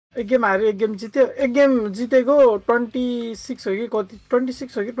एक गेम हार्यो एक गेम जित्यो एक गेम जितेको 26 हो कि कति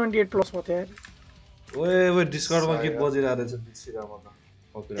 26 हो कि 28 प्लस भयो यार ओए डिस्कर्डमा सही गीत हो। बजिरहेको रहेछ बिर्सिरहेको म त के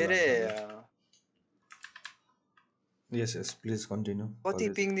कपिराइट अरे लाग्छ यस यस प्लिज कन्टिन्यू कति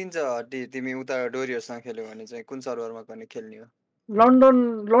पिङ दिन्छ तिमी उता डोरीहरूसँग खेल्यौ भने चाहिँ कुन सर्भरमा गर्ने खेल्ने हो?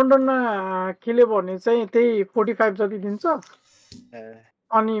 लन्डनमा खेल्यो भने चाहिँ त्यही 45 जति दिन्छ ए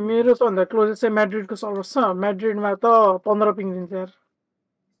अनि मेरो सबभन्दा क्लोजेस्ट चाहिँ म्याड्रिडको सर्भर छ म्याड्रिडमा त 15 पिङ दिन्छ यार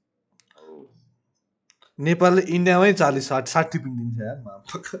नेपालले इन्डियामै 40-60 पिङ दिन्छ यार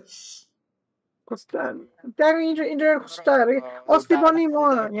माफक कस्ता त्यहाँको इन्टरनेट कस्ता अरे ऊ अस्ति टाढा पनि छ म नि त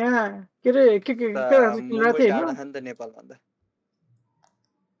यहाँ के अरे के खेलिरहेको मुम्बई थिएँ टाढा होइन छ नि त नेपालभन्दा।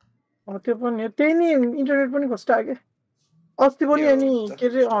 त्यो पनि त्यही नि इन्टरनेट पनि कस्ता के अस्ति पनि हो अनि त के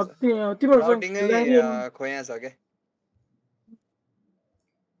अरे तिमीहरूसँग राउटिङै खेल्दाखेरि अनि खोया छ क्या।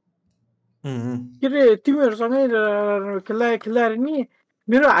 के अरे तिमीहरूसँगै खेल्दाखेरि नि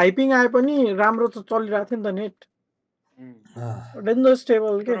मेरो हाइपिङ आए पनि राम्रो त चलिरहेको थियो नि त नेट डेन्जर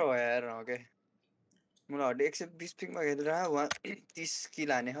स्टेबल के तर हो यार के मलाई 120 पिङमा खेलेर उहाँ 30 किल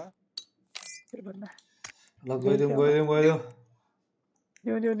हाने हो। ल गइदिउँ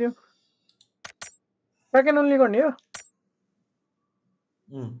दिउ प्याकेन ओन्ली गर्ने हो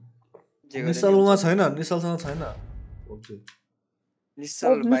जे गरे नि निश्चलमा हुन्छ। छैन निश्चलसँग छैन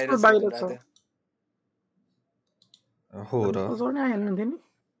निश्चल बाहिर छ बाहिर भनिरहेको छ थियो। हो र हेर्नुहुन्थ्यो नि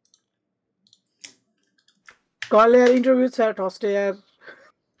कल यार इन्टरभ्यू छ यार थर्सडे यार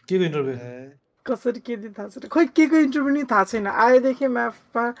के को इन्टरभ्यू कसरी के दिन थाहा छैन खोइ के को इन्टरभ्यू नि थाहा छैन आएदेखि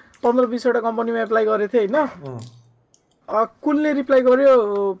म्यापमा 15-20वटा कम्पनीमा एप्लाई गरेको थिएँ होइन कुनले रिप्लाई गर्यो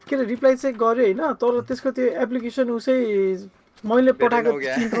के अरे रिप्लाई चाहिँ गर्यो होइन तर त्यसको त्यो एप्लिकेसन उसै मैले भेटेन पठाएको हो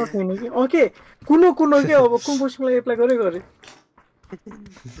क्या चिन्ह छैन कि ओके कुनो के अब कुन पोस्टलाई एप्लाई गरे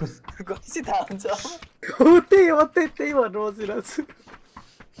कसरी थाहा हुन्छ हो त्यही भनेर बसिरहेको छु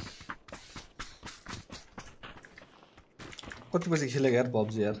कति पछि खेलेको यार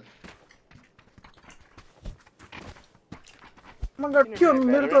पब्जी यार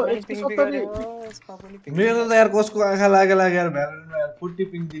मेरो त 170 मेरो त यार कसको आँखा लाग्यो यार भ्यालोरेन्टमा यार 40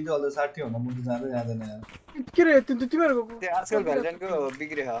 पिङ दिन्छ अझ 60 भन्दा मुनि जाँदै जाँदैन यार के रे तिमीहरूको त्यो आजकल भ्यालोरेन्टको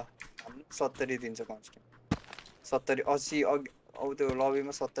बिग्रियो 70 दिन्छ कन्स्टेन्ट 70 80 अब त्यो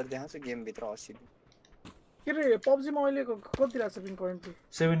लबीमा 70 देखाउँछ गेम भित्र 80 के रे पब्जीमा अहिले कति रहेछ पिङ करेन्टली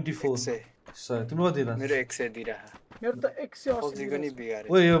 74 100 तिम्रो कति रहेछ मेरो 100 दिइराख मेरो त 180 पब्जीको नि बिगारे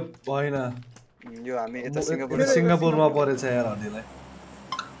ओ यो भएन यो हामी यता सिङ्गापुरमा परेछ यार हनीलाई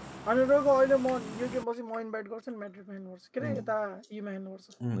अनि रोको अहिले म यो गेम पछि म इन्भाइट गर्छु नि म्याड्रिडमा हेर्नुपर्छ के रे यता युमा हेर्नुपर्छ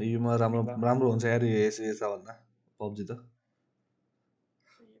युमा राम्रो हुन्छ यार एसएसा भन्दा पब्जी त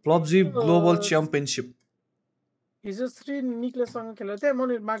पब्जी ग्लोबल च्याम्पियनशिप हिजो श्री निक्लेससँग खेलेर थिएँ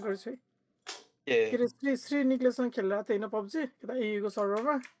मैले माग गरेको छु के अरे श्री निक्लेससँग खेलिरहेको थिएँ होइन पब्जी यता युको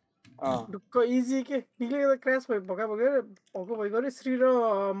सर्भरमा ढुक्क इजी के निक्लेको त क्रास भएको भइगयो श्री र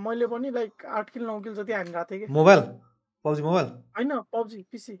मैले पनि लाइक 8 किल 9 किल जति हानिरहेको थिएँ कि मोबाइल पब्जी मोबाइल होइन पब्जी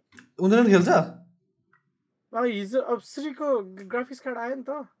पिसी उनीहरू पनि खेल्छ हिजो अब श्रीको ग्राफिक्स कार्ड आयो नि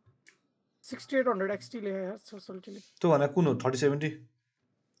त 6800 XT ले यार त्यो भने कुन हो 3070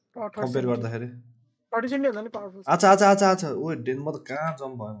 कम्पेयर गर्दाखेरि 3070 भन्दा नि पावरफुल अच्छा ओ डेन म त कहाँ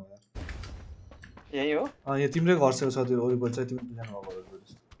जम्प भयो म यही हो यहाँ तिम्रै घर छेउछाउतिर वरिपरि चाहिँ तिमी दुईजना अगाडि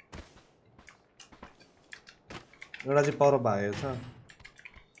एउटा चाहिँ पर भागेको छ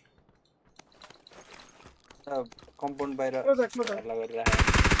कम्पाउन्ड बाहिर हल्ला गरिरहेको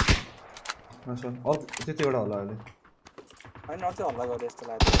त्यति एउटा होला अहिले होइन अझै हल्ला गरे जस्तो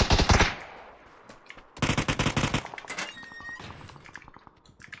लाग्यो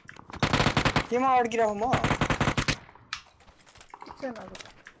केमा अड्किरहेको म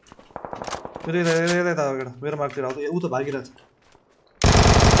मेरो मार्कतिर आउँछ ऊ त भागिरहेछ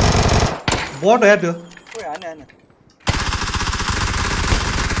बट हो त्यो ओइ हाने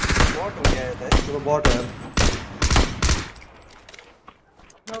बट हो क्या त त्यो बट हो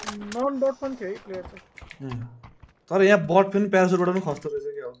नन बट पनि थियो है प्लेयर चाहिँ तर यहाँ बट पनि प्यारासुटबाट पनि खस्दो रहेछ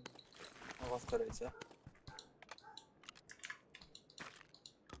क्या कस्तो रहेछ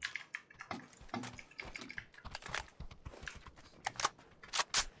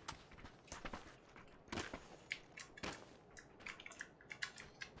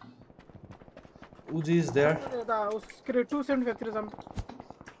Uzi is there. उसके 275 तिर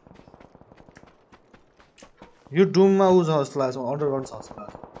यो डुममा उ छ जस्तो लाग्छ अन्डरग्राउन्ड छ जस्तो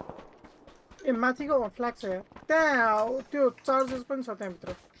लाग्छ ए माथिको फ्ल्याग छ यार त्यहाँ त्यो चार्जेस पनि छ त्यहाँ भित्र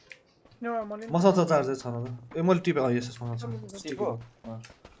मसँग त चार्जेस छैन त ए मैले टिपे यस मसँग छ टिपो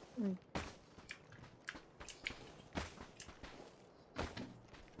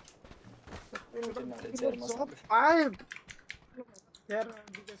यार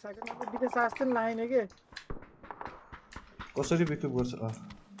विदेश आस्ते लाइन के कसरी पिकअप गर्छ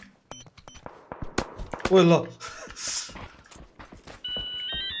ओइ ल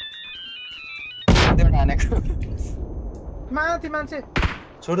माथि मान्छे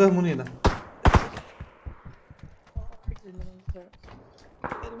छोड्दा मुनि न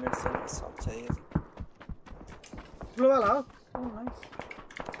हेलमेट सब चाहिए ग्लोबल हो नाइस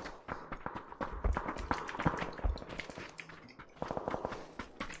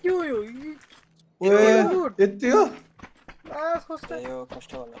यो ओए यति हो लास कष्ट यो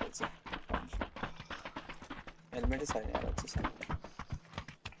कष्ट होला रहेछ हेलमेट छैन यार चाहिँ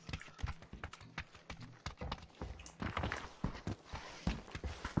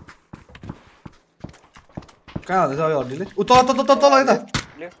कहाँ हुँदैछ अब हड्डीले उ त लगे त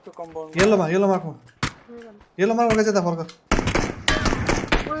लेफ्ट टु कम्पाउन्ड येलो मार्कमा चाहिँ त फर्क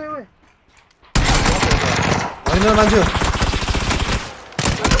ओए ओए होइन मान्छे हो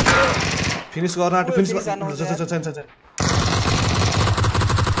फिनिस गर्न आँट्यो फिनिस छैन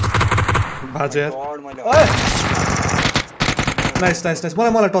बाजे ओए नाइस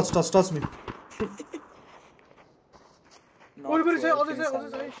मलाई टच मी ओइ छ अझै छ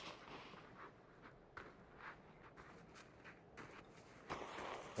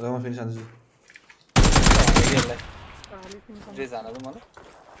म फिनिस हान्छु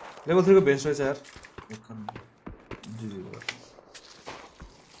लेभल 3 को बेस्ट रहेछ यार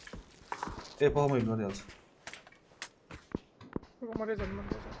ए पहमा हिल गरिहाल्छ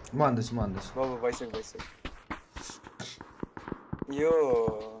म हान्दैछु बाबु भइसक्यो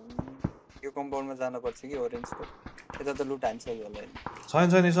यो कम्पाउन्डमा जानुपर्छ कि ओरेन्जको यता त लुट हानिसक्यो होला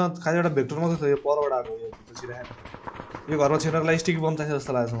छैन यसमा खालि एउटा भेक्टर मात्रै थियो यो परबाट आएको यो भित्र छिराएको यो घरमा छिर्नको लागि स्टिकी बम चाहिन्छ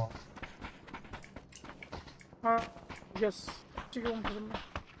जस्तो लाग्छ म यस स्टिकी बम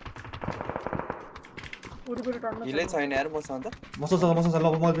हिले छैन यार मसँग त मसँग ल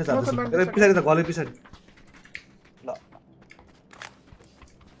म पछाडि त गले पछाडि ल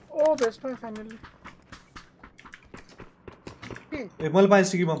ओ बेस्ट फ्रेन्ड फाइनली ए मैले पाएँ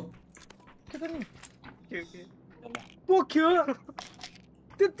स्टिकी बम के त नि पोख्यो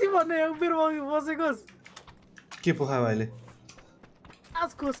त्यति भन्ने उबेर बसेकोस् के पोखायो अहिले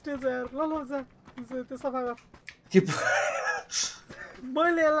आज खोस्टे यार ल जा त्यो सफा गर के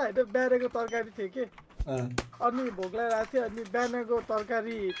मैले यसलाई होइन बिहानको तरकारी थिएँ कि अनि भोक लगाइरहेको थियो अनि बिहानको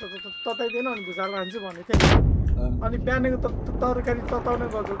तरकारी तताइदिएन अनि भुजाल खान्छु भनेको थिएँ अनि बिहानको तरकारी तताउन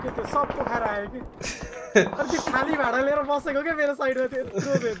गएको कि त्यो सब पोखाएर आयो कि अनि त्यो खाली भाँडा लिएर बसेको क्या मेरो साइडमा थियो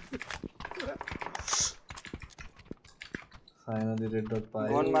फाइनली रेड डट पाए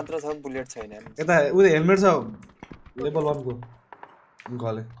गन मात्र छ बुलेट छैन यता उ हेलमेट छ लेभल 1 को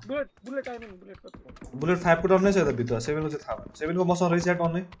गले बुलेट 5 को टर्न नै छ यता भित्र 7 को चाहिँ थाहा भएन 7 को मसँग रिसेट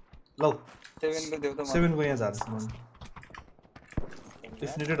टर्न नै लौ 7 को देऊ त 7 को यहाँ झार्छ म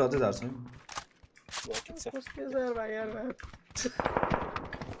इफ निडेड अझै झार्छ नि कसके यार भाइ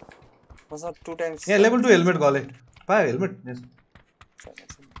मसँग 2 टाइम्स यहाँ लेभल 2 हेलमेट गले पायो हेलमेट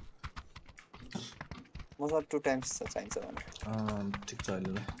मसँग 2 टाइम्स चाहिन्छ भने ठीक छ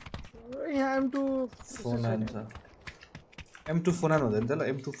अहिले ल यहाँ M2 फोन आन्छ M2 फोन आन हुँदैन त ल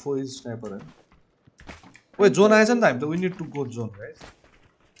M24 इज स्नाइपर हैन ओए जोन आएछ नि त हामी त we need to go John guys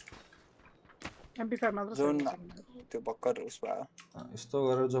MP5 मात्र जोन त्यो भक्कर उस भयो यस्तो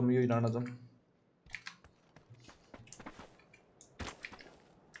गरेर जम यो डाँडा जम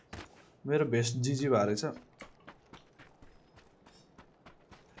मेरो बेस्ट जीजी भरे छ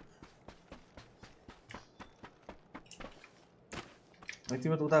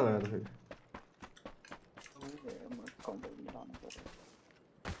तिमी त उता गयो त फेरि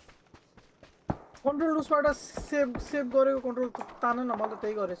कन्ट्रोल लुसबाट सेभ गरेको कन्ट्रोल तान न मैले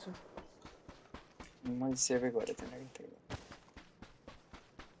त्यही गरेछु मैले सेभै गरेको थिएन कि त्यही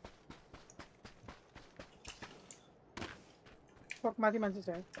पक माथि मान्छे छ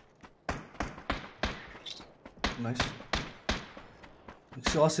नाइस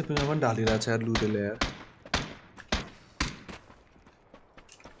 180 पिङमा पनि ढालिरहेछ यार लुटेले यार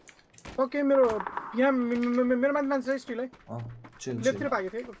ओके मेरो यहाँ मेरो मान्छे छ स्टिल है चिल लेफ्टतिर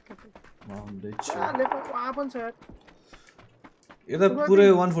भागेको थिए लेफ्ट वहाँ पनि छ यार यता पुरै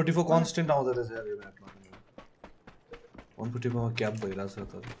 144 कन्स्टेन्ट आउँदै रहेछ यार यो म्यापमा 144 मा क्याप भइराछ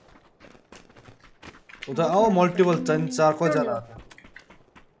त उता आउ मल्टिपल 4 को जना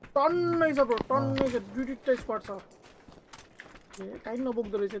टन्नै छ ब्रो टन्नै छ दुईटा स्पट छ ए काइन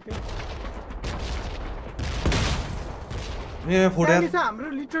नबोक्दो रहेछ त्यो ए फोड्या हाम्रो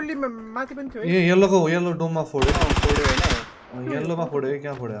लिटरली माथि पनि थियो ए येलो डोममा फोड्यो हैन येलोमा फोड्यो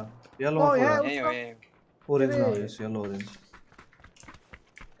क्या फोड्यो येलोमा फोड्यो ओरेन्जमा हो यस येलो ओरेन्ज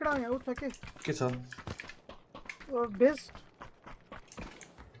केडा यहाँ उठ के छ बेस्ट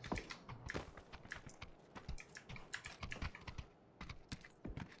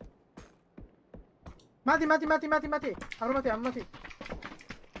माथि हाम्रो माथि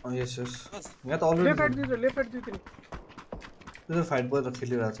यस यहाँ त अलरेडी लेफ्ट राइट दुईतिर त्यो फाइट भएर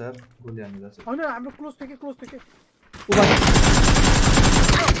खेलिरहेछ यार गोली हानिरहेछ हैन हाम्रो क्लोज थियो के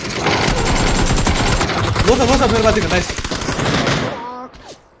लो छ मेरो माथि नाइस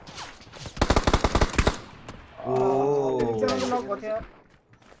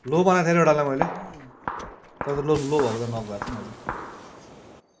लो बनाएको थिएँ एउटालाई मैले तर लो भएको नक भएको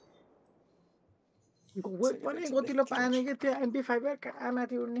पनि गतिलो पाएन कि त्यो MP5 कहाँ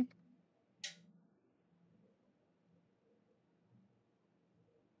माथि उड्ने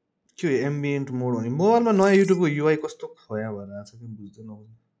के एम्बिएन्ट मोड हो नि मोबाइलमा नयाँ युट्युबको युआई कस्तो खया भएर आछ कि बुझ्दैन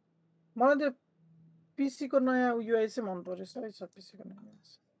मलाई त्यो पीसी को नयाँ युआई चाहिँ मन परेछ है सब पीसी को नयाँ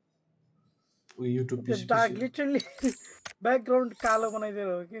YouTube PC dark literally background कालो बनाइदिएर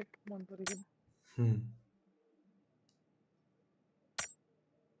हो कि मन परेको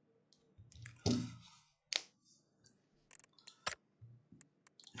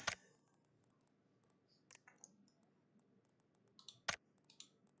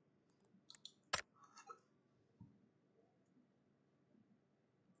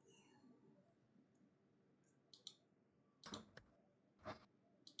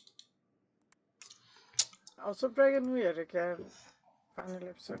Also Dragon we हेरे क्या फाइनल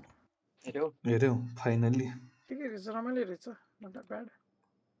एपिसोड हेर्यो फाइनली ठिकै रहेछ रमाइलो रहेछ नट ब्याड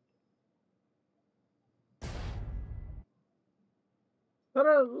तर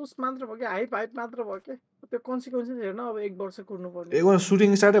उस मात्र भयो कि हाइप मात्र भयो कि त्यो कन्सिक्वेन्सेस हेर्न अब 1 वर्ष कुर्नु पर्ने एक वर्ष सुटिङ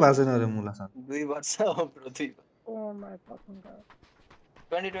स्टार्टै भएको छैन रे मुला सा 2 वर्ष हो bro 2 oh my fucking God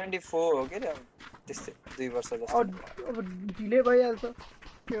 2024 हो के रे त्यस्तै 2 वर्ष जस्तो अब डिले भइहाल्छ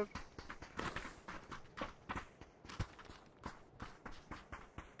त्यो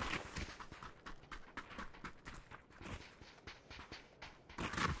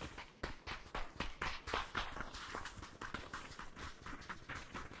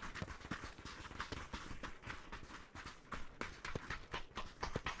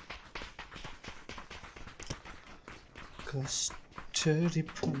कसरी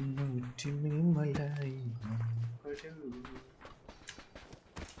भन्नु तिमी मलाई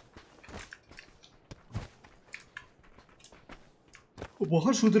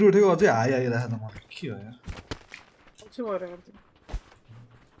भर्खर सुतेर उठेको अझै हाई आइरहेको त मलाई के हो यार अल्छी भएर गर्छु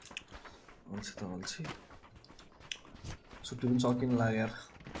अल्छी त अल्छी छुट्टी पनि सकिन लाग्यो यार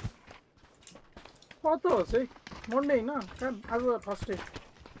कतो होस् है मन्डे हैन आज फर्स्ट डे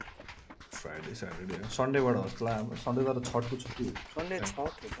फ्राइडे सैटरडे सन्डेबाट होस् ला सन्डे त छठको छुट्टी हो सन्डे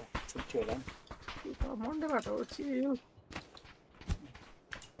छुट्टी होला मन्डेबाट हो चिल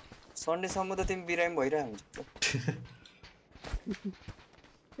सन्डेसम्म त तिमी बिरामी भइरहेको हुन्छ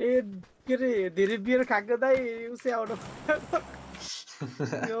ए के रे धेरै बियर खाएको दाइ उसै आउट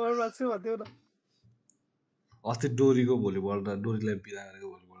यो बस्छु भन्थ्यो न अस्ति डोरीको भोलिबल र डोरीलाई बिदा गरेको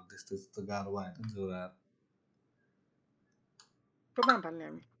भोलिबल त्यस्तो गाह्रो भएन जोरा कता फाल्ने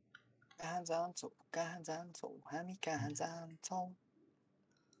हामी कहाँ जान्छौ हामी कहाँ जान्छौ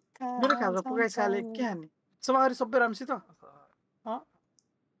मेरो खाजा पुगाइसाले के हान्ने सबै सबै राम्सी त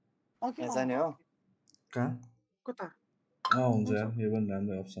के जाने हो कहाँ कता हुन्छ यार यो पनि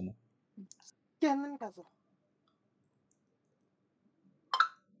राम्रो अप्सन हो के हान्ने नि खाजा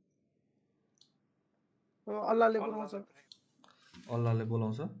अल्लाहले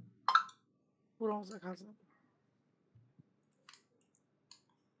बोलाउँछ पुराउँछ खाजा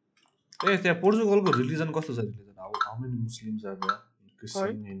ए त्यहाँ पोर्चुगलको रिलिजन कस्तो छ religion how many Muslims are there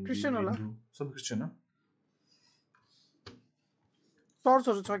Christian होला सब क्रिस्चियन हो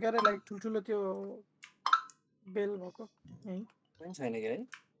चर्चहरु छ के रे लाइक ठुलठुलो त्यो बेल भएको यही पनि छैन के है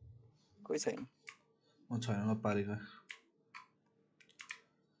कोही छैन म छैन पारीको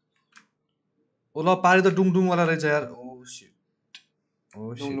ओ ल पारी त डुङडुङ वाला रहेछ यार ओ शिट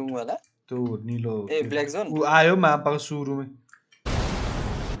डुङडुङ वाला त्यो नीलो ए ब्ल्याक जोन उ आयो मापाको सुरुमै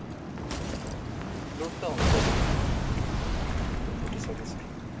लुट त हुन्छ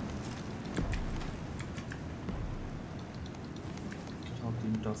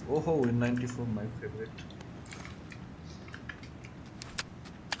something tough oh 94 my favorite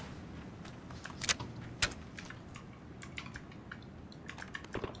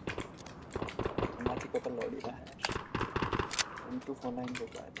माथिको त लडिरहेको 1249 को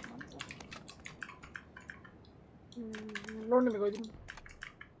पाए त मान्छ लड्ने गइदिनु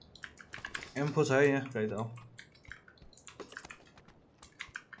M4 छ है यहाँ गाइद आऊ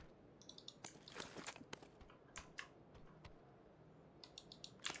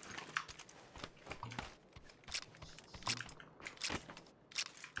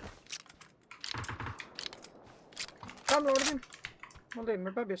काम लड्दिन म त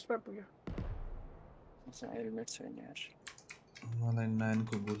हेर्नु पा बेस्ट पा पुग्यो हेलमेट छैन यार मलाई 9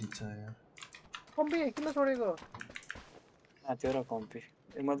 को गोली चाहियो कम्पी किन छोडेको त्यो र कम्पी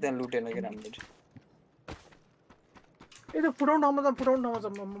म त्यहाँ लुटेन के राम्ररी ए त्यो फुटाउन ठाउँमा छ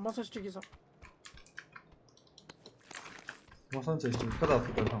मसँग स्टिकी छ मसँग चाहिँ स्टिकी कता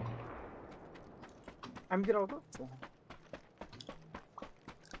फुटाउन ठाउँ हामीतिर हो त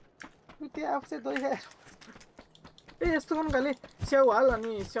त्यो आफै दही खाएर ए यस्तो गर्नु खाली स्याउ हाल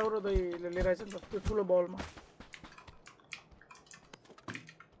अनि स्याउ र दहीले लिएर आइछ नि त त्यो ठुलो बाउलमा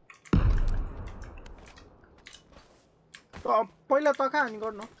पहिला त खा अनि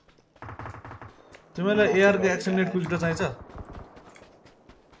गर्नु तिमीलाई एआर को एक्सटेन्डेड क्विक ड्रा चाहिन्छ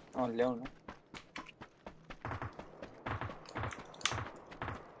ल्याउ न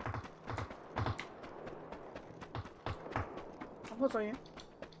अब छ यहाँ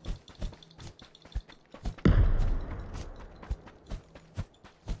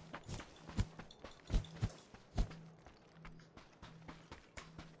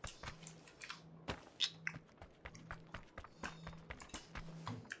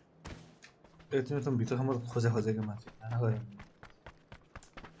तिमी त भित्रसम्म खोजेको मान्छे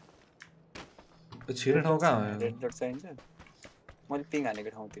छिरे ठाउँ कहाँ हो रेड डट चाहिन्छ मैले पिङ हानेको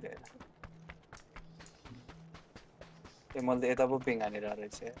ठाउँतिर हेर मैले त यता पो पिङ हानेर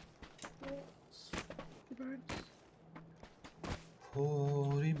रहेछ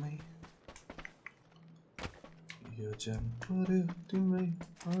होरीमै यो जान पर्यो तिमै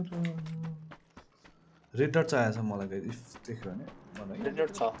रेड डट चाहिएको छ मलाई गाइस इफ देख्यो भने मलाई रेड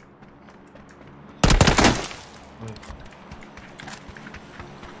डट छ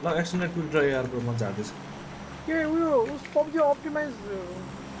ल एक्सटेन्डेड क्विक ड्रा एआर को म जाँदैछ के उयो उस पबजी अप्टिमाइज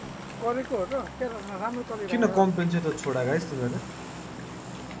गरेको हो र के राम्रो तरिकाले किन कम्पेन्सेटर छोडा गाइस तिमीले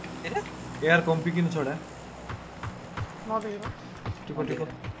एआर कम्पी किन छोडा नदेखेर टिको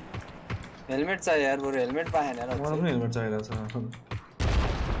हेलमेट चाहियो यार बरु हेलमेट पाएन र मलाई पनि हेलमेट चाहिरहेको छ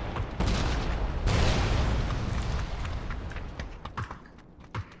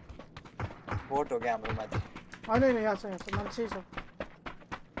बोट हो क्या हाम्रो माथि होइन यहाँ छ मान्छे छ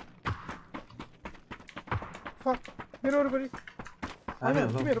फक मेरो वरिपरि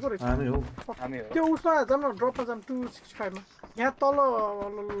हामी हो त्यो उसमा जाम न ड्रपमा जाम 265 मा यहाँ तल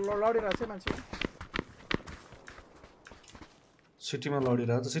लडिरहेको छ मान्छे सिटीमा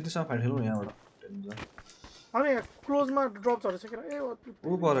लडिरहेको छ सिटीसँग फाइट खेलौँ यहाँबाट अनि क्लोजमा ड्रप झरेछ के ए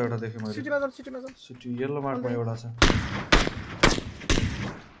ऊ पर एउटा देखेँ मैले सिटीमा जाम सिटी येलो मार्कमा एउटा छ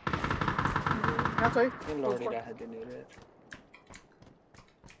यहाँ चाहिँ लडिरहेको दिने रे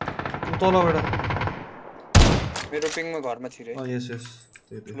तलबाट मेरो पिङमा घरमा छिरे यस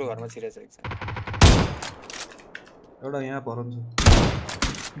ठुलो घरमा छिरेछ एकछिन एउटा यहाँ परन्छ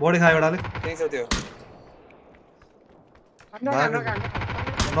बडी खायो एउटाले त्यही छ त्यो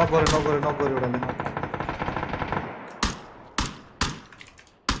नक गर्यो एउटाले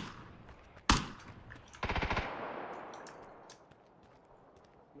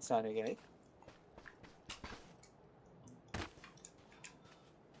सारे के है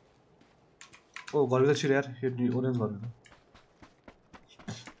ओ घरभित्र छिरे यार यो ओरेन्ज घरभित्र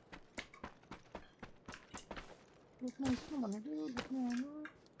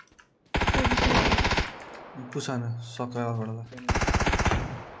पुसान सकायो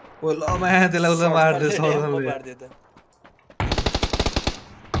ओ ल माया त्यसलाई उसलाई मार्दै सर्दले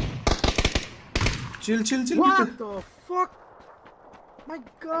चिल What the fuck? My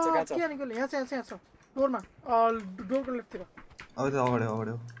god, के निकल्यो यहाँ छ डोरमा डोरको लेफ्टतिर अब त अगाडि हो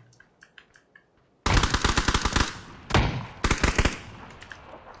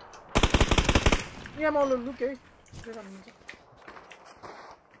यहाँ म लुक है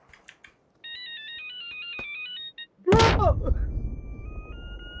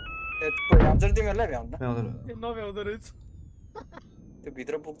हजुर तिमीहरूलाई नभ्याउँदो रहेछ त्यो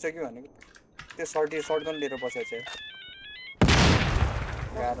भित्र पुग्छ कि भनेको त्यो सर्टगन लिएर बसेको छ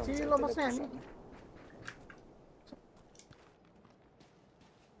गाह्रो हुन्छ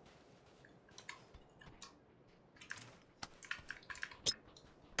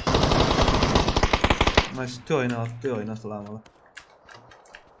नाइस त्यो होइन जस्तो लाग्यो मलाई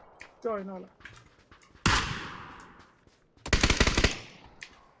त्यो होइन होला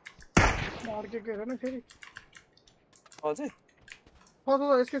मार्केट हेर न फेरि अझै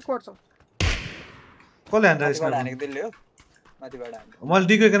यसको स्क्वाड छ कसले हान्छ माथिबाट हानेको त्यसले हो माथिबाट हानेको मैले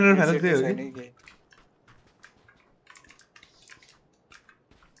डिको क्यानेडा फाइनल त्यही हो कि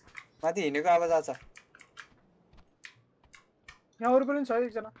माथि हिँडेको आवाज आछ यहाँ अरू पनि छ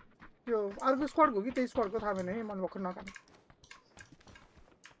एकजना त्यो अर्को स्क्वाडको कि त्यही स्क्वाडको थाहा भएन है मन भर्खर नकाने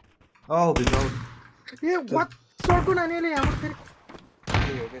भित्र ए वाट सर्टको नानीले यहाँबाट फेरि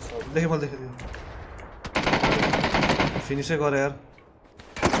देखेँ मैले देखेँ फिनिसै गरे यार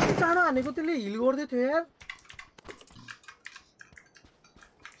चाँडो हानेको त्यसले हिल गर्दै थियो यार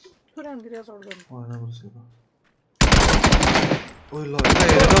छोरा हान्दिरहेको सर्ट गर्नु होइन बसेको ओइ ल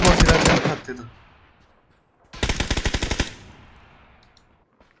हेरेर बसिरहेको छ खाते त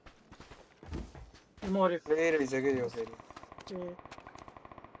मर्यो फेरि रहेछ के यो फेरि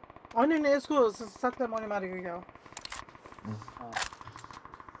अनि नि यसको साथमा मैले मारेको क्या हो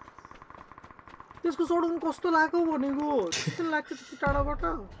त्यसको सडन कस्तो लाग्यो भनेको त्यस्तो लाग्छ त्यति टाढाबाट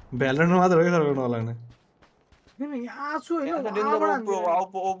भ्यालेन्टमा मात्र हो कि सर नलाग्ने हैन यहाँ छु हैन यहाँ त डेन्जर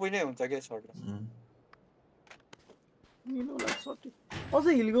ओपी नै हुन्छ के सर्ट निलो लाग्छ सटी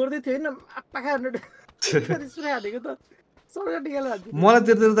अझै हिल गर्दै थियो हैन आप्पा 100 फेरि सुरे हानेको त सर्ट टिकल हान्छु मलाई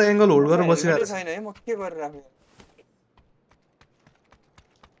त्यतिर त एंगल होल्ड गरेर बसिरहेको छैन है म के गरेर राखे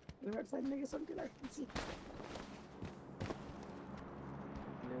हेलमेट साइड नेगेसन के लाग्छ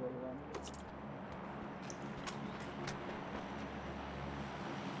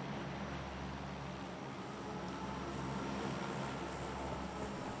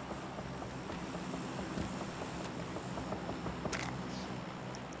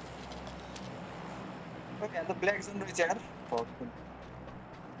यहाँ त ब्ल्याक जोन रहेछ यार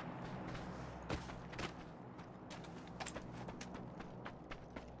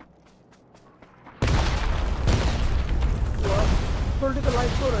सोल्टी त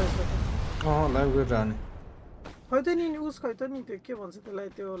लाइभ को रहेछ लाइभ गरेर हाने खै त नि उस खै त नि त्यो के भन्छ त्यसलाई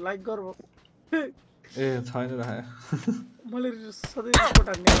त्यो लाइक गर ए छैन राखे मैले सधैँ रिपोर्ट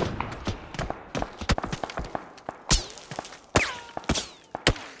हान्ने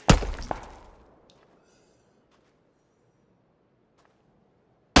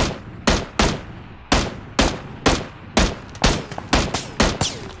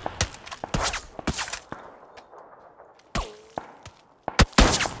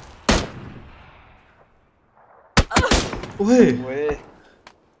ओए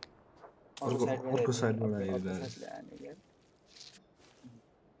अर्को साइडबाट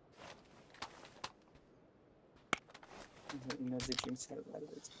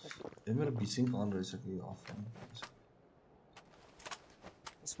मेरो भिसिङ अन रहेछ कि अफ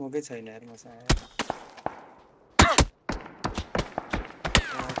स्मोकै छैन यार मसँग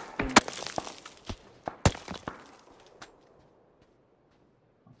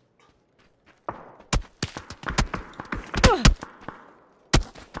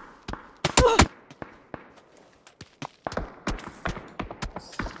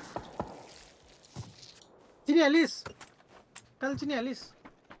चिनिहालिस काल चिनिहालिस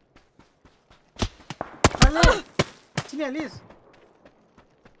काले चिनिहालिस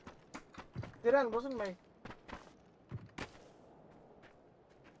धेरै हाल्नुपर्छ नि भाइ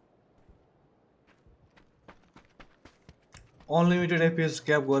अनलिमिटेड एपीएस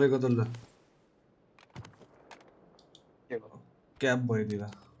क्याप गरेको त ल क्याप भइदिरा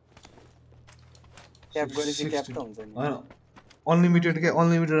क्याप गरेपछि क्याप त हुन्छ नि हैन अनलिमिटेड के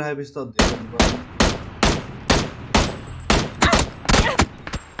अनलिमिटेड राखेपछि त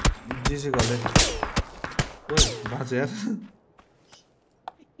जिसी गर्दै ओइ बाँच यार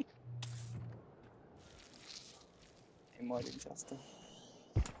मरिन्छ जस्तो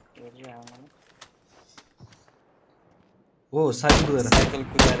ओ साइकल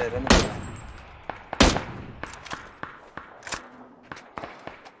कुदाएर हेर न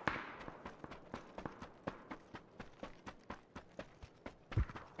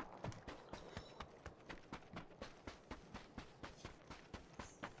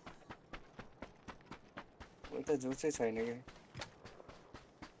त जोसै छैन के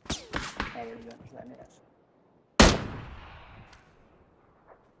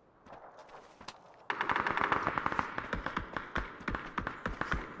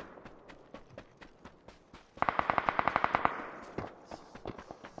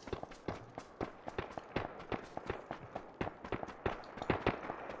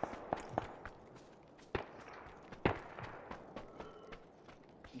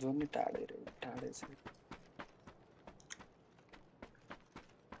जोन नि टाढै छ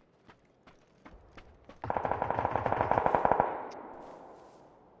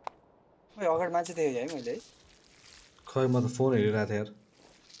अगाडि मान्छे देखेँ है मैले खै म त फोन हेरिरहेको थिएँ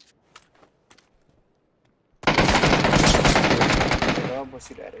यार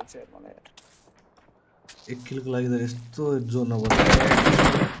बसिरहेको रहेछ यार मलाई यार 1 किलोको लागि त यस्तो जोन नबस्छ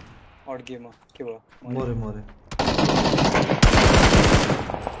अड्केमा के भयो मरे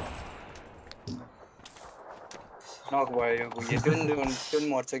नक भयो यो जुन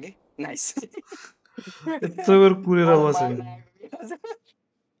मर्छ कि नाइस यत्रो बेर कुरेर बस्यो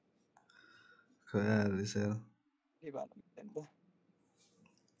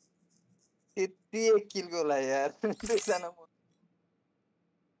त्यति एक किलको ला यार दुईजना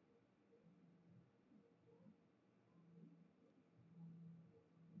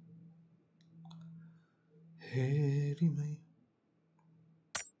हेरीमै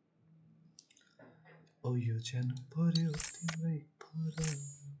ओ यो जानु पर्यो तिम्रै पर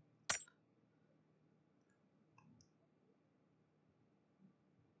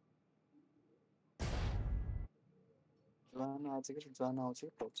ज्वान आउँछ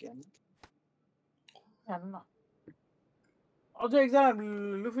पब्जी हामी हेर्नु न अझ एकजना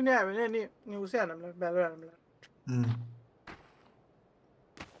लुफिने आयो भने नि उसै हाल्नुलाई भ्यालु हाल्नुलाई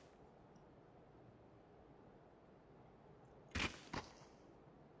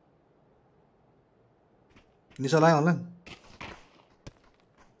निशा लाग्यो होला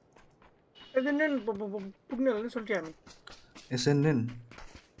एजेन्डेन पुग्ने होला नि सोल्टी हामी एसेन्डेन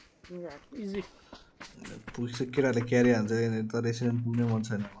इजी पुग्छ केटाले क्यारी हान्छ तर एसेन्डेन पुग्ने मन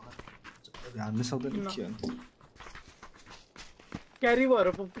छैन हान्नै सक्दैन के हो क्यारी भएर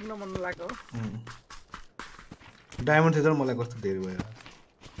पुग्न मन लाग्यो डायमन्ड थियो तर मलाई कस्तो धेरै भयो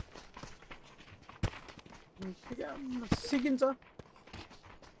सिकिन्छ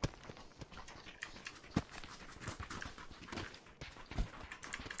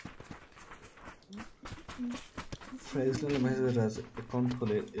फ्रेजले मेसेज गरेर एकाउन्ट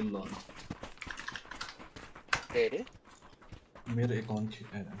खोले ल मेरो एकाउन्ट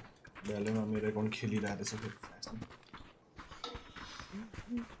भ्यालुमा मेरो एकाउन्ट खेलिरहेको छ फेरि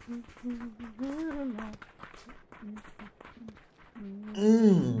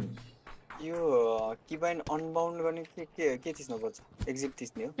यो किबाइन अनबाउन्ड गर्ने के थिच्नु पर्छ एक्जिट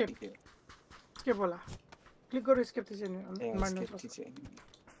थिच्ने हो के बोला क्लिक गरे स्केप थिच्ने माइनस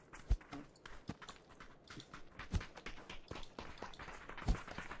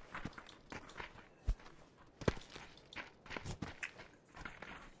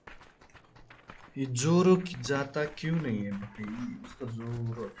ये जोरो की जाता क्यों नहीं है भाई उसका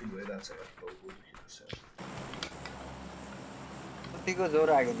जोरो फील हो रहा है कतिको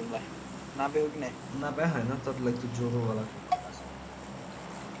जोरो आयो तिमीलाई नाप्यौ कि नै नापे हैन तपाईलाई त्यो जोरो वाला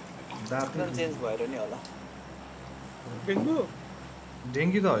दाँत चेन्ज भएर नि होला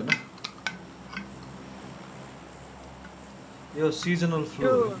डेंगू त हैन यो सिजनल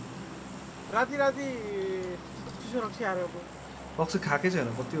फ्लू राती चिसो रक्सी आएर अब रक्सी खाकै छैन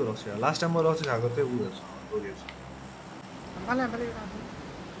कति हो रक्सी लास्ट टाइम म रक्सी खाएको थिएँ उयो छ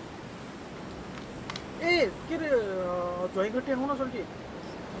ए के रे जोइ खट्टे हुन सोल्टी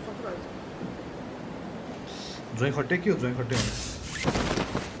जोइ खट्टे के हो जोइ खट्टे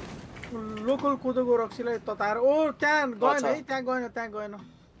लोकल कोदोको रक्सीलाई तताएर ओ त्यहाँ गएन है त्यहाँ गएन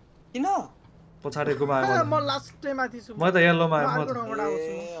किन पछाडेकोमा आयो म लास्ट टाइम माथि छु म त येल्लोमा ए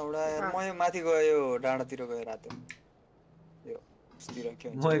एउटा म माथि गयो डाँडातिर गयो रातो यो स्तिर के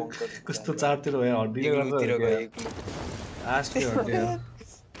हुन्छ बङ्कर कस्तो चारतिर भयो हड्डीले गर्दा गयो आस्टि हड्डी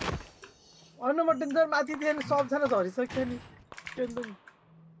अन म टेन्जर माथि थिएन सबजना झरिसक्यो नि टेन्जर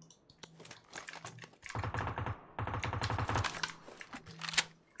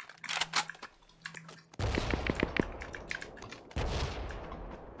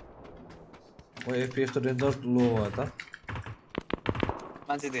ओ एफपीएस त डेन्जर लो भयो त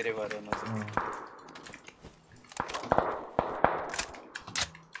मान्छे धेरै भएर नछ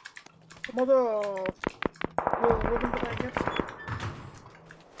म त रोबिन त पाइके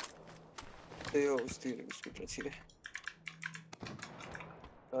यो स्टिलको स्कुटर छिरे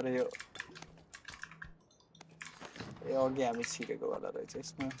तर यो अघि हामी छिरेको वाला रहेछ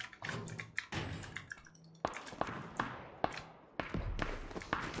यसमा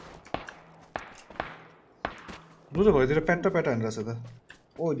लु त भइदिएर प्याट्टा हानिरहेछ त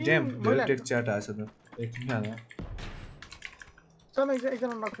ओ ड्याम धेरै टेक च्याट आएछ त एकछिन हाल्नु चल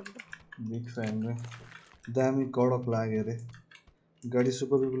एकजना नक्छ बिग फ्यान रे दामी कडक लाग्यो रे गाडी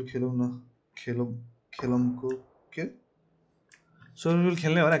सुपर बिबल खेलौँ न खेलौँको के सुपर बिबल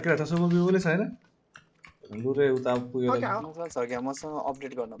खेल्ने हो र केटा सुपर बिबलै छैन लु रे उता पुगेर छ क्या मसँग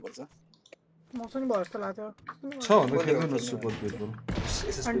अपडेट गर्न पर्छ मसँग भयो जस्तो लाग्थ्यो छ भने खेल्नु न सुपर बिबल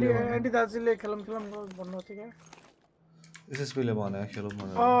एन्टी दाजुले खेलौँ भन्नु थियो क्या एसएसपीले भने खेलौँ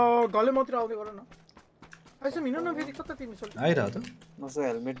भनेर गले मात्र आउँदै गर न आइसो हिँड्नु न फेरि कता तिमी सोल्टी आइरह त मसँग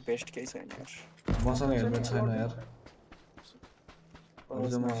हेलमेट बेस्ट केही छैन यार मसँग हेलमेट छैन यार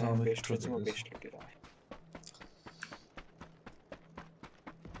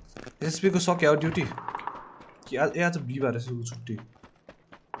एसपी को सक्यो आउट ड्युटी कि आज बिहिबार यसको छुट्टी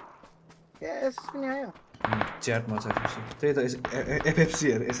एसएसपी नि आयो च्याटमा छ त्यही त एफएफसी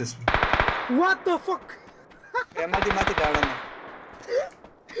हेर एसएसपी व्हाट द फक माथि डाँडामा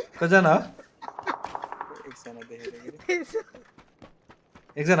कजना एकजना देखेर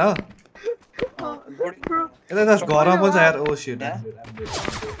एकजना हो यता त घरमा पनि छ यार ओ शिट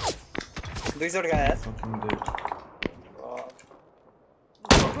दुई चोट गए यार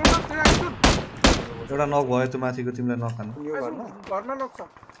एउटा नक भयो त्यो माथिको तिमीलाई नक खानु घरमा नक छ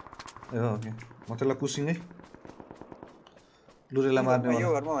ए हो ओके म त्यसलाई पुसिङ है लुरेला मार्ने यो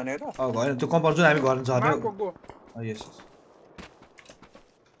घरमा भने र होइन त्यो कम्पाउन्ड जुन हामी घर झर्ने यस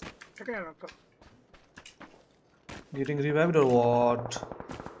गेटिङ रिभाइभड or what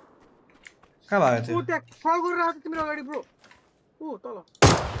कहाँ भयो त्यो उ त्यहाँ फल गरेर आएको तिम्रो अगाडि ब्रो उ तल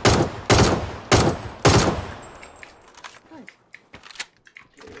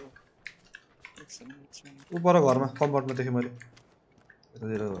उ पर घरमा कम्पाउन्डमा देखेँ मैले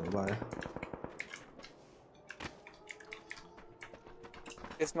यतातिर भयो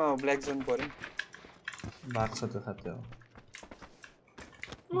यसमा ब्ल्याक जोन पर्यो भाग छ त्यो खाते हो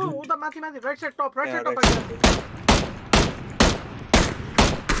उता माथि माथि राइट साइड टप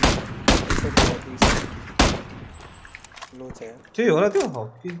लो छ त्यही होला त्यो हो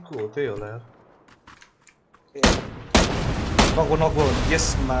किनको हो त्यही होला यार नगो यस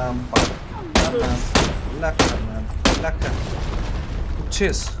माम लाक्का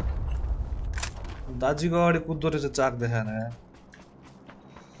उछेस दाजीको अगाडि कुद्दो रहेछ चाक देखाएन यार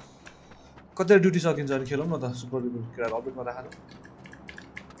कतै ड्युटी सकिन्छ अनि खेलौँ न त सुपर रिभल केटाको अपडेटमा राखेर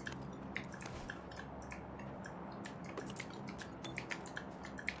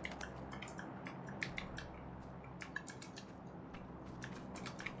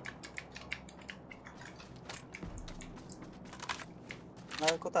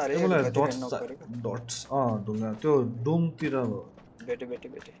कता रे डट्स ढुङ्गा त्यो डोमतिर बेटे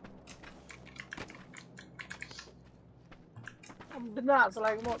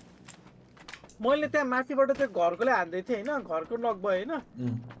मैले त्यहाँ माथिबाट त्यो घरकोले हान्दै थिएँ होइन घरको नक भयो होइन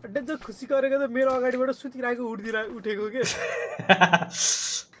डेन्जर खुसी गरेको त मेरो अगाडिबाट सुतिरहेको उठेको के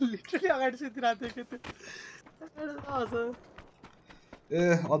लिटरली अगाडि सुतिरहेको थियो के त्यो ए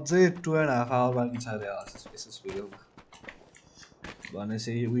अझै 2.5 आवर बाँकी छ रे एसएसपी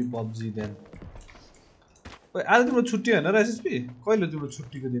भनेपछि उही पब्जी देन ओइ आज तिम्रो छुट्टी हैन र एसएसपी कहिले तिम्रो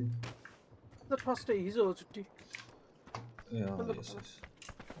छुट्टीको दिन त फर्स्ट डे हिजो हो छुट्टी ए हो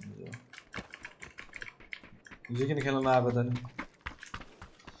हिजो किन खेल्न नआएको त नि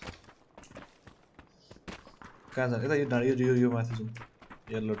कहाँ जाने यता यो डाँडा यो माथि जाउँ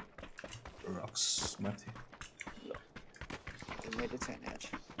येल्लो रक्स माथि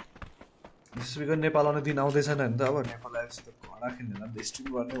एसएसपीको नेपाल आउने दिन आउँदैछन् भने त अब नेपाल आएपछि त घडा खेल्दैन नि त स्ट्रिम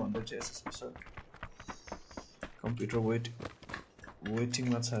गर्ने भन्दै छ एसएसपी सर कम्प्युटर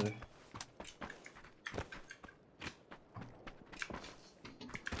वेटिङमा छ अरे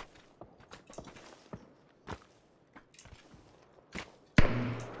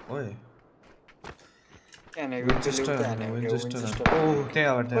ओए विन्चेस्टर ओ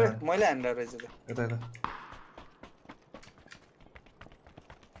त्यहाँ मैले हान्डा रहेछ त यता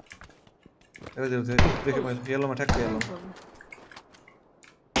देखेँ मैले येल्लोमा ठ्याक्क येल्लो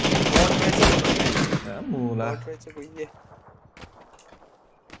मुला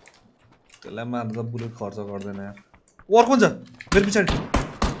त्यसलाई मार्दा त बुलेट खर्च गर्दैन यार अर्को हुन्छ मेरो पछाडि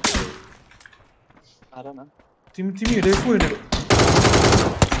तिमी हिँडेको को हिँडेको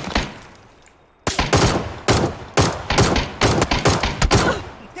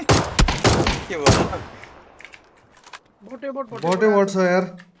बोटे छ यार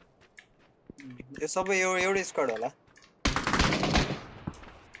यो सबै एउटै स्क्वाड होला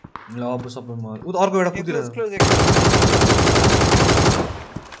ल अब सबै म उ अर्को एउटा कुदिरहेछ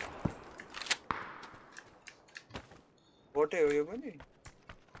बोटे हो यो पनि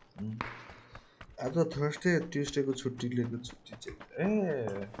आज थर्सडे ट्युसडेको छुट्टी लिएको छुट्टी चाहिँ ए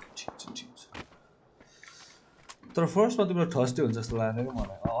ठिक छ तर फर्स्टमा तिम्रो थर्सडे हुन्छ जस्तो लाग्यो कि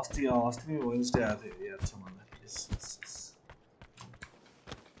मलाई अस्ति वेन्सडे आएको थियो याद छ मलाई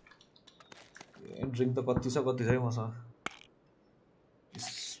ड्रिङ्क त कति छ मसँग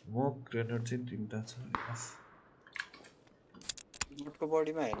स्मोक ग्रेनेड चाहिँ 3टा छ बुटको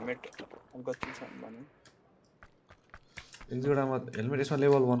बडीमा हेलमेट कति छ भने एक दुईवटामा हेलमेट यसमा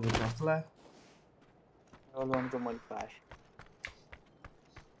लेभल 1 को छ जस्तो लाग्यो लेभल 1 को मैले पाएँ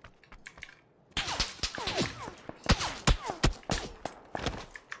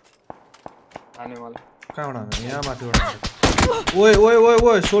आने मलाई कहाँबाट आउने यहाँ माथिबाट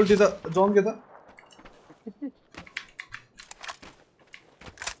ओए सोल्टी त जङ्के त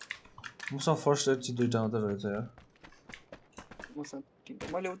मसँग फर्स्ट एड चाहिँ 2टा मात्रै रहेछ यार मसँग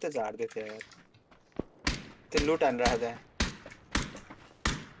मैले उतै झार्दै थिएँ यार त्यो लुट हान राखेको थिएँ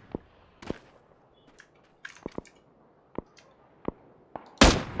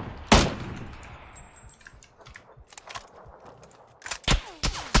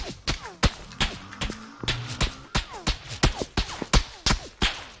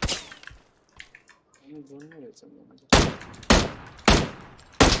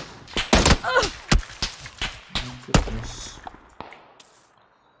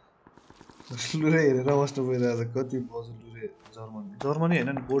लुरे हेरेर बस्नु परिरहेको छ कति बज्यो लुरे जर्मनी होइन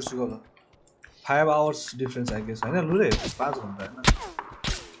नि पोर्चुगल हो 5 hours डिफरेन्स आई गेस होइन लुरे 5 घन्टा होइन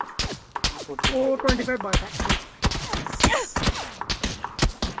 425 भयो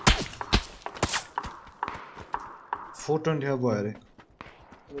 425 भयो अरे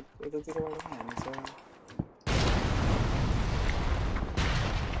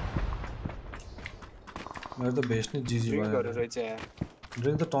मेरो त भेस्ट नै जिजी भयो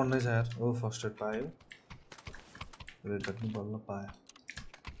ड्रिङ्क त टन्नै छ यार ओ फर्स्ट एड पायो रेड डट नि बल्ल पायो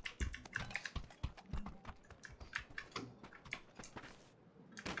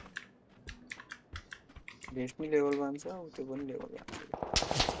भेस्ट नि लेभल भन्छ त्यो पनि लेभल भन्छ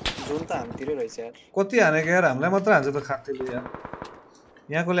जोन त हामीतिरै रहेछ यार कति हानेको यार हामीलाई मात्र हान्छ त खातेले यार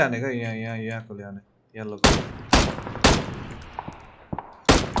यहाँकोले हानेको यहाँकोले हाने यहाँ लग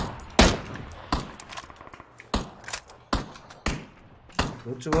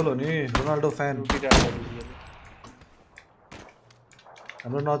पोर्चुगल हो नि रोनाल्डो फ्यान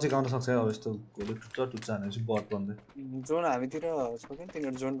हाम्रो नजिक आउन सक्छ अब यस्तो गोली टुच्चा हानेपछि बट बन्दै जोन हामीतिर छ कि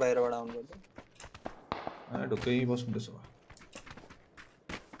तिनीहरू जोन बाहिरबाट आउनु पर्छ ढुक्कै बस्नु त्यसो भए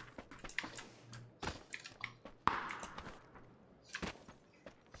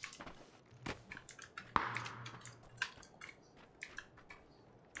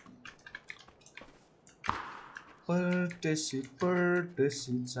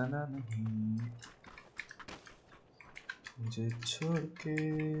परदेशी जाना नहीं मुझे छोड़ के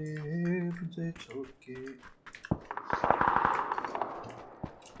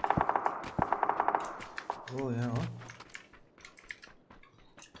ओ यहाँ हो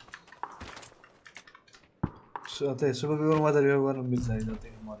त्यही सुपर पिपलमा त रिभ्यू गर्न मिल्छ है जति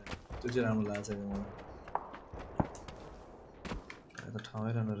मरे त्यो चाहिँ राम्रो लाग्छ मलाई त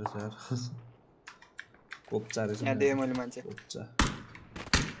ठाउँै रहनु रहेछ यार कोप्चा रहेछ यहाँ दिएँ मैले मान्छे कोप्चा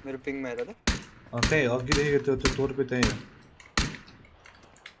मेरो पिङमा हेर त त्यही अघिदेखि त्यो तोर्पे त्यही हो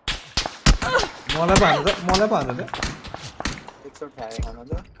मलाई पो हान्नु त एकचोट खायो खाना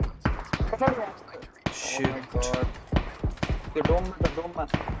त त्यो डोममा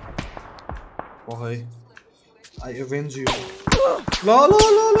ओहै I avenge you. La.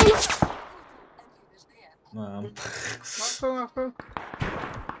 After.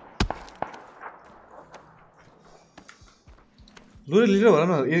 लुरे लिएर होला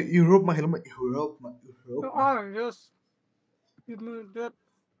न युरोपमा खेलौँ युरोपमा yes.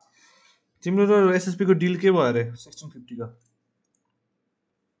 तिम्रो र एसएसपी को डिल के भयो अरे 1650 को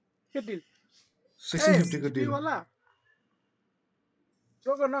के डिल 1650 को डिल वाला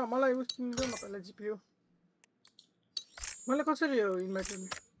जो गर्न मलाई उस दिनु न पहिला जिपियो मैले कसरी हो इन्भाइट गर्ने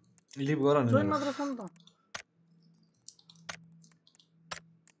लिभ गर न जोइन मात्र छ नि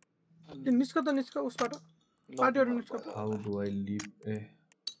त निस्क उसबाट पार्टीहरु निस्क हाउ डु आई लिभ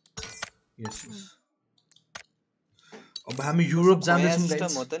यस अब हामी युरोप जाँदैछौँ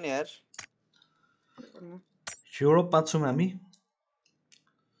गाइस म त नि यार युरोप पाछौँ हामी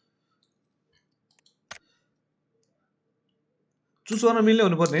चुज गर्न मिल्ने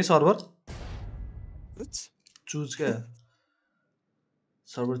हुनुपर्ने है सर्भर चुज क्या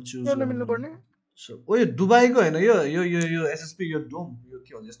सर्भर चुज गर्न मिल्नु पर्ने ओए दुबईको हैन यो एसएसपी यो डोम यो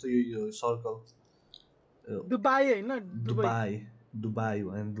के भन्छ यस्तो यो सर्कल दुबई हैन दुबई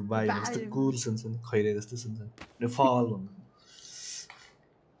भन्छ दुबई जस्तो कुल सुन्छ नि खैरे जस्तो सुन्छ नि फल भन्छ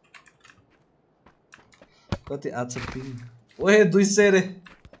कति आछ पिङ ओए 200 रे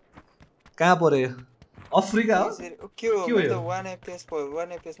कहाँ पर्यो अफ्रिका हो के हो म त 1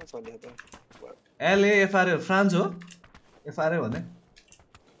 fps मा चल्यो त LAFRA फ्रान्स हो एफआरए भने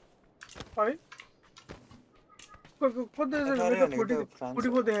है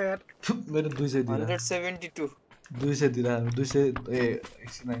मेरो 200 दिरा 172 200 दिरा 200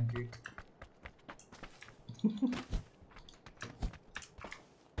 198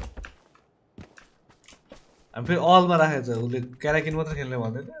 हामी फेरि अलमा राखेको छ उसले क्याराकिन मात्र खेल्ने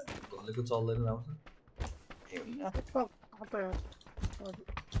भन्दै थियो घलेको चल्दैन आउँछ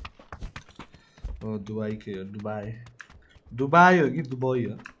ओ दुबई के हो दुबई हो कि दुबई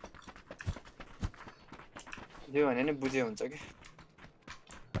हो जे भने नि बुझे हुन्छ के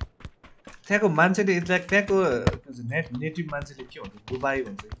त्यहाँको मान्छेले त्यहाँको नेटिभ मान्छेले के भन्छ दुबई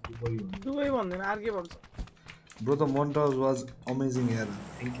भन्छ दुबई भन्दैन अर्कै भन्छ bro the montage was amazing यार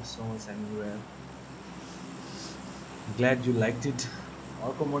थ्यांक यू सो मच हामी यार ग्ल्याड यु लाइक्ड इट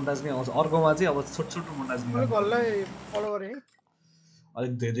अर्को मोन्टाज नै आउँछ अर्कोमा चाहिँ अब छोटो मोन्टाज नै मैले गल्लै फलो गरे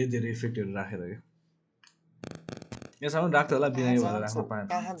अलिक धेरै इफेक्टहरु राखेर के यसमा पनि राख्दै होला बिनाइ भनेर राख्न पाएन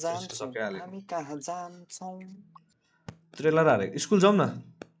कहाँ जान्छौं हामी कहाँ जान्छौं ट्रेलर हाले स्कुल जाउँ न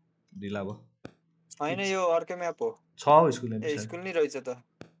ढिला भयो हैन यो अर्कै म्याप हो छ स्कुल ए स्कुल नि रहेछ त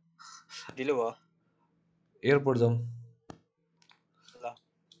ढिलो भयो एयरपोर्ट जाउँ ल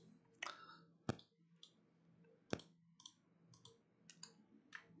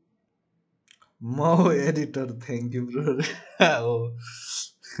म एडिटर थ्याङ्क यू ब्रो हो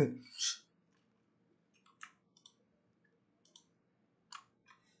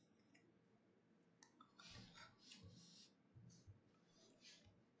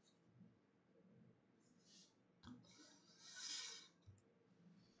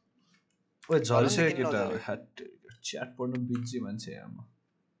ओए झरिसक्यो केटा च्याट पढ्नु बिजी मान्छे आमा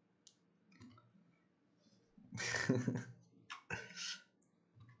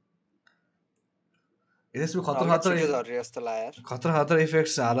एसएसबी खतरा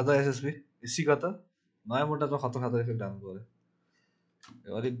इफेक्ट्स हाल त एसएसबी सिक त नयाँ मोटामा खतरा इफेक्ट हाल्नु पर्यो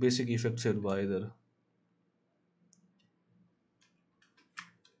अलिक बेसिक इफेक्ट्सहरू भयो यिनीहरू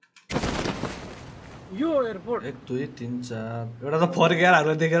यो एयरपोर्ट 1 2 3 4 एउटा त फर्केर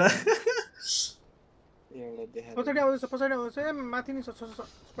हाम्रो देखेर पछाडी आउँछ ए माथि नि छ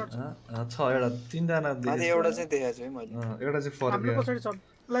एउटा तीनजना माथि एउटा चाहिँ देखाएको छु है मैले एउटा चाहिँ फर्केर पछाडी छ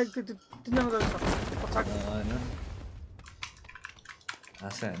लाइक तीनजना जस्तो छ पछाडी हैन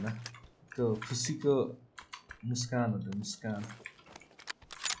आशा हैन त्यो खुसीको मुस्कान हो त्यो मुस्कान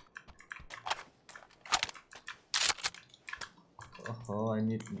ओहो I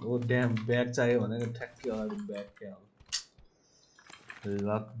need oh dam bag चाहियो भने ठ्याक्कै अगाडि ब्याग क्या हो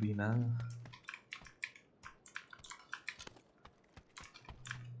लक बिना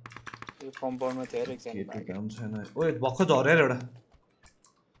यो कम्पाउन्डमा थियो रे एकजना काम छैन ओए भक्क झर्यो एउटा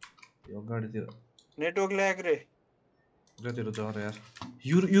यो अगाडितिर नेटवर्क ल्याग रे कतितिर झर्यो यार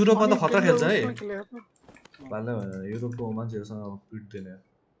युरोपमा त खतरा खेल्छ है पाले युरोपको मान्छेहरुसँग पिट्दैन यार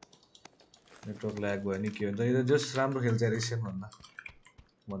नेटवर्क ल्याग भयो नि के हुन्छ यो जस्ट राम्रो खेल्छ यार एसियन भन्दा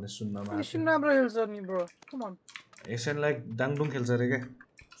भन्ने सुन्नमा एसियन राम्रो खेल्छ नि bro come on Asian like डाङडुङ खेल्छ रे के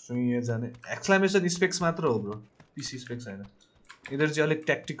सुइए जाने एक्सक्लामेसन स्पेक्स मात्र हो ब्रो पीसी स्पेक्स हैन इधर चाहिँ अलिक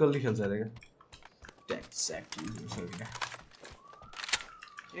ट्याक्टिकली खेल्छ रे के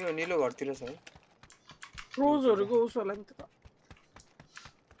यो निलो घरतिर छ है प्रोजहरुको उस होला नि त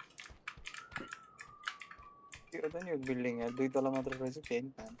त्यो त नि बिल्डिङ है दुई तला मात्र रहेछ केही नि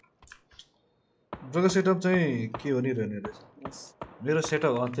पाएन ब्रोको सेटअप चाहिँ के हो नि रहने रहेछ मेरो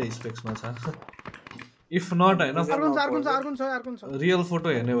सेटअप अझै स्पेक्समा छ इफ नट हैन अर्कुन छ रियल फोटो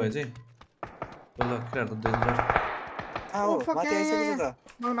हेर्ने भए चाहिँ ल किरा त डेन्जर आओ माथि आइसकेछ त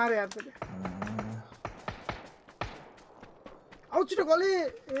म मारे यार त्यसले आउ छिटो गले ए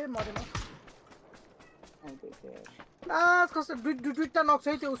मरे म लास कस्तो दुईटा नक्छ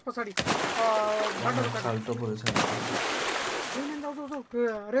है त्यो उस पछाडी खाल्टो परेछ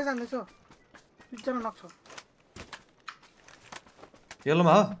रे जान्दैछ दुईजना नक्छ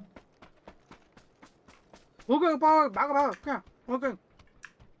येलोमा हो गयो भागो कहाँ हो गयो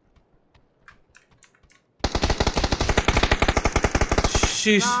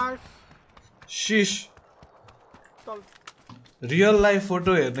शीश रियल लाइफ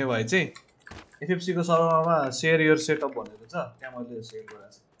फोटो हेर्ने भए चाहिँ एफएफसी को सर्भरमा शेयर योर सेटअप भनेको छ त्यहाँ मैले शेयर गरेको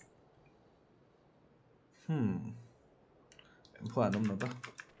छु इन्फो हालौँ न त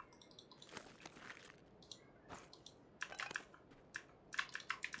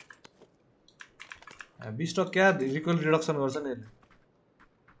बिस्टक क्या रिकल रिडक्सन गर्छ नि यसले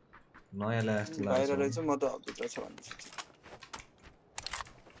नयाँ ल्याए जस्तो लाग्छ बाहिर रहेछ म त भित्र छ भन्छु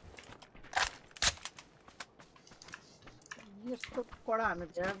यस्तो कडा हाने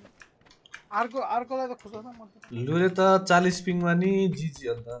यार अर्कोलाई त खुस न म लुले त 40 पिङमा नि जीजी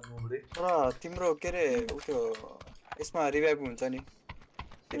अन्त नोबडे तर तिम्रो के रे त्यो यसमा रिभाइभ हुन्छ नि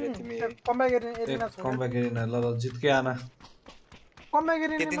के रे तिमी कमब्याक एरिना छ कमब्याक एरिना ल जितके आना कमब्याक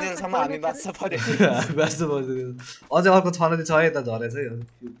एरिना त्यति दिनसम्म हामी बाच्छ पर्यो बाच्छ पर्यो अझै अर्को छ नदि छ यता झरेछ है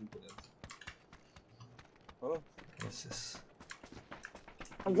हो यस यस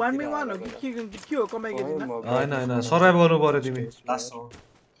 1v1 हो कि के हो कमब्याक एरिना हैन सर्भाइभ गर्नु पर्यो तिमी लास्टसम्म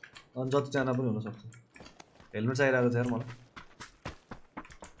अनि जतिजना पनि हुन सक्छ हेलमेट चाहिरहेको छ यार मलाई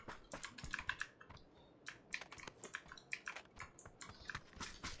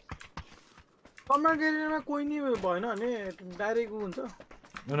कमब्याक एरिनामा कोही नि भएन भने डाइरेक्ट हुन्छ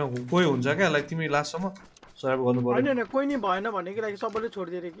हैन कोही हुन्छ क्या लाइक तिमी लास्टसम्म सर्भाइभ गर्नु पर्यो हैन कोही नि भएन भने कि लाइक सबैले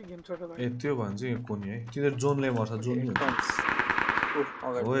छोडिदिएर कि गेम छोडेर ए त्यो भन्छ यो कोनी है तिनीहरु जोनले मर्छ जोन नि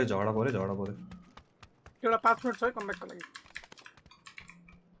ओए झगडा पर्यो एउटा 5 मिनेट छ है कमब्याकको लागि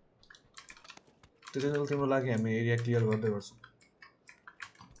त्यसैले तिम्रो लागि हामी एरिया क्लियर गर्दै गर्छौं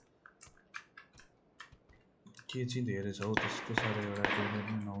के चाहिँ धेरै छ हौ त्यस्तो साह्रो एउटा टेर्मिनेट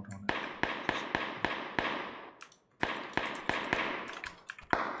पनि नउठाउने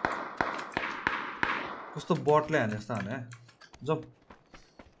कस्तो बटले हाने जस्तो हाने जब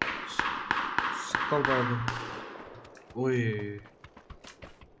कल गर्नु ओए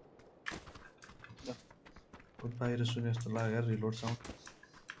बाहिर सुने जस्तो लाग्यो यार रिलोड साउन्ड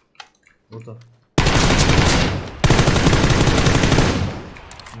हो त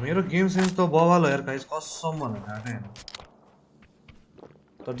मेरो गेम सेन्स त बवाल हो यार गाइस कसम भनेर ढाटे हैन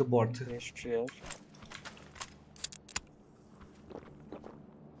तर त्यो बट थियो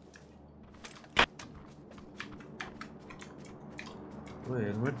ओ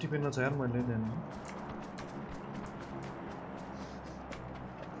हेलमेट टिपेन छ यार मैले त्यहाँ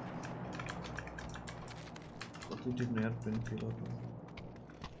कति टिप्ने यार पेन किलर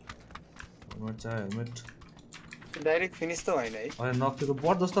हेलमेट छ हेलमेट डाइरेक्ट फिनिश त होइन है हैन नक्केको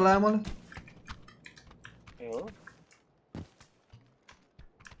बट जस्तो लाग्यो मलाई ए हो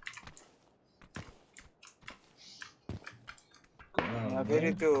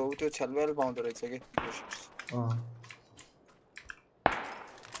फेरि त्यो छलबल पाउँदो रहेछ के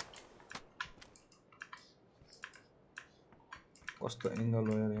कस्तो एंगल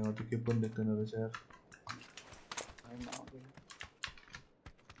हो यार यहाँ त के पनि देख्दैन रहेछ यार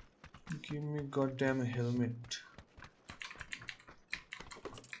Give me goddamn helmet.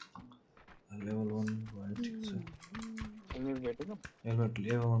 Level 1 भयो ठीक छ हेलमेट भेटेको हेलमेट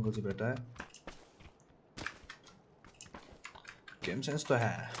लेभल 1 को चाहिँ भेटायो गेम सेन्स त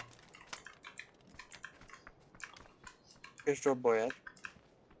है स्टप भयो यार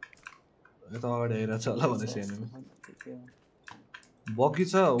यता अगाडि आइरहेछ होला भनेपछि हेर्नु बगी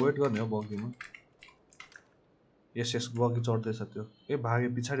छ वेट गर्ने हो बगीमा यस बगी चढ्दैछ त्यो ए भागे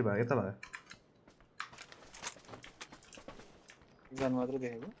पछाडी भागे त भागे एकजना मात्र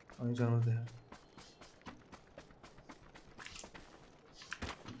देखेको एकजना मात्र देखे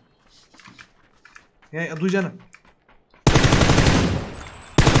यहाँ दुईजना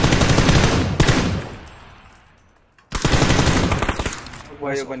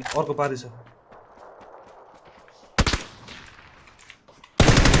भयो पनि अर्को पारी छ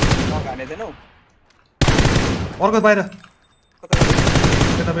नगाने थिएनौ अर्को बाहिर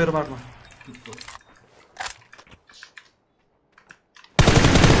यता मेरो मार्कमा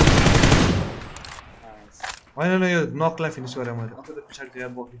होइन यो नकलाई फिनिस गरेँ मैले अब त पछाडि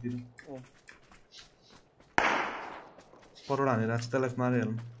यार बकिदिनु परवड हानेर आज त्यसलाई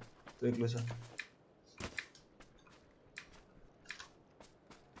मारिहालौँ त्यो एक्लै छ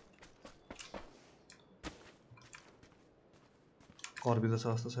कर्बिदा छ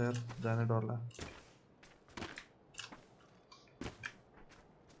जस्तो छ यार जाने डर लाग्यो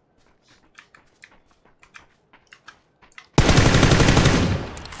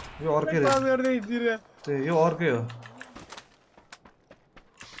यो अर्कै रहेछ यो अर्कै हो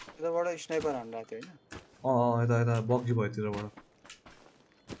यताबाट स्नाइपर हान्दा थियो हैन यता यता बग्गी भएतिरबाट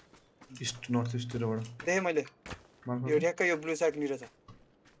इस्ट नर्थ इस्टतिरबाट देखेँ मैले यो ठ्याक्कै यो ब्लू साइड निर छ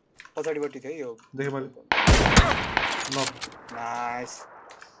पछाडिपट्टि थियो यो देखेँ मैले नक नाइस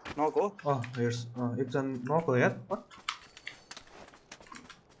नक हो हेर्स एकजना नक हो यार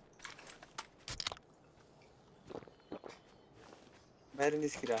बाहिर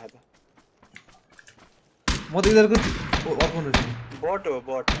निस्किरहेको त म त इधरको अर्को रहेछ बट हो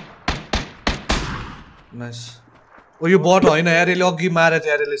बट नाइस ओ यो बट होइन यार यसले अघि मारेको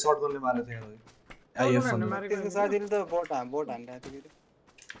थियो यार यसले सर्टगनले मारेको थियो आइएफ त्यसको साथीले त बट हान्रहेको थियो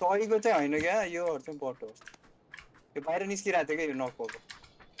त्यो अघिको चाहिँ होइन क्या योहरू चाहिँ बट हो यो बाहिर निस्किरहेको थियो क्या यो नक भएको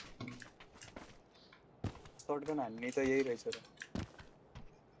सर्टगन हान्ने त यही रहेछ र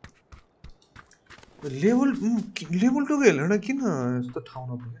लेभल 2 को हेल्मेट किन यस्तो ठाउँ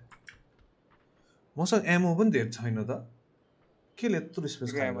नपुग्यो मसँग एमो पनि धेरै छैन त केले यत्रो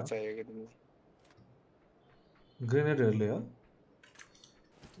स्पेस एमो चाहिएको तिमीलाई ग्रेनेडहरुले हो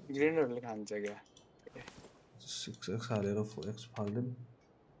ग्रेनेडहरुले खान्छ क्या 6x हालेर 4x फाल्दैन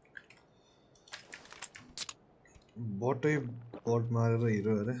बटै बट मारेर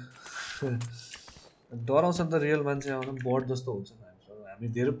हिरो अरे डराउँछ नि त रियल मान्छे आउँछ बट जस्तो हुन्छ नि हामी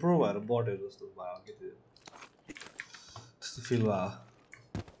धेरै प्रो भएर बटहरु जस्तो भयो के त्यो त्यस्तो फिल भयो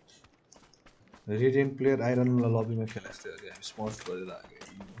रेडियन्ट प्लेयर आइरन लबीमा खेलेको थियो अरे हामी स्मर्ट गरिरहेको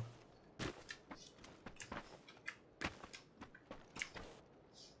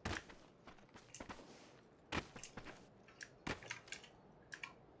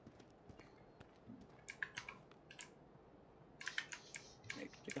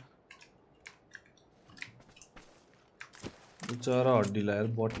चरा हड्डी लाएर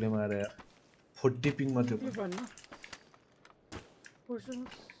बटले मारे यार 40 पिङ मा थियो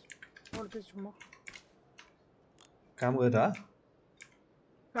काम गर्दा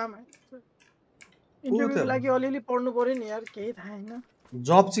काम है इन्टरभ्यूको लागि अलिअलि पढ्नु पर्यो नि यार केही थाहा छैन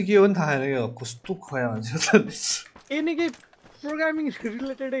जब चाहिँ के हो नि थाहा छैन क्या कस्तो खोया मान्छे त एनी के प्रोग्रामिङ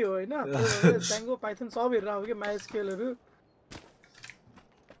रिलेटेडै हो हैन ज्याङ्गो पाइथन सब हेरेर हो कि माइस्क्यूएलहरु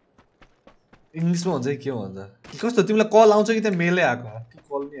इङ्ग्लिसमा हुन्छ कि के भन्छ कस्तो तिमीलाई कल आउँछ कि त्यहाँ मेलै आएको कि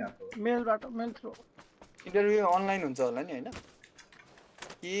कल नि आएको मेलबाट मेल थ्रु इन्टरभ्यु अनलाइन हुन्छ होला नि हैन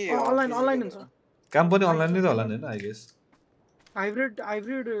कि अनलाइन हुन्छ काम पनि अनलाइन नै त होला नि हैन आई गेस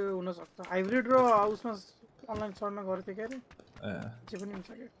हाइब्रिड हुन सक्छ हाइब्रिड र उसमा अनलाइन सर्न गर्थे के रे जे पनि हुन्छ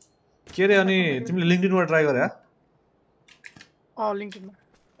के रे अनि तिमीले लिंक्डइनमा ट्राई गरे लिंक्डइनमा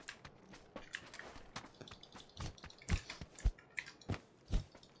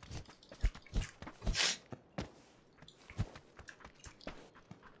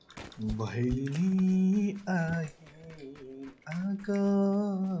बहिनी आई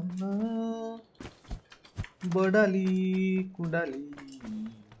आगमा बडाली कुडाली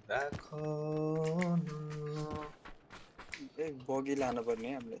राखन बगी लानु पर्ने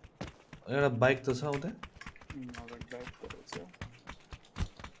हामीले एउटा बाइक त छ उता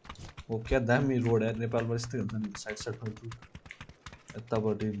ओ क्या दामी रोड यार नेपालमा यस्तै हुन्छ नि साइडमा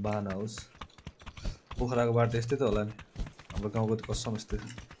यतापट्टि बान हाउस पोखराको बाटो यस्तै त होला नि हाम्रो गाउँको त कसम यस्तै छ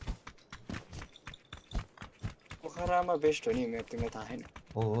पोखरामा बेस्ट हो नि तिमीलाई थाहा छैन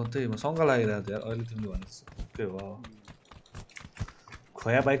हो त्यही म सँग लागिरहेको थियो यार अहिले तिमीले भने के हो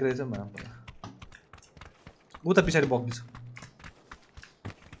खोया बाइक रहेछ म उता पछाडि बग्गी छ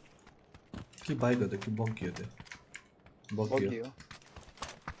के बाइक हो त कि बग्गी हो त्यो बग्गी हो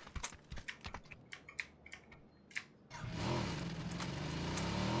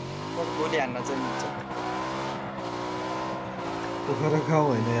गोली हान्न चाहिँ हुन्छ पोखरा गाउँ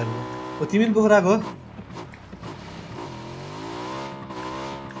होइन यार ओ तिमी पनि पोखराको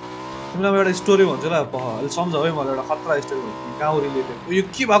तिमीलाई एउटा स्टोरी भन्छु ल अलि सम्झाऊ है मलाई एउटा खतरा स्टोरी भन्छु गाउँ रिलेटेड यो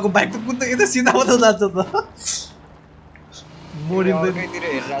के भएको बाइक त कुन त यता सिधा मात्र जान्छ त मोडिँदैतिर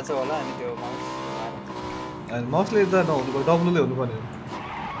हेरिरहेछ होला अनि त्यो माउसले त नहुनु पर्यो डब्लुले हुनु पर्ने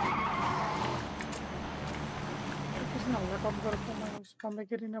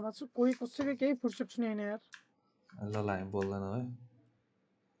कोही कसैको केही फुर्सद छैन यार ल हामी बोल्दैन है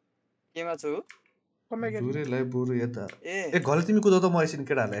केमा छु जुरेलाई बुरु यता ए घले तिमी कुदाउ त म एकछिन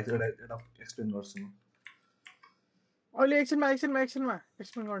केटाहरूलाई एउटा एक्सप्लेन गर्छु अहिले एकछिनमा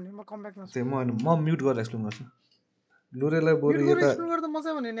एक्सप्लेन गर्ने म कमब्याकमा छु म म्युट गरेर एक्सप्लेन गर्छु लुरेलाई बुरु यता एक्सप्लेन गर्दा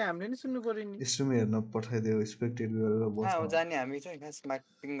मजा भने नि हामीले नि सुन्नु पर्यो नि स्ट्रिम हेर्न पठाइदियो एक्सपेक्टेड गरेर बस्छ जाने हामी चाहिँ खास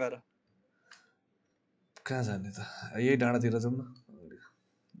मार्केटिङ गर कहाँ जाने त यही डाँडातिर जाउँ न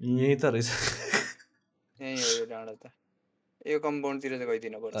यही त रहेछ यही हो यो डाँडा त यो कम्पाउन्डतिर चाहिँ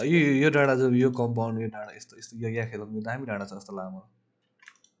गइदिनु पर्छ यो डाँडा जाउँ यो कम्पाउन्ड यो डाँडा यस्तो यस्तो यहाँ खेलौँ दामी डाँडा छ जस्तो लामो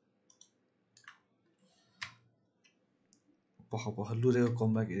पख लुरेको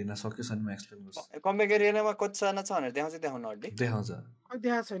कमब्याक हेरिन सक्यो छैन म एक्सप्लेन गर्छु कमब्याक एरियामा कतिजना छ भनेर देखाउँछ देखाउन हड्डी देखाउँछ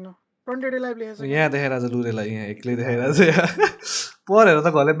देखाएको छैन फ्रन्टेड लाइभ लेखेको छ यहाँ देखाइरहेको छ लुरेलाई यहाँ एक्लै देखाइरहेको छ यहाँ पढेर त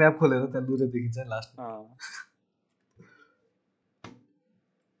घरले म्याप खोलेर त्यहाँ लुरे देखिन्छ नि लास्ट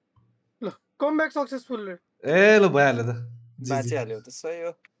ल कमब्याक सक्सेसफुल ए ल भइहाल्यो त बाँचिहाल्यो त सही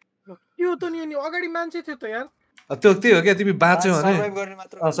हो त्यो त नि अगाडि मान्छे थियो त यार त्यो त्यही हो क्या तिमी बाँच्यौ भने सर्भाइभ गर्ने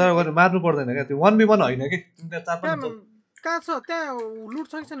मात्र सर्भाइभ गर्ने मार्नु पर्दैन क्या त्यो 1v1 होइन कि तिमी त्यहाँ 4-5 कहाँ छ त्यहाँ लुट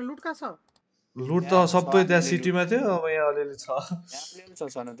छ कि छैन लुट कहाँ छ लुट त सबै त्यहाँ सिटीमा थियो अब यहाँ अलिअलि छ अलिअलि छ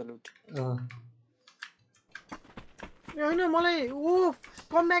छन त लुट हैन मलाई ओ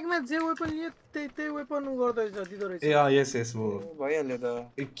कमब्याकमा जे वेपन लियो त्यही वेपन गर्दै दिदो रहेछ ए यस यस हो भइहाल्यो त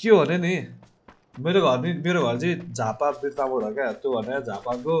के हो नि मेरो घर चाहिँ झापा बिर्ताबाट हो क्या त्यो भने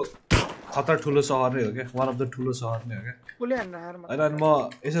झापाको खतरा ठुलो सहर नै हो क्या वान अफ द ठुलो सहर नै हो क्या होइन अनि म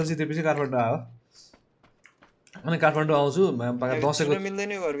एसएलसी त्यसपछि काठमाडौँ आयो अनि काठमाडौँ आउँछु दसैँको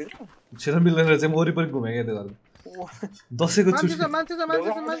मिल्दैन घरभित्र छिटो मिल्दैन रहेछ म वरिपरि घुमेँ क्या त्यो घरमा दसैँको छुट्टी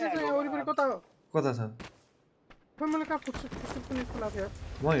कता छ म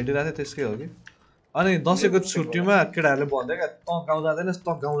हिँडिरहेको थिएँ त्यसकै हो कि अनि दसैँको छुट्टीमा केटाहरूले भन्दै क्या तँ गाउँ जाँदैनस्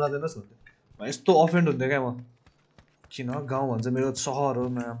भन्थ्यो यस्तो अफेन्ड हुन्थ्यो क्या म किन गाउँ भन्छ मेरो सहर हो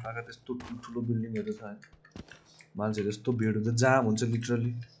नयाँ पाएको त्यस्तो ठुल्ठुलो बिल्डिङहरू छ मान्छेहरू यस्तो भिड हुन्छ जाम हुन्छ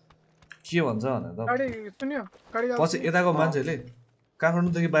लिटरली के भन्छ भनेर त पछि यताको मान्छेहरूले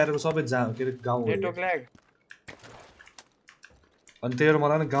काठमाडौँदेखि बाहिरको सबै जाम के अरे गाउँ अनि त्यही भएर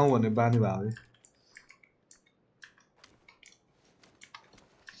मलाई नि गाउँ भन्ने बानी भयो है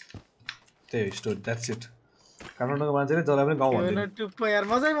त्यही हो स्टोरी द्याट्स इट काठमाडौँको मान्छेले जसलाई पनि गाउँ भन्दैन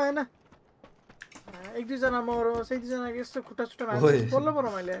मजै भएन एक दुईजना मरो एक दुईजना यस्तो खुट्टा छुट्टा बोल्नु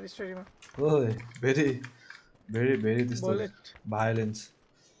पर्यो मैले यार स्टोरीमा ओए भेरी भेरी भेरी त्यस्तो violence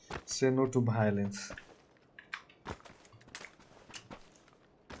say no to violence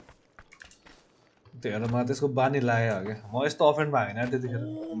त्यो हेर मलाई त्यसको बानी लाग्यो क्या म यस्तो अफेन्ड भएको होइन त्यतिखेर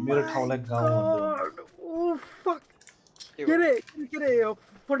मेरो ठाउँलाई गाउँ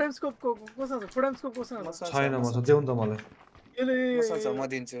भन्दै छैन मसँग देऊ नि त मलाई म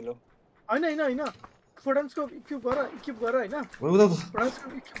दिन्छु ल हैन फोटोस्कोप इक्विप गर हैन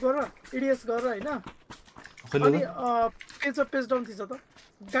फोटोस्कोप इक्विप गर एडीएस गर हैन अनि पेज डाउन थिछ त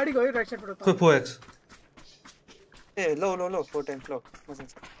गाडी गयो राइट साइडबाट त 4x ए लो 4 टाइम्स लो मसँग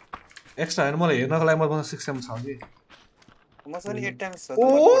एक्स्ट्रा हैन मलाई हेर्नको लागि मसँग 6m छ कि मसँग 8 टाइम्स छ त ओ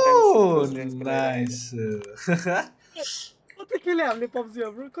नाइस कति खेले हामीले पब्जी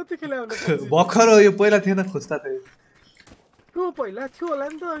ब्रो कति खेले हामीले पब्जी भर्खर यो पहिला थिएन खोज्दा थियो त्यो पहिला थियो होला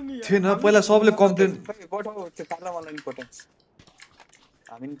नि त अनि थिएन पहिला सबले कम्प्लेन बढाउ त्यो काला मलाई इम्पोर्टेन्स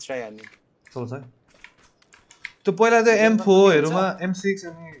हामी नि ट्राई हान्ने चल्छ त्यो पहिला चाहिँ M4 हरूमा M6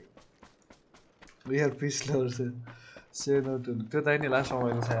 अनि यार piece lovers say no to त्यो त नि लास्ट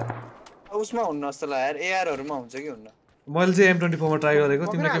समयमा छ यार उसमा हुन्न जस्तो लाग्यो यार एआर हरुमा हुन्छ कि हुन्न मैले चाहिँ M24 मा ट्राई गरेको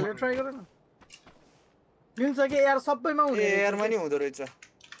तिमीले के ट्राई गर न मिल्छ कि एआर सबैमा हुँदैन एआर मा नि हुँदो रहेछ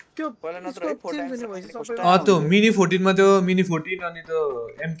त्यो पहिला नत्र है 4 टाइम्स त्यो मिनी 14 मा त्यो मिनी 14 अनि त्यो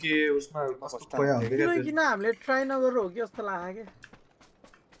MK उसमा कस्तो खोया हुन्छ के किन हामीले ट्राई नगरेर हो कि जस्तो लाग्यो के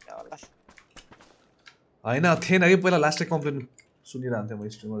हैन थिएन कि पहिला लास्टै कम्प्लेन सुनिरहन्थे म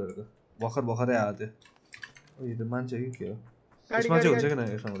स्ट्रिमरहरुको भर्खरै आयो त्यो ओ यो त मान्छे कि के हो यसमा चाहिँ हुन्छ कि न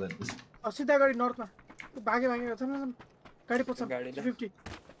यसमा हुँदैन सिधा गाडी नर्थमा भागे छ गाडी पछि 50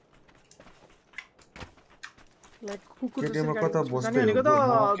 लाइक कुकुर केटीमा कता बस्दै भनेको त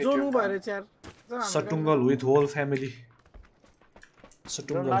जोनु भएर यार सटुङ्गल विथ होल फ्यामिली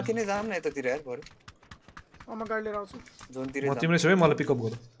सटुङ्गल माथि नै जाम न यतातिर यार भरे म गाडी लिएर आउँछु जोनतिर म तिमीले सबै मलाई पिकअप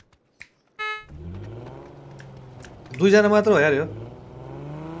गर दुई जना मात्र हो यार यो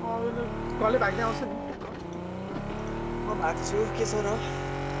कले भाग्ने आउँछ नि म भाग्छु के छ र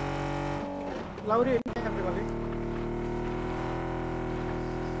लाउरी हामीले भागे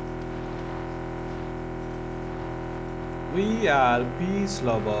We are peace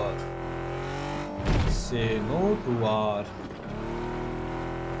lover. Say no to war.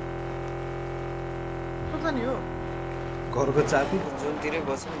 कता नि हो घरको चाबी जोनतिरै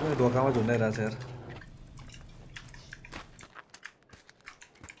बस्नु ढोकामा झुन्डाइरहेछ यार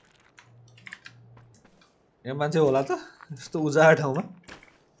यहाँ मान्छे होला त यस्तो उजाड ठाउँमा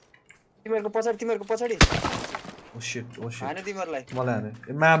तिमीहरुको पछाडी ओ शिट हाने तिमीहरुलाई मलाई हाने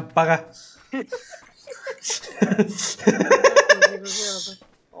ए मा पागा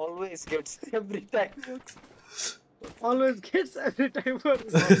always gets every time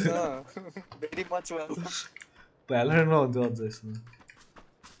works very much well प्यालेन्ट नहुन्थ्यो अझ यसमा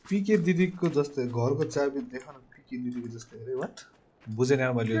पिके दिदीको जस्तै घरको चाबी देखाउन पिके दिदीको जस्तै अरे वाट बुझेन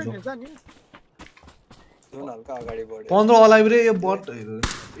यार मैले यो जुन हल्का अगाडि बढ्यो 15 अलाइभ रे यो बट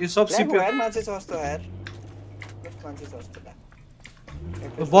यो सब सिपी यार मान्छे छ जस्तो यार मान्छे छ जस्तो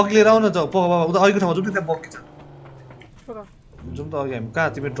बग लिएर आउन त उता अघिको ठाउँमा जुन त्यहाँ बग छ जुन त अघि हामी कहाँ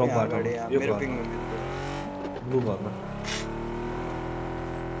तिमी ड्रप बाटो यो ब्लू घरमा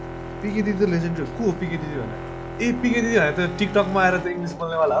पिके दिदी लेजेन्ड को हो पिके दिदी भने ए पिके दिदी भने त टिकटकमा आएर त इङ्ग्लिस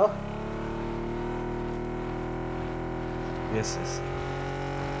बोल्नेवाला हो यस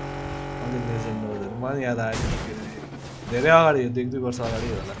अनि लेजेन्ड हो मलाई याद आयो धेरै अगाडि 1-2 वर्ष अगाडि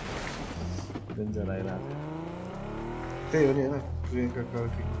होला डेन्जर आइरहेको त्यही हो नि होइन प्रियङ्का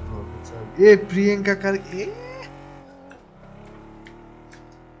कार्की ए प्रियङ्का कार्की ए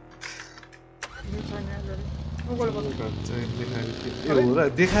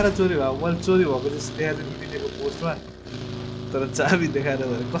देखाएर चोरी भयो मैले चोरी भएको जस्तो देखाएको भिडियोको पोस्टमा तर चाबी देखाएर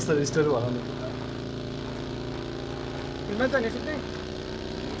भने कस्तो स्टोरी भनौँ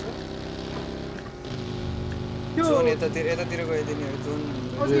जोन यतातिर गइदिने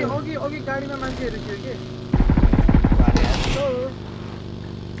हो जोन अघि गाडीमा मान्छेहरू थियो के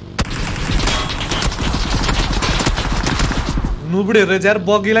नुबुडेहरु यार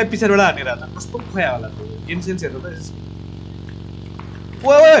बगीलाई पछाडबाट हानिरहेको छ कस्तो खोया होला इन्सेन्स हेर्नु त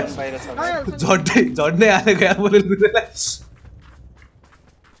ओए झड्डै हालेको यार मैले दुईलाई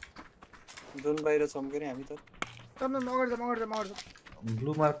जोन बाहिर छम के हामी त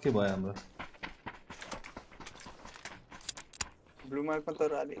ब्लू मार्क के भयो हाम्रो ब्लू मार्कमा त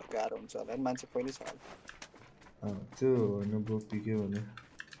अलिक गाह्रो हुन्छ होला मान्छे पहिले छ त्यो होइन ब्रो पिके भने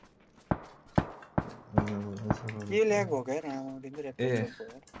के ल्याग हो के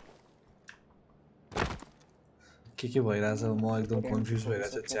भइरहेछ म एकदम कन्फ्युज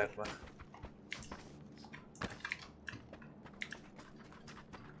भइरहेछ च्याटमा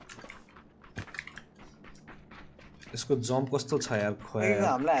यसको जम्प कस्तो छ यार खोया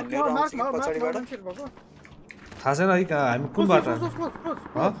थाहा छैन है हामी कुन बाटो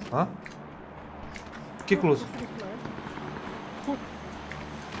के क्लोज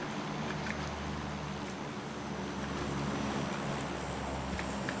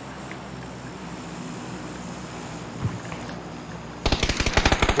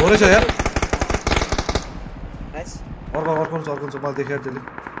हो रहेछ यार नाइस अर्को मलाई देखाएर त्यसले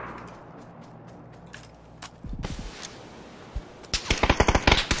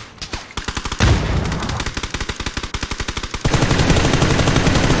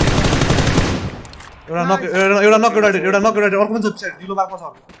एउटा नक अर्को पनि छ निलो मार्कमा छ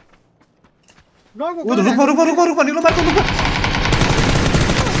रुकमा निलो मार्कमा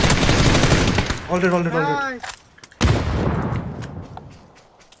अलरेडी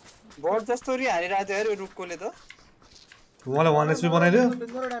बर्ड जस्तो रि हानिरहेको थियो यार रुखकोले त मलाई 1 HP बनाइदियो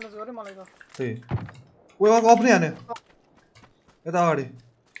त्यही ओ अफ नै हान्यो यता अगाडि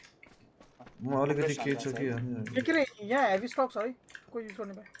म अलिकति के छ कि के रे यहाँ हेभी स्टक छ है कोही युज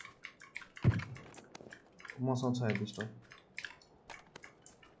गर्ने भए मसँग छ हेभी स्टक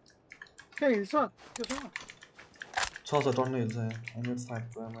के हिल्छ त्यो छ टन्नै हिल्छ यहाँ I need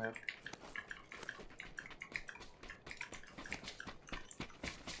 5 grams यार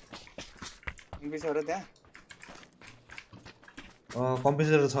बिसरा त्यहाँ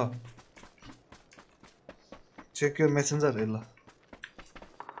कम्प्युटर छ चेक योर मेसेन्जर हेर ल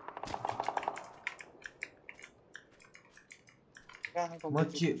म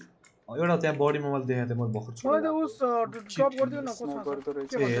के एउटा त्यहाँ बडीमा मैले देखाएको थिएँ मैले भर्खर मलाई त उस ड्रप गरिदियो न कोसँग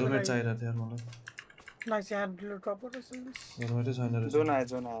हेलमेट चाहिरहेको थियो यार मलाई नाइस यहाँ ड्रप गर्दैछ हेलमेटै छैन रहेछ जोन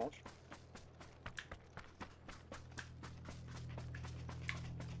आयो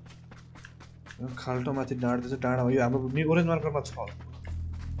खाल्टो माथि डाँड्दैछ डाँडा यो हाम्रो ओरेन्ज मार्करमा छ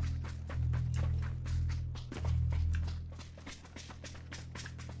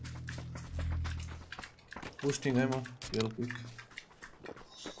बुस्टिङ है म हेल क्विक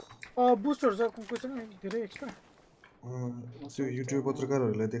बुस्टहरु छ क्वेशन धेरै एक्स्ट्रा त्यो युट्युब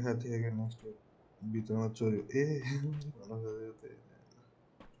पत्रकारहरुले देखाएको थिए कि नेक्स्ट भित्रमा चोरी ए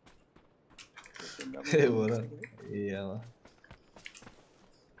बोरा ए अब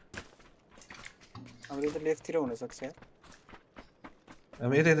हाम्रो त लेफ्ट तिर हुन सक्छ यार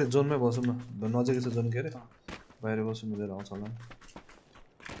हामी यतै जोनमै बसौँ न नजिकै छ जोन के रे बाहिर बस्नु मिलेर आउँछ होला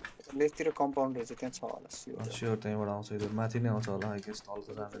लेफ्ट तिर कम्पाउन्ड रहेछ त्यहाँ छ होला स्योर त्यहीबाट आउँछ इधर माथि नै आउँछ होला आई गेस तल त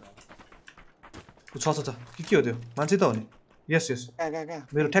जाँदैन छ के हो त्यो मान्छे त हो नि यस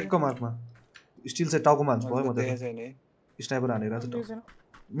मेरो ठ्याक्क मार्कमा स्टिल चाहिँ टाउकोमा हान्छ भयो म त स्नाइपर हानेर छ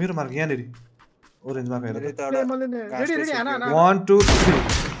मेरो मार्क यहाँनेरि ओरेन्ज मार्क हेर 1 2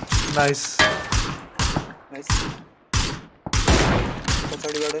 3 नाइस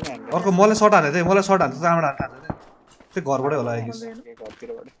अर्को मलाई सर्ट हाने चाहिँ मलाई सर्ट हान्छ कहाँबाट हान्छ त्यो घरबाटै होला आई गेस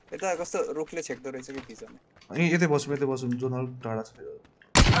यता कस्तो रुखले छेक्दो रहेछ कि पिछामा यतै बसौँ जोन अलिक टाढा छ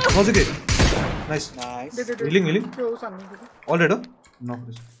नजिकै नाइस हिलिङ अलरेडी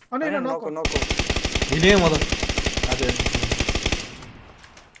हिलिङ म त आज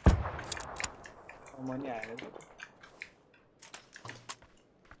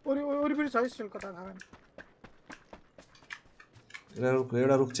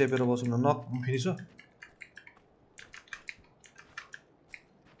एउटा रुख चेपेर बसौँ न नक फिनिस हो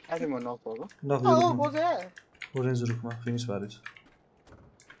ओरेन्ज रुखमा फिनिस भएर छ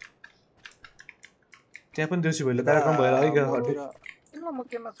त्यहाँ पनि देउसी भैलो कार्यक्रम भएर है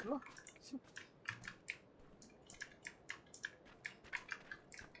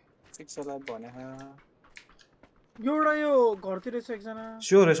एउटा यो घरतिर छ एकजना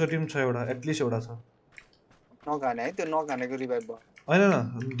स्योर यसो टिम छ एउटा एटलिस्ट एउटा छ नगाने है त्यो नगानेको रिभाइभ भयो हैन न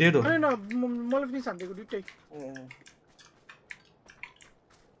डेड हो हैन मलाई पनि शान्तिको दुईटै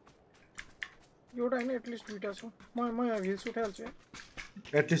एउटा हैन एटलिस्ट दुईटा छ म हिल्स उठाइहाल्छु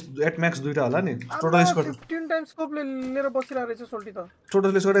एटलिस्ट एट म्याक्स दुईटा होला नि टोटल स्कोर 15 टाइम्स स्कोपले लिएर बसिरा रहेछ सोल्टी त टोटल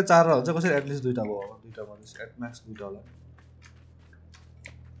स्कोर 4 हुन्छ कसरी एटलिस्ट दुईटा भयो अब दुईटा भनेपछि एट म्याक्स दुईटा होला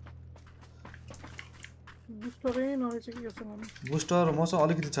बुस्टरै नरहेछ कि यसो गर्नु बुस्टर मसँग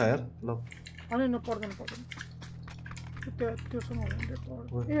अलिकति छ यार ल अनि न पर्दैन त्यो सुन ए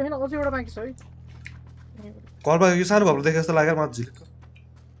हैन अझै एउटा बाँकी छ है कलबा यो सानो भएर देखे जस्तो लाग्यो मलाई झिल्क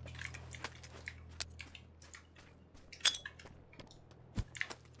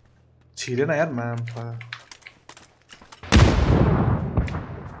छिरेन यार माम्पा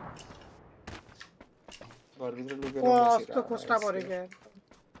घरभित्र लुकेर कस्तो कोस्टा परे के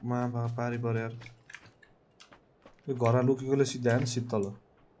माम्पा पारी परे यार यो घरमा लुकेकोले सिधा हैन शीतल हो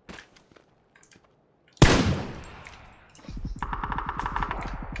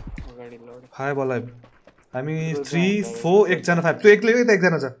हाय बल लाइभ हामी 3 4 एकजना 5 त्यो एक्लै त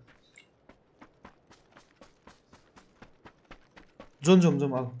एकजना छ जोन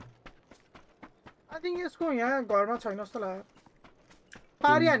अब थिंक यसको यहाँ घरमा छैन जस्तो लाग्यो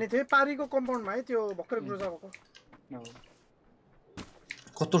पारी हाने थिए पारीको कम्पाउन्डमा है त्यो भर्खर ग्रोजा भएको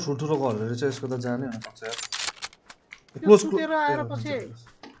कस्तो ठुल्ठुलो घर रहेछ यसको त जानै हुन सक्छ यार त्यो सुतेर आएर पछि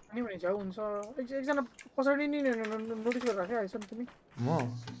अनि भने जाऊ हुन्छ एकजना पछाडी नि नोटिस गरेर राखे आइसम तिमी म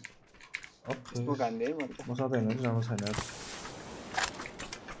त्यसको गान्दै है म सधैँ हेर्नु पनि राम्रो छैन यार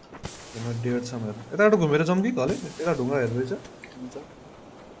म डेढ छ मेरो यताबाट घुमेर जाउँ कि कले यता ढुङ्गा हेर्दैछ हुन्छ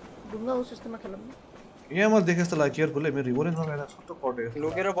ढुङ्गा उस यस्तोमा खेलौँ यहाँ म देखे जस्तो लाग्यो केयरफुल है मेरो ओरेन्ज लगाएर छट्ट कटेको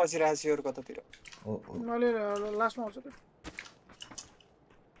लुकेर बसिरहेको छु यो कतातिर मैले लास्टमा आउँछ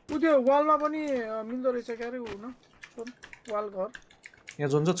त्यो त्यो वालमा पनि मिल्दो रहेछ क्या रे हुन वाल घर यहाँ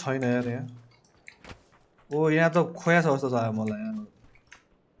जुन चाहिँ छैन यार यहाँ ओ यहाँ त खोया छ जस्तो लाग्यो मलाई यहाँ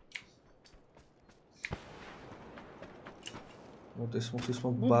म त्यसमा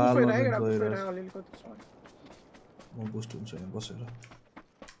बालमा गइरहेको म बुस्ट हुन्छ यहाँ बसेर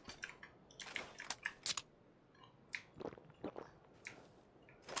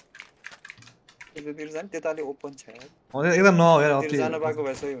त्यतातिर जान त्यताले ओपन छ यार एकदम न यार अति जान पाएको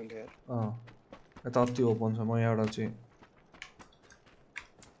भए सही हुन्थ्यो यार यता अति ओपन छ म यहाँबाट चाहिँ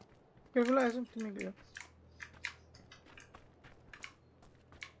केवल आएछौ तिमी लियो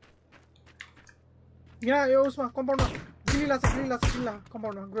यहाँ यो उसमा कम्पाउन्डमा गिलिला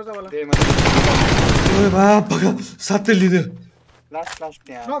कम्पाउन्डमा ग्रोजा वाला ओए बाप साथै लिदियो लास्ट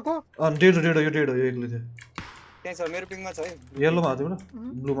त्यहाँ नको डेढ यो एक्लै थियो त्यही छ मेरो पिङमा छ है येलोमा हो तिम्रो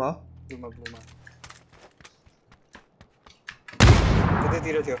ब्लूमा हो ब्लूमा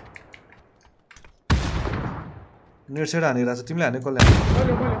त्यतातिर थियो नेट सेट हानिरहेको छ तिमीले हाने कसले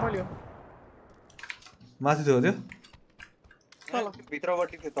मैले माथि थियो त्यो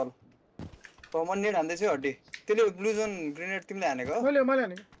भित्रपट्टि थियो तल म नेट हान्दैछु हड्डी त्यसले ब्लू जोन ग्रेनेड तिमीले हानेको मैले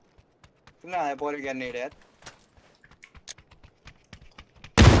हानेको तिमीले हाने पऱ्यो क्या नेट यार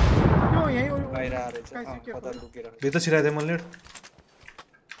बाहिर आएर कता लुकेर भित्र छिराइदिएँ मैले नेट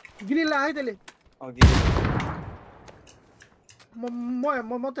गिरिला है त्यसले अघि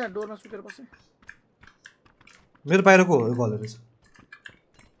म त्यहाँ डोरमा सुतेर बसेँ मेरो बाहिरको हो गल रहेछ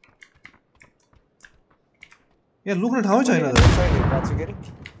यहाँ लुक्ने ठाउँ छैन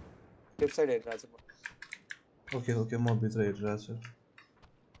ओके म भित्र हेरिरहेको छु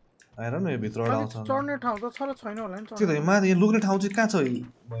आएर न यो भित्रबाट आउँछ चढ्ने ठाउँ त छ र छैन होला नि त्यो त माथि यहाँ लुक्ने ठाउँ चाहिँ कहाँ छ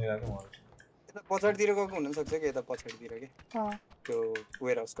भइरहेको यता पछाडितिर गएको हुनसक्छ कि यता पछाडितिर के त्यो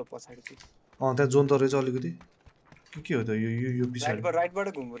वेयर हाउसको पछाडितिर त्यहाँ जोन त रहेछ अलिकति के हो त यो पछाडि राइटबाट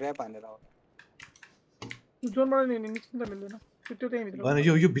घुम्नु ऱ्याप हानेर आउँछ जोनबाट निस्किन मिल्दैन त्यो त्यही भित्र हैन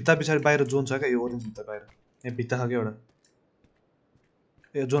यो भित्ता पछाडि बाहिर जोन छ क्या यो ओरेन्ज भित्ता बाहिर यहाँ भित्ता छ क्या एउटा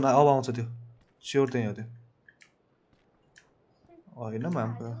ए जोन अब आउँछ त्यो स्योर त्यही हो त्यो होइन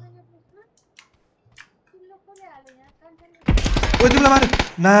मामको ओ तिमीलाई मार्यो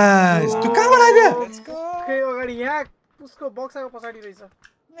नाइस त्यो कहाँबाट आयो खै अगाडि यहाँ उसको बक्साको पछाडि रहेछ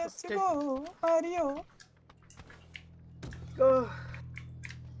म त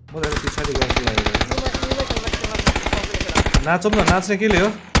पछाडि गर्छु लाग्यो नाचौँ न नाच्ने केले हो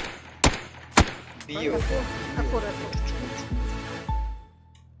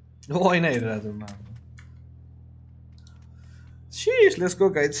होइन हेरिरहेको छु शीश लेट्स गो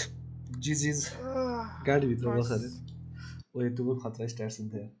गाइज जिजिज गाडीभित्र बसेर ओ त्यो पनि खतरा स्टार्ट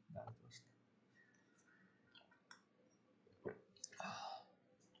हुन्थ्यो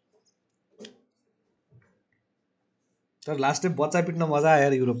तर लास्ट टाइम बच्चा पिट्न मजा आयो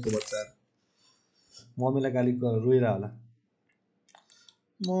यार युरोपको बच्चाहरू मम्मीलाई गाली रोइरह होला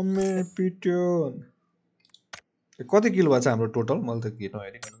मम्मी पिट्यो कति किलो भएको छ हाम्रो टोटल मैले त किलो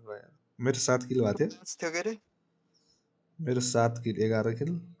हेरिकन गयो मेरो 7 किलो भएको थियो मेरो 7 किलो 11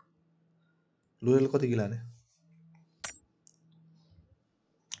 किलो लोयल कति किलो हाने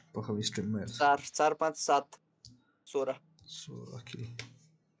पक्का स्ट्रिममा हेर्छ 4 5 7 16 किलो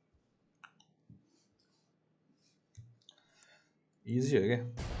इजी हो क्या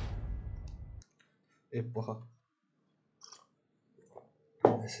ए पक्का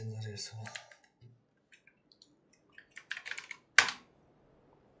मेसेन्जर हेर्छु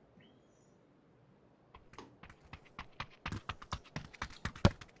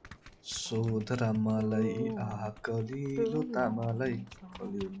सोधरा मलाई आकलिलो तामालाई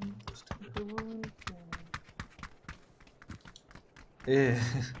ए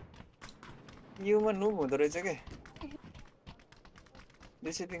युमा नुब हुँदो रहेछ के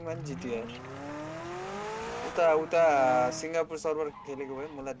डिसिपिङमा पनि जित्यो यार उता सिङ्गापुर सर्भर खेलेको भए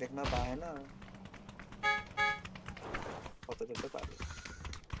मलाई देख्न पाएन कता जस्तो पायो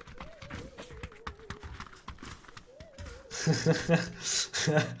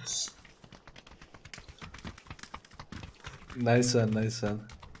Nice one.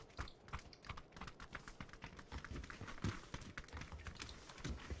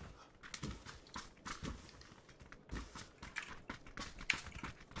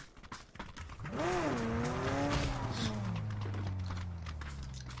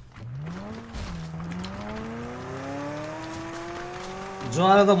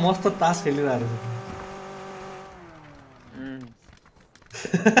 जोआले त मस्त तास खेलिरहेको छ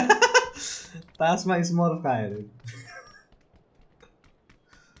तासमा स्मर्फ खायो रे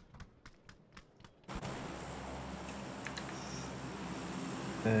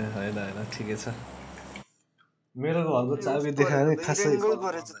ए हैन हैन ठिकै छ मेरो घरको चाबी देखायो नि खासै रेङ्गल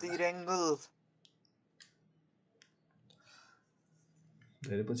परेछ त्यो रेङ्गल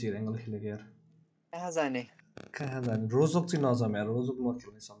धेरै पछि रेङ्गल खेलेको यार कहाँ जाने रोजोक चाहिँ नजाम यार रोजोक म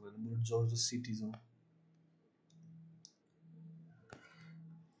खेल्नै सक्दैन म जोर्जो सिटी जाउँ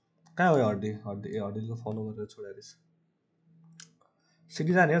कहाँ हो हड्डी हड्डीले फलो गरेर छोडेर रहेछ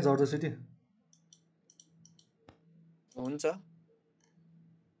सिटी जाने हो जोर्जो सिटी हुन्छ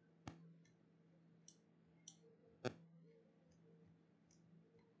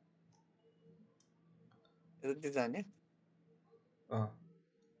यति जाने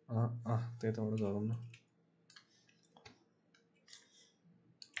त्यताबाट गरौँ न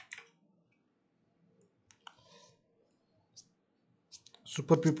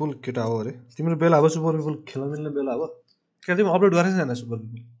सुपर पिपल केटा हो अरे तिम्रो बेला अब सुपर पिपल खेल्न मिल्ने बेला अब के तिमी अपडेट गरेछ छैन सुपर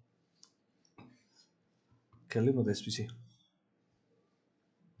पिपल खेल्दै म त यसपछि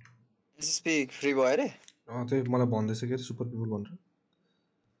एसएसपी फ्री भयो रे त्यही मलाई भन्दैछ के सुपर पिपल भनेर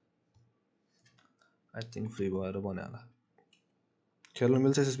आई थिङ्क फ्री भएर भने होला खेल्न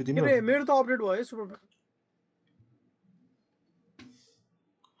मिल्छ एसएसपी तिम्रो मेरो त अपडेट भयो सुपर पिपल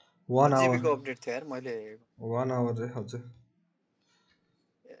 1 आवर को अपडेट थियो यार मैले 1 आवर रे हजुर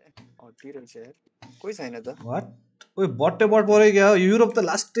हटिरहेछ यार कोही छैन त व्हाट ओए बट्टे बट परे क्या युरोप त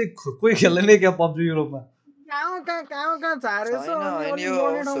लास्टै कोही खेल्दैन नै क्या पब्जी युरोपमा कहाँ झारेछ अनि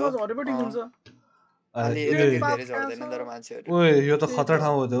बढ्ने ठाउँमा झरेपट्टि हुन्छ ओए यो त खतरा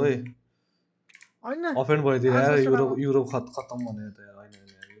ठाउँ हो त ओए हैन अफेन्ड भइदियो यार युरोप खतम भने त यार हैन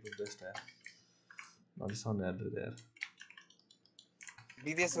युरोप बेस्ट यार नलिसन यार यार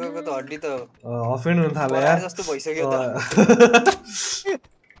विदेश गएको त हड्डी त अफेन्ड हुन थाल्यो यार जस्तो भइसक्यो त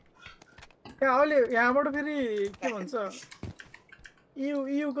अहिले यहाँबाट फेरि के भन्छ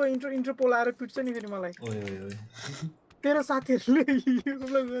EU को इन्टरपोल आएर पिट्छ नि फेरि मलाई तेरो साथीहरूले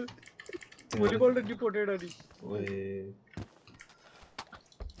युरोपलाई गएर भोलिपल्ट डिपोर्टेड अनि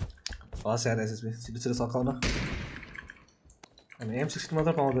हस् यार एसएसपी छिटो सकाउन अनि M16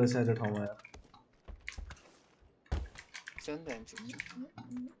 मात्र पाउँदो रहेछ यो ठाउँमा यार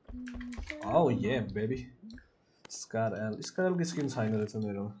Oh yeah baby Scar L की स्किन छैन रहेछ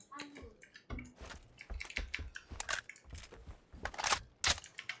मेरोमा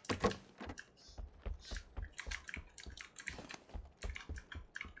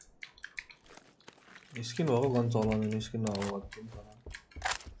स्किन भएको गन चलाउने स्किन नभएको किन चलाउने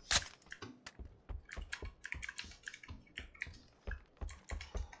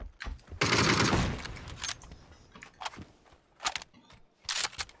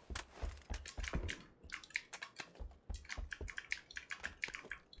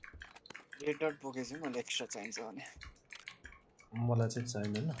रेड डट बोकेछु मलाई एक्स्ट्रा चाहिन्छ भने मलाई चाहिँ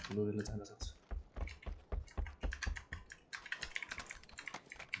चाहिँदैन लोरीले चाहिन सक्छ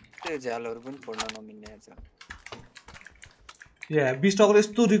त्यो झ्यालहरु पनि फोड्न नमिल्ने छ या बिस्टकले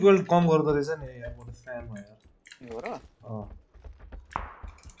यस्तो रिकल कम गर्दो रहेछ नि यार म त फ्यान हो यार हो र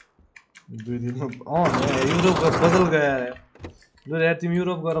 2 दिनमा युरोप बदल गयो यार लोरी यार तिमी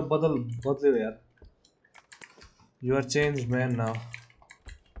युरोप गएर बदल्यौ यार you are change man now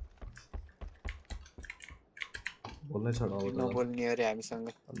बोल्नै छोड अब नबोल्ने अरे हामीसँग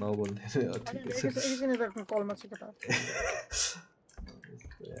नबोल्ने रे ठिकै छ एकैछिन यता कलमा छ केटा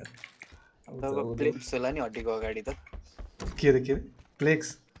अब प्लेप्स होला नि हड्डीको अगाडि त के रे प्लेप्स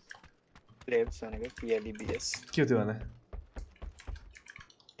भनेको PLEBS के थियो भने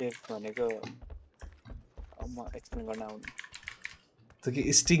प्लेप्स भनेको म एक्सप्लेन गर्न आउँदैन त के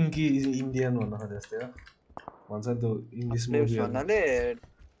स्टिङ्की इन्डियन भन्न खोजे जस्तै हो भन्छ नि त्यो इङ्ग्लिस मुभी भन्नाले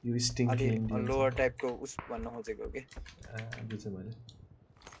यु स्टिङ्की इन्डियन लोअर टाइपको उस भन्न खोजेको के बुझे मैले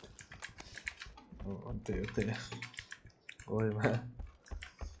त्यही ओइ भा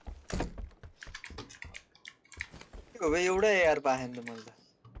के हो बे एउटा यार पाएन त मैले त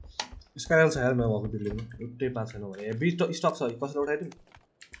स्काइल छ यार मेरो भएको दिल्लीमा एउटै पाएको छैन भने हेभी स्टक छ कसले उठाइदिनु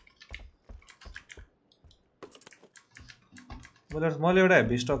मैले एउटा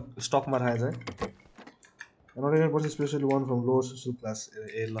हेभी स्टकमा राखेको छ Not even person, especially one from lower social class.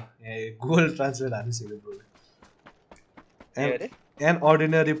 Google Translate हालिसक्यो bro. An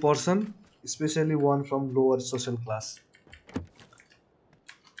ordinary person, especially one from lower social class.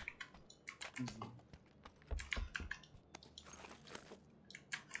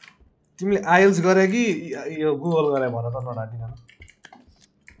 तिमीले आइएल्स गरे कि यो गुगल गरे भन त नडाटिकन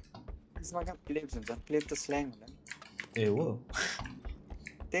यसमा के प्लेप्स हुन्छ प्लेप त स्ल्याङ होला ए हो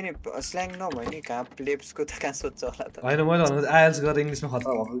त्यही नि स्ल्याङ नभए नि कहाँ प्लेब्सको त कहाँ सोध्छ होला त हैन मैले भनेको आइएल्स गरेर इंग्लिशमा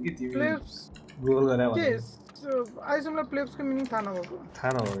खतरा भएको कि तिमी प्लेब्स गुगल गरे भने के आइसमलाई प्लेब्सको मिनिङ थाहा नभएको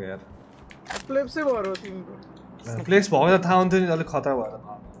थाहा नभएको यार प्लेब्सै भएर हो तिम्रो प्लेब्स भएको त थाहा हुन्थ्यो नि अलिक खतरा भएर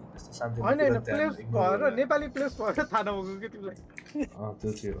यस्तो शान्ति होइन प्लेब्स भएर नेपाली प्लेब्स भएर थाहा नभएको के तिमीलाई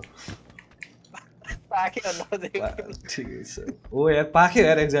त्यो चाहिँ हो पाखे ठिकै छ ओ यार पाखे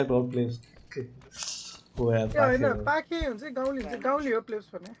यार एक्ज्याक्ट हो प्लेब्स हो यार होइन पाखे हुन्छ गाउँले हो प्लेब्स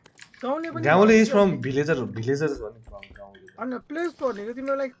भने गाउँले इज फ्रम भिलेजर्स भन्ने गाउँले होइन प्लेब्स भनेको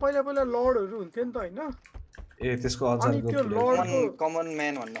तिम्रो लाइक पहिला लर्डहरू हुन्थ्यो नि त होइन ए त्यसको अझ अनि त्यो लर्डको कमन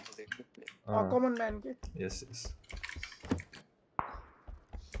म्यान भन्न खोजेको कमन म्यान के यस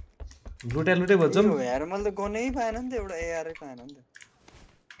लुटे भन्छौँ यार मैले त गर्नै पाएन नि त एउटा एआरै पाएन नि त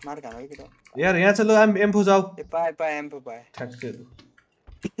मार खानु कि त यार यहाँ चलो एम्फो जाऊ ए पाए एम्फो पाए ठ्याक्कै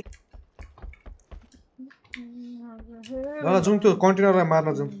ल जाउँ त्यो कन्टेनरलाई मार्न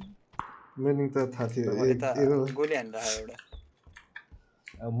जाउँ मिनिङ त थाहा थियो गोली हान्दा एउटा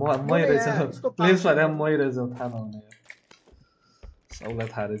मै रहेछ प्लेस भनेर मै रहेछ थाहा नहुने यार सबलाई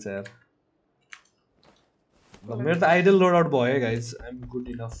थाहा रहेछ यार मेरो त आइडल लोड आउट भयो है guys I am good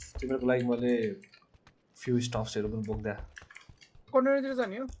enough तिमीहरूको लागि मैले फ्यु स्टफ्सहरू पनि बोक्दा कन्टेनरतिर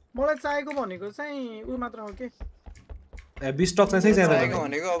जाने हो मलाई चाहिएको भनेको चाहिँ उ मात्र हो के 20 स्टक चाहिँ चाहिएको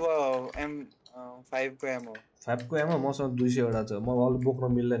भनेको अब M5 को एमो 5 को एमो मसँग 200 वटा छ म अलि बोक्न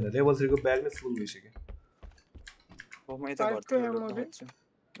मिल्दैन लेभल 3 को ब्याग नै फुल भइसक्यो हो म यता गर्छु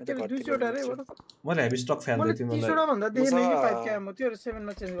मैले हेभी स्टक फ्याल्दै थिएँ मलाई 30 वटा भन्दा धेरै नै 5 को एमो थियो 7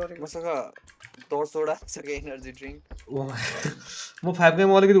 मा चेन्ज गरेको मसँग 10 वटा छ के एनर्जी ड्रिंक म 5 को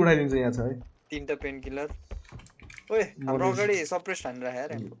एमो अलिकति उठाइदिन्छु यहाँ छ है तीनटा पेन किलर ओए हाम्रो अगाडि सप्रेस हानेर यार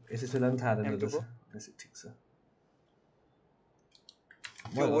एसएसएल पनि थाहा छैन त्यसो ठिक छ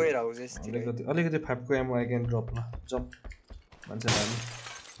यो वेयर हाउस अलिकति 5 को एमो आई क्यान ड्रप ल जम्प भन्छ हामी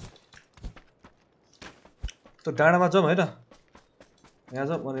त डाँडामा जाउँ है त यहाँ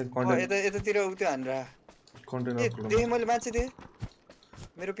जाउँ अनि कन्टेनर यतातिर उतै हानेर कन्टेनर देखे मैले मान्छे देखे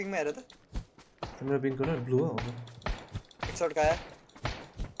मेरो पिङमा हेर त तिम्रो पिङ कलर ब्लू हो एक सर्ट काया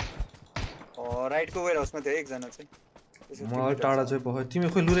राइट को वेयर हाउसमा थियो एकजना चाहिँ म टाढा चाहिँ भयो तिमी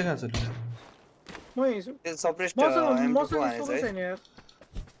खोइ लुरे कहाँ छ म हिजो सप्रेस्ट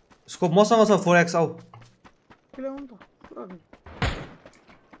स्कोप मसँग छ 4x आउ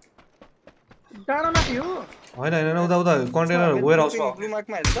डाँडामा थियो हैन उता कन्टेनर वेयर हाउसमा ब्लू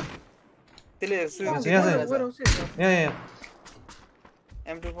मार्कमा हेर्छ त्यसले यहाँ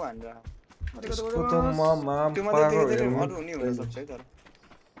M2 को हानेर यसको त म माम पागल हुन सक्छ है तर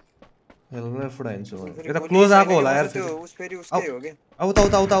हेलमेट फुडाइन्छु यता क्लोज आको होला यार त्यो उस फेरि उसकै हो के आउ त 5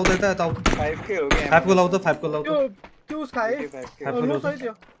 कै हो के 5 को लाउ त 5 को लाउ त्यो उस खाए लो सही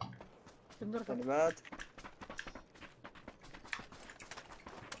थियो धन्यवाद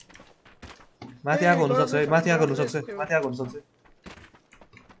माथि आको हुन सक्छ एकजना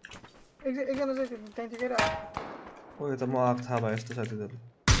चाहिँ त्यही ठिकै ओए त म आक थाहा भयो यस्तो साथीहरु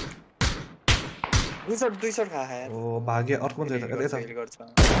दुई शट खा यार ओ भाग्य अर्को पनि छ यता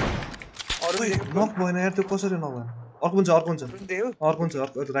अरु नक भएन यार त्यो कसरी नभएन अर्को पनि छ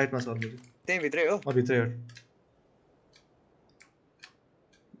राइटमा छ अलरेडी त्यही भित्रै हो भित्रै हो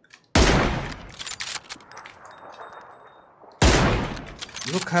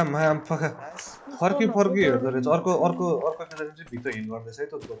लुखा माम फका फर्की हेर्दो रहेछ अर्को केटा चाहिँ भित्र हिल गर्दैछ है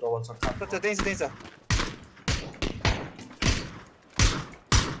त्यो डबल शट छ त्यही छ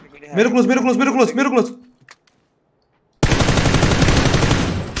मेरो क्लोज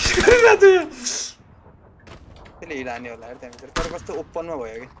त्यसले हिलाने होला यार त्यहाँ तर कस्तो ओपनमा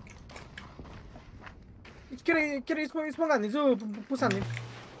भयो के स्मोक हान्दिछु पुस हान्दिनु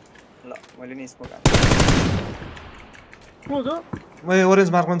ल मैले नि स्मोक हान्छु म ओरेन्ज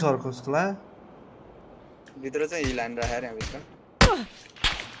मार्क पनि छ अर्को जस्तो ला भित्र चाहिँ हिल हानेर यार यहाँ भित्र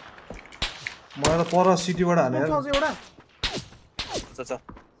मलाई त पर सिटीबाट हाने यार छ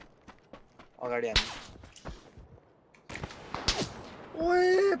अगाडि हान्नु ओए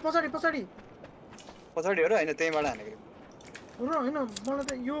पछाडी हो र हैन त्यहीबाट हानेको हो र हैन मलाई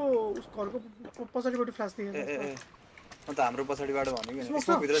त यो उस घरको पछाडीबाट फ्ल्यास दिए ए म त हाम्रो पछाडीबाट भनेको नि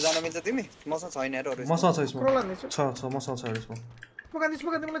स्मोक भित्र जान मिल्छ तिमी मसँग छैन यार अरु मसँग छ स्मोक छ मसँग छ स्मोक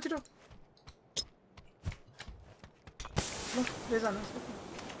स्मोक मलाई छिटो ल ले जान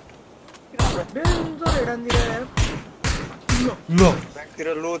डेन्जर हेडान दिएर यार लो ब्याकतिर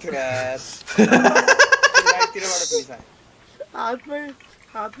लो थियो यार राइटतिरबाट पुलिस आयो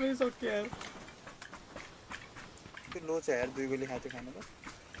हातमै सक्यो यार त्यो लो छ यार दुई गोली खाथे खानु त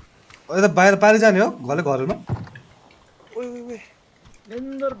ओए त बाहिर पारि जाने हो घरमा ओए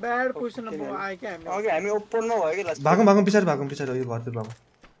डेन्जर ब्याड पोजिसनमा आयो के हामी ओपनमा भयो के लास्ट भागौँ पछाडी यो घरतिर भागौँ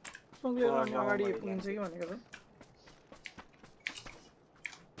स्मोक लिएर अगाडि पुगिन्छ कि भनेको चाहिँ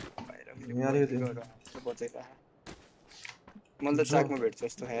यार यो बचेका मैले त ट्र्याकमा भेट्छु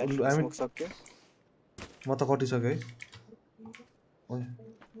जस्तो यार स्मोक सक्यो म त कटिसक्यो है ओइ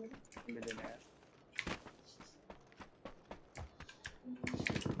मिलेन यार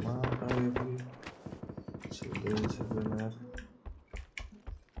मा आयो पनि छेदै यार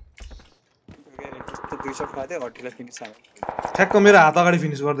त 2 शट खादै हटिला फिनिश आयो ठ्याक्क मेरो हात अगाडि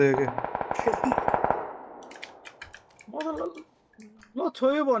फिनिश गर्दै के ल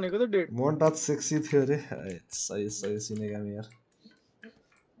छोयो भनेको त डेड मोन्टाज सेक्सी थियो रे सही सही सिनेगा में यार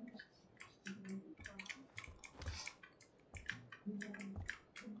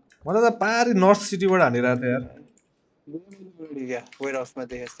मलाई त पारी नर्थ सिटीबाट हानिरहेको थियो यार वेयर हाउसमा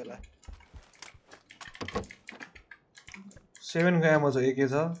देखे जस्तो लाग्यो 7 को एमो छ एके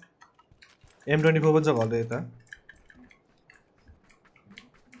छ M24 पनि छ घल्दै यता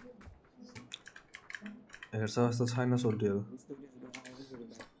हेर्छ जस्तो छैन सोल्टीहरू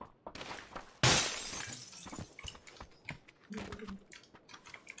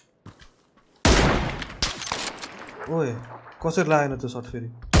ओए कसरी लागेन त्यो शट फेरि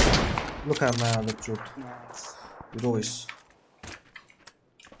लुक एट माय अदर चोट रोइस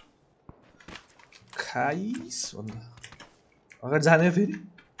खाइस भन्दा अगाडि जाने फेरि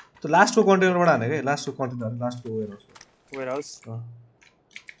त्यो लास्टको कन्टेनरबाट हानेको है लास्टको कन्टेनर लास्टको वेयर हाउस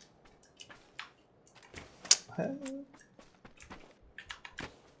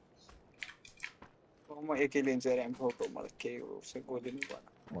म एकै लिन्छु यार एम4 को मलाई के हो से गोली नि भन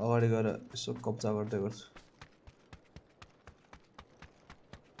अगाडि गएर यसो कब्जा गर्दै गर्छु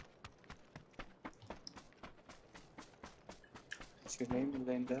नहीं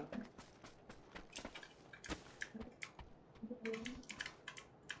मिल्दैन त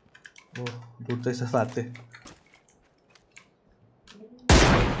ओ ढुट्दैछ बाते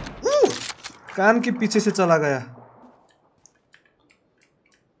कान के पीछे से चला गया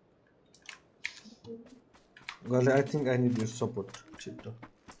गर्ले I think I need your support छिटो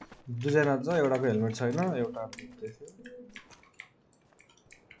दुईजना छ एउटाको हेलमेट छैन एउटा ढुट्दै थियो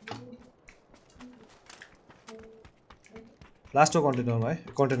लास्टको कन्टेनरमा है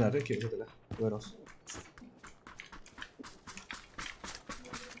कन्टेनर है के हो त्यसलाई वेयर हाउस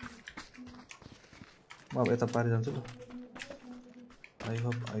म अब यता पारि जान्छु ल I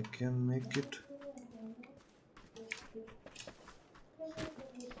hope I can make it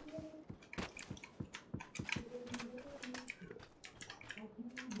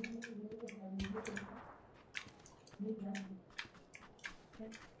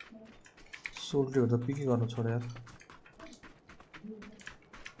सोल्टीहरू त पिकी गर्नु छोड्यो यार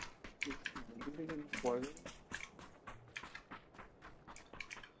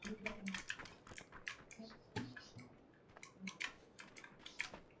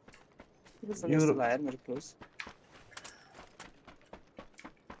You're liar, very close.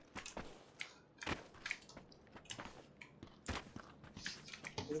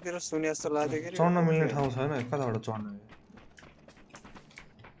 तेरो सुने जस्तो लाग्यो के चढ्न मिल्ने ठाउँ छैन कताबाट चढ्ने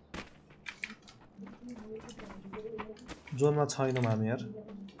जोनमा छैनौँ हामी यार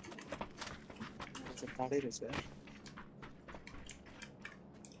टाढै रहेछ यार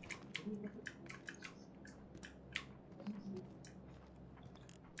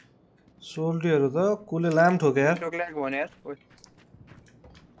सोल्टीहरू त कुले लाम ठोके यार टोक्ल्याक भने यार ओइ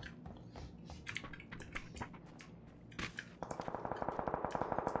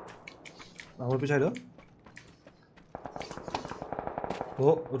हाम्रो पछाडि हो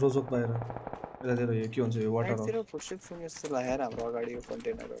रोजोक बाहिर यतातिर यो के भन्छ यो वाटर हाउस तेरो फुटस्टेप सुने जस्तो लाग्यो यार हाम्रो अगाडि यो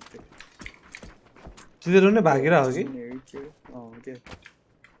कन्टेनरहरुतिर तिनीहरू नै भागिरहेको हो कि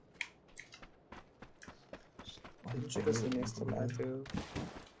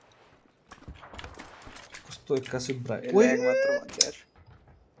कस्तो एक्कासी ब्राइट ओए मात्र भन्छ यार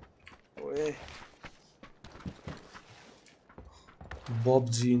ओए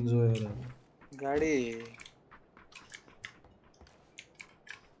बब्जी इन्जोय गाडी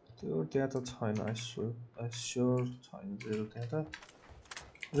त्यो त्यहाँ त छैन आई स्योर छैन जेरो त्यहाँ त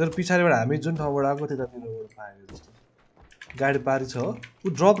जेरो पछाडिबाट हामी जुन ठाउँबाट आएको त्यतातिरबाट पाएको जस्तो गाडी पारी छ हो ऊ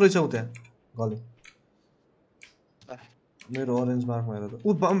ड्रप रहेछ ऊ त्यहाँ गले मेरो अरेन्ज मार्कमा हेर त ऊ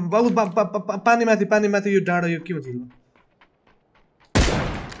पानी माथि यो डाँडा यो के भन्छ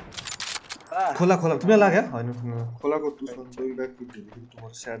खोला खोला तिमीलाई लाग्यो होइन खोलाको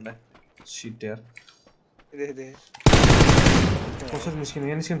स्याडलाई सिट यार कसरी निस्किने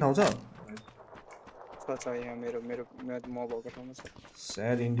यहाँ निस्किने ठाउँ छ यहाँ मेरो मेरो म भएको ठाउँमा छ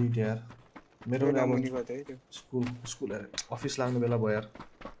स्याड इन्डिड यार मेरो पनि अब स्कुल अफिस लाग्ने बेला भयो यार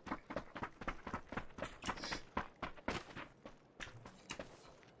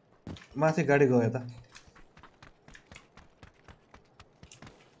माथि गाडी गयो त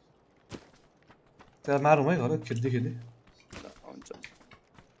त्यहाँ मारौँ है घर खेद्दी खेद्दी हुन्छ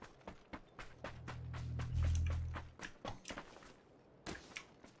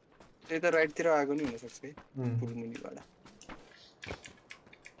त्यही त राइटतिर आएको नि हुनसक्छ है पुलमुनिबाट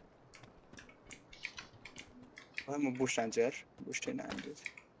म बुस्ट हान्छु यार बुस्टै नहान्छु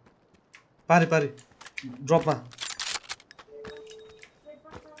पारी पारी ड्रपमा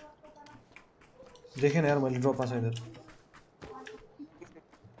देखेन यार मैले ड्रपमा छैन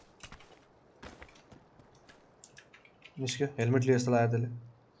निस्क्यो हेलमेट लिए जस्तो लाग्यो त्यसले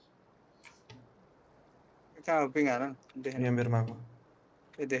कहाँ पिङ हान देखेन यहाँ मेरोमा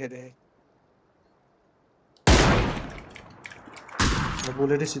ए देखे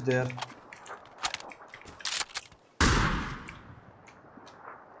बुलेटै सिद्धो यार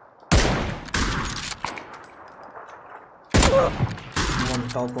मन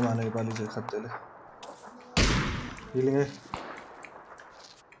टाउकोमा हानेको पालि चाहिँ खत्तेले हिलिङ है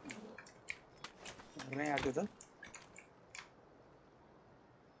नै आएको त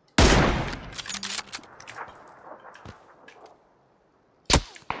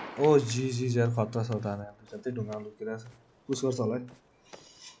ओ जी यार खतरा छ ताने जति ढुङ्गा लुकिरहेछ पुस गर्छ होला है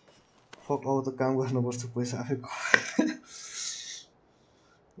फक अब त काम गर्नुपर्छ पैसा आफै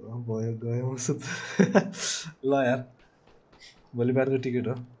भयो गयो म सुत ल यार भोलि बिहानको टिकट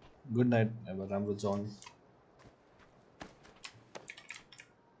हो गुड नाइट अब राम्रो जर्नी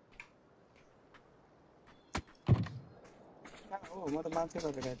म त मान्छे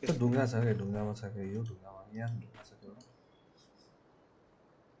गरेर गएको त्यो ढुङ्गा छ के ढुङ्गामा छ के यो ढुङ्गामा यहाँ ढुङ्गा छ त्यो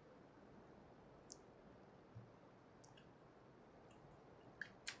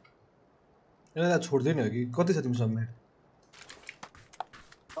यसलाई छोड्दैन हो कि कति छ तिमी सबमिट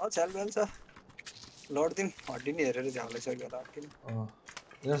छ्यालबेल छ लड्दिन हड्डी नि हेरेर झ्याउलाइसक्यो होला हड्डी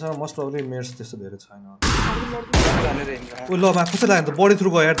यहाँसँग मोस्ट प्रब्लम मेट्स त्यस्तो धेरै छैन ओ ल मा कसै लाग्यो त बडी थ्रु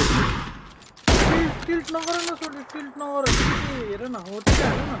गयो यार त्यसले टिल्ट नगर न सोल्डर टिल्ट नगर हेर न हो त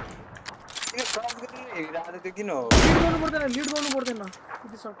हेर न किन क्रस गरेर हेरिरहेको त्यो किन हो लिड गर्नु पर्दैन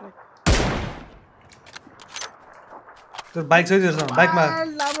यति सर्टले त्यो बाइक छ त्यसमा बाइकमा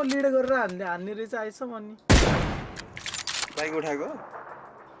लामो लिड गरेर हान्ने रहेछ आइसम अनि बाइक उठाएको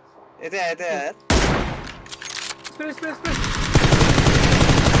यतै यार स्पेस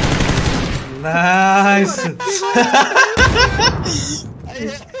नाइस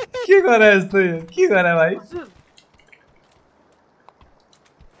के गरे यस्तो के गरे भाइ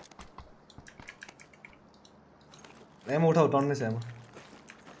एम उठाउ टन्ने छ एम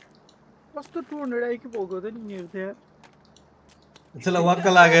कस्तो 200 आइ के भएको त नि हेर्थे यार चला वाक्क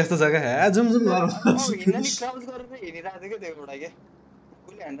लागे यस्तो छ क्या हे जुम गरौ हिँड्न नि क्राउज गरेर हिँडिरहेको थियो के त्यो एउटा के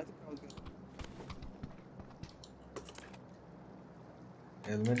कुले हान्दा चाहिँ क्राउज गरेर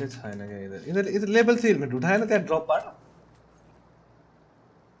हेलमेटै छैन क्या इधर लेभल 3 हेलमेट उठाएन त्यहाँ ड्रपबाट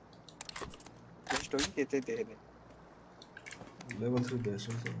बेस्ट हो कि के चाहिँ देखेन लेभल 3 बेस्ट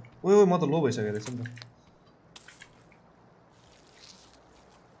हुन्छ ओ म त लो भइसकेको रहेछ नि त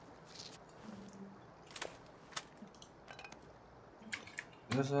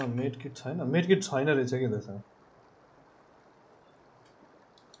यसमा मेड किट छैन रहेछ के त्यसमा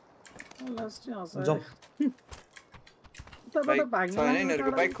लास्ट हस जम्प तपाईँ भाग्नु छैन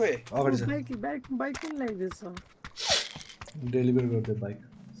यिनीहरुको बाइक खोइ अगाडि छ बाइक किन ल्याइदिएछ डेलिभर गर्दै बाइक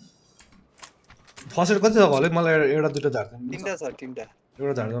फसेट कति छ होला मलाई एउटा दुईटा झार्दैन तीनटा छ तीनटा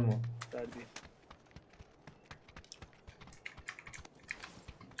एउटा झार्दैन म झार्दिए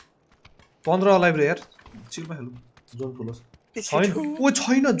 15 लाइभ रे यार चिलमा खेलु जोन फुल छैन ओ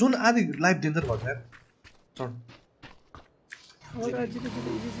छैन जोन आदि लाइभ डेन्जर भन्छ यार चढ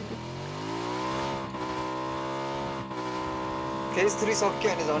फेज 3 सक्यो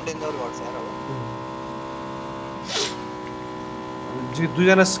अनि झन् डेन्जर गर्छ यार अब जी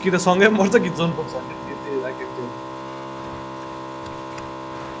दुईजना कि त सँगै मर्छ कि जोन पुग्छ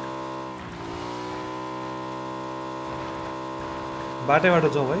बाटैबाट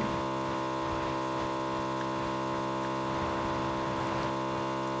जाउँ है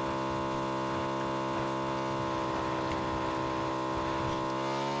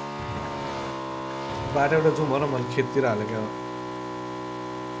बाटैबाट जाउँ भन मैले खेततिर हालेको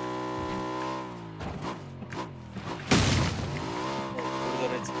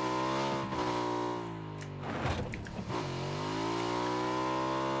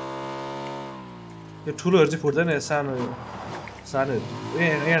यो ठुलोहरु चाहिँ फुट्दैन सानो ए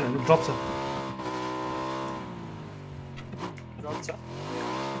यहाँ ड्रप छ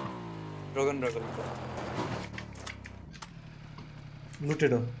ड्रगन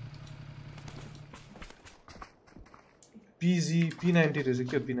लुटेड हो P90 रहेछ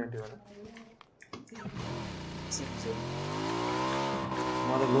के P90 वाला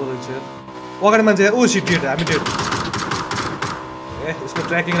मलाई लो रहेछ यार अगाडि मान्छे यार ओ शिट डेड हामी डेड ए यसको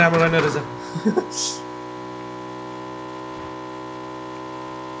ट्र्याकिङ राम्रो रहेन रहेछ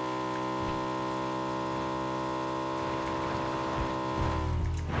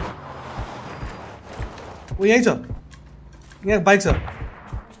ओ यही छ यहाँ बाइक छ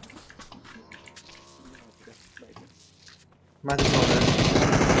माथि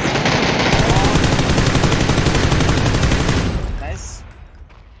नाइस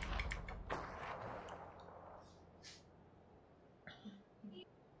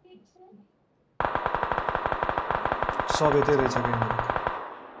सब यतै रहेछ कि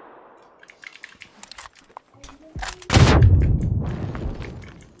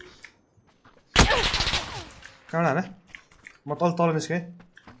कहाँ हाने म तल निस्केँ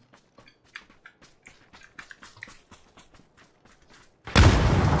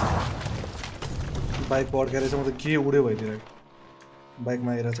बाइक पड्केर रहेछ म त के उड्यो भइदिरहेको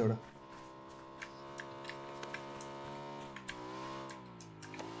बाइकमा आइरहेछ एउटा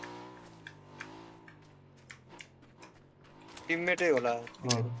टिममेटै होला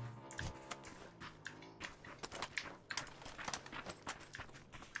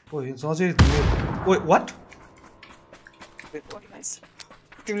ओ सजै ओ व्हाट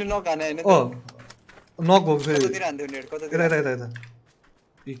तिमीले नक हाने हैन ओ नक भएको फेरि कतातिर हान्थ्यौ नेट कतातिर यता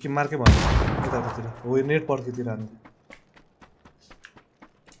यी के मार्के भन्नु यतातिर हो नेट पड्केतिर हान्थ्यो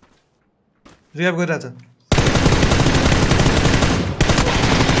रियाप गरिरहेछ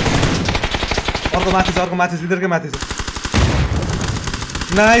अर्को माथि भित्रकै माथि छ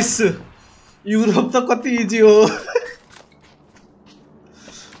नाइस युरोप त कति इजी हो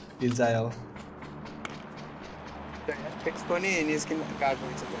हिल चाहिँ अब फिक्स पनि निस्किन कार्ड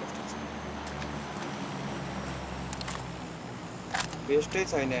हुन्छ बेस्टै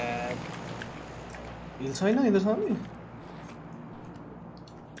छैन हिल छैन यिनीहरूसँग नि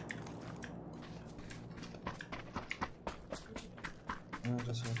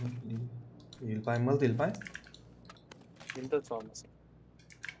हिल पाएँ मैले त हिल पाएँ हिल त छ मसँग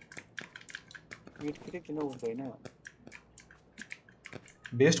मिडतिर किन हुन्छ होइन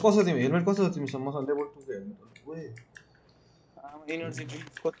बेस्ट कसो तिमी हेलमेट कसो छ तिमीसँग मसँग लेभल 2 को हेलमेट ओए एनर्जी ड्रिंक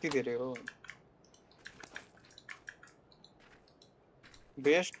कति धेरै हो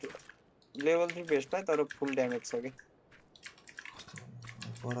बेस्ट लेभल 3 बेस्ट पाए तर फुल ड्यामेज छ के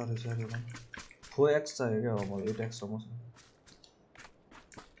परा रहेछ यार 4x चाहियो क्या अब 8x छ मसँग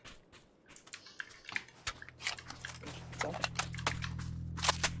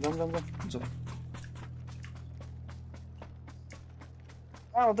जम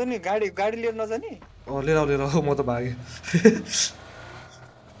आउँदै नि गाडी लिएर नजाने लिएर आऊ म त भागेँ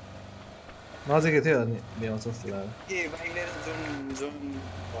नजिकै थियो अनि ल्याउँछ जस्तो लाग्यो के बाइक लिएर जोन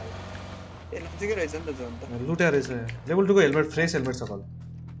ए नजिकै रहेछ नि त जोन त लुट्या रहेछ लेभल 2 को हेलमेट फ्रेस हेलमेट छ कल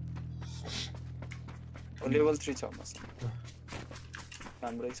लेभल 3 छ मसँग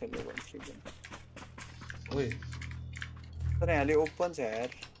राम्रै छ लेभल 3 जोन ओए तर यहाँले ओपन छ यार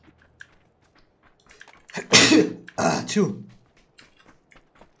छु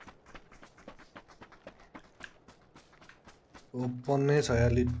ओपन नै छ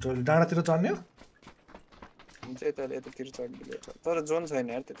यार लिटरली डाँडातिर चढ्ने हो हुन्छ यतातिर चढ्ने तर जोन छैन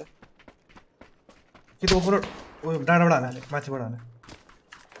यार त्यता कि त ओपर ओ डाँडाबाट हाने माथिबाट हाने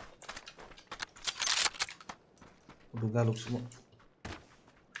ढुङ्गा लुक्छु म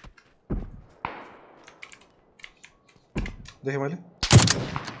देखेँ मैले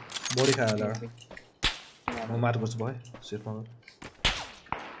बडी खायो होला म मार्नुपर्छ भयो सेफमा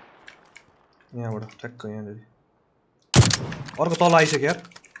यहाँबाट ठ्याक्क यहाँनिर अर्को तल आइसक्यो यार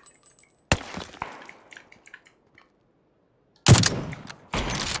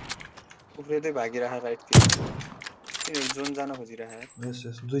उफ्रिँदै भागिरह राइटतिर जोन जान खोजिरह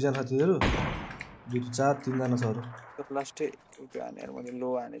यस दुईजना साथीहरू 3जना छ अरू त लास्टै त्यो हाने यार मैले लो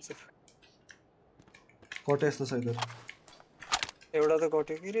हानेछु कटे यस्तो छ इधर एउटा त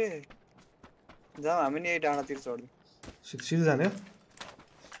कट्यो कि रे जाऊ हामी नि यही डाँडातिर चढ्नु सिधै जाने हो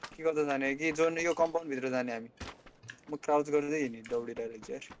के गर्दा जाने कि जोन यो कम्पाउन्ड भित्र जाने हामी म क्राउच गर्दै हिँड्ने दौडिरहेको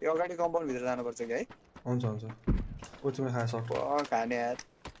छु यार यो अगाडि कम्पाउन्ड भित्र जानुपर्छ कि है हुन्छ ओ तिमी खाए सर्ट खाने यार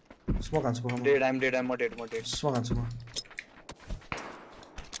स्मोक हान्छु डेड आइम म डेड स्मोक हान्छु म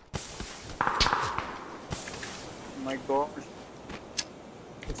माइ गॉड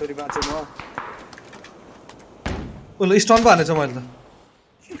यसरी बाँचे म ओ ल स्टन पो हानेछ मैले त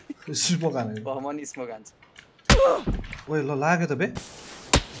स्मोक हाने म नि स्मोक हान्छु ओए ल लाग्यो त बे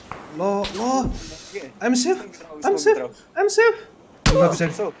ल आइम सेफ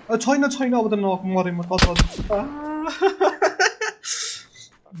छैन अब त मरे म कता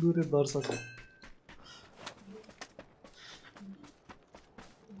दुरे दर्शक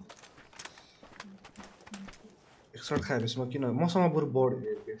एकसट खाएपछि म किन मसँग बरु बढ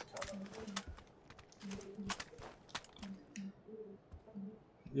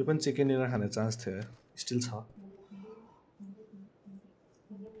यो पनि चिकन डिनर खाने चान्स थियो स्टिल छ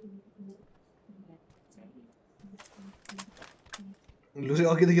लुरे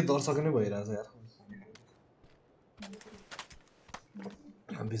अघिदेखि दर्शक नै भइरहेछ यार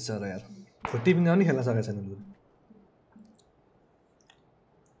बिचारा यार खुट्टी पनि पनि खेल्न सकेको छैन लुरे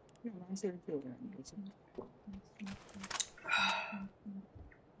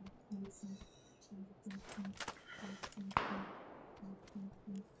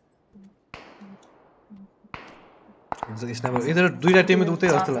इधर दुईटा टिम उतै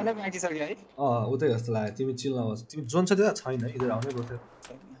जस्तो लाग्यो उतै जस्तो लाग्यो तिमी चिल नहोस् तिमी जोन छ त्यता छैन इधर आउनै गयो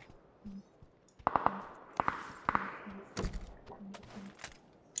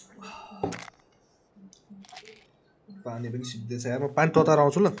पानी पनि सिद्धै छ यार म पानी तताएर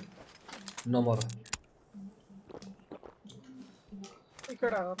आउँछु ल नमर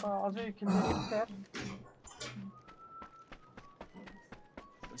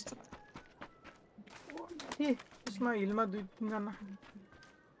यसमा हिलमा 2-3 जना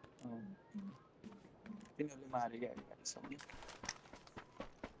तिनीहरूले मारे क्या गाडीसम्म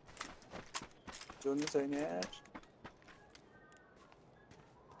जोड्नु छैन यार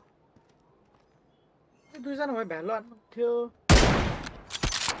 2 जना भए भ्यालु थियो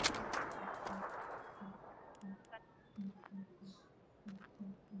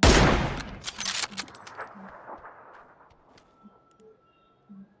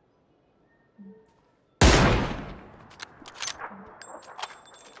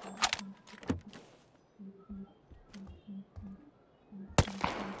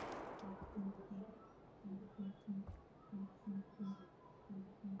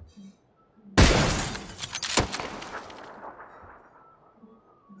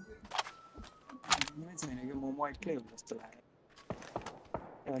म एक्लै हुँ जस्तो लाग्यो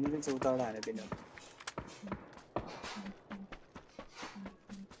अनि पनि चौतावटा हाने दिनु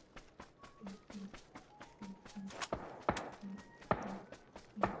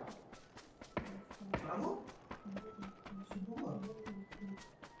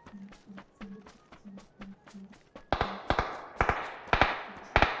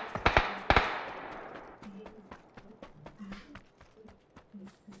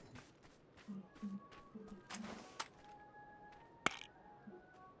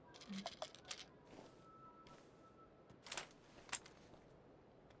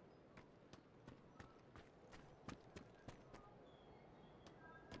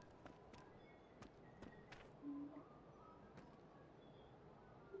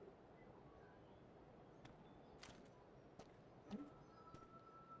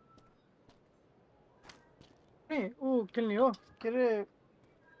खेल्ने हो के अरे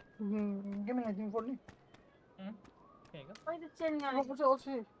गेमिङ आइदिनु पर्ने आउँछु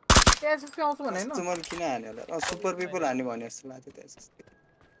भने मैले किन हाने होला सुपर पिपल हाने भने जस्तो लाग्थ्यो त्यहाँ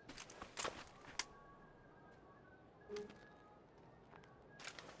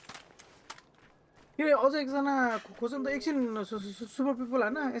के अझ एकजना खोज्नु त एकछिन सुपर पिपल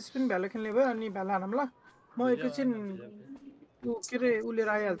होइन यसै पनि भ्यालो खेल्ने भयो अनि भ्यालो हानौँ ल म एकैछिन के अरे उ लिएर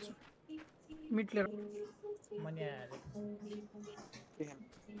आइहाल्छु मिट लिएर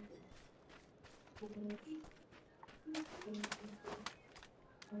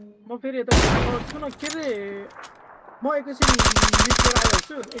म फेरि यता सुन के अरे म एकैछिन मिट लिएर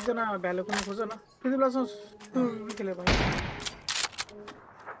आइहाल्छु एकजना भ्यालो खेल्नु खोज न त्यति बेलासम्म खेले भयो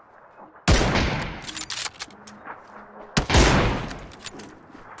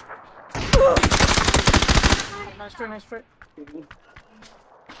Nice try.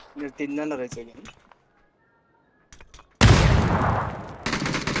 You're 3 जना रहेछ कि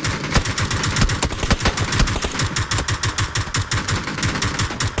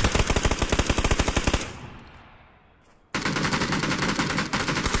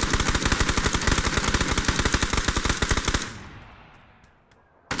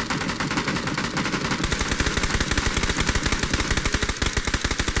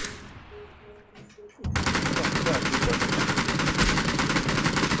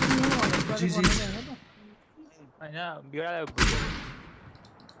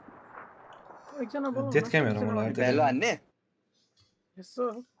डेथ क्याम हेर्नु मन लाग्यो भ्यालु हान्ने यसो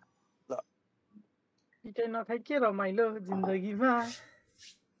ल पिटाइ नखाइ के रमाइलो जिन्दगीमा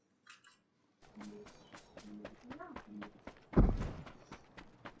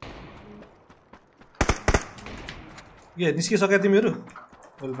के निस्किसक्यो तिमीहरू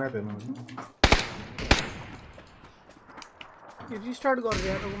मैले म्याप हेर्नु रिस्टार्ट कर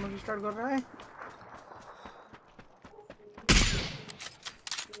यार रुको मैं रिस्टार्ट कर रहा है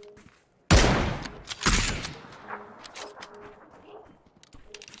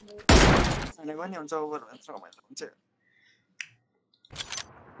अनि पनि हुन्छ ओभर भन्छ रमाइलो हुन्छ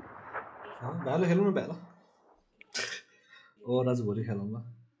भ्यालो खेलौँ न भ्यालो ओभरवाच भोलि खेलौँ ल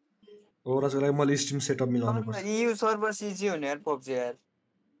ओभरवाचको लागि मैले स्ट्रिम सेटअप मिलाउनु पर्छ EU सर्भर सिजी हुने यार पब्जी यार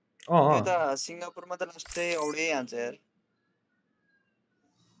यो त सिङ्गापुरमा त लास्टै औडै हान्छ यार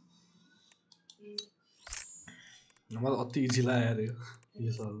मलाई अति इजी लाग्यो यार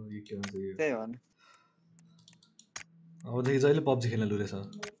यो सर्भर यो के भन्छ यो त्यही हो नि अबदेखि जहिले पब्जी खेल्न लुरेछ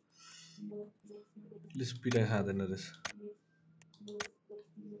प्लिज पिटाइ खाँदैन रहेछ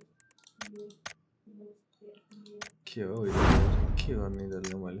के हो के गर्ने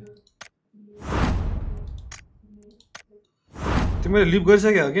यिनीहरूले मैले तिमीले लिभ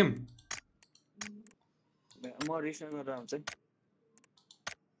गरिसक्यो हो गेम म रिस्टार्ट गरेर आउँछु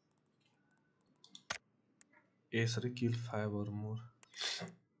यसरी किल 5 or more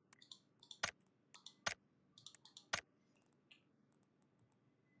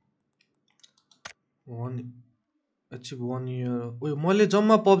अचिभ 1 year ओइ मैले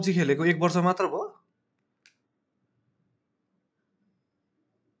जम्मा पब्जी खेलेको 1 वर्ष मात्र भयो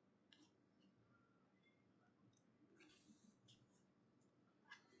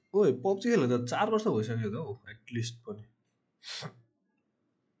ओइ पब्जी खेलेको त 4 वर्ष भइसक्यो त हौ एटलिस्ट पनि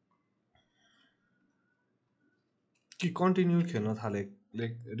कि कन्टिन्यू खेल्न थाले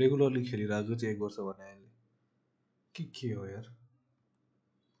लाइक रेगुलरली खेलिरहेको चाहिँ 1 वर्ष भने अहिले के हो यार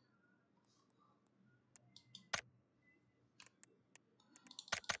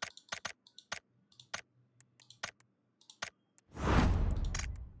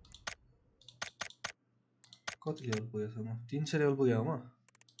कति लेभल पुगेछ म 300 लेभल पुगे हो म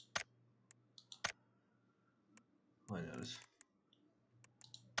होइन रहेछ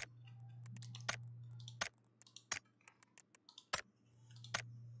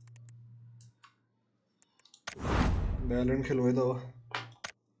भ्यालोरेन्ट खेलौँ है त अब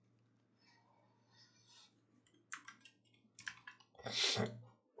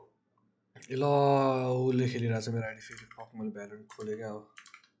ल उसले खेलिरहेछ मेरो आइडी फेरि फक मैले भ्यालोरेन्ट खोलेँ क्या अब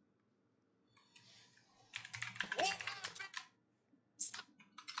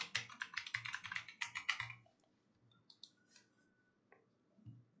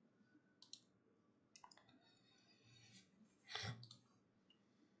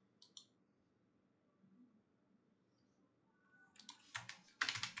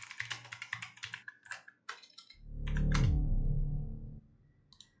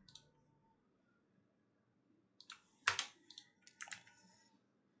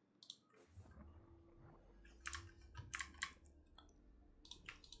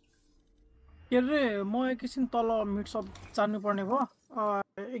के रे म एकैछिन तल मिट सप जानु पर्ने भयो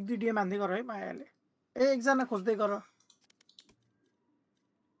 1-2 डिएम हान्दै गर है मायाले एकजना खोज्दै गर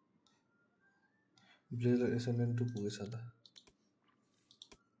ब्लेजर एसेन्डेन्ट 2 पुगेछ त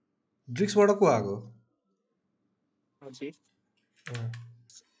ड्रिक्सबाट को आएको हजुर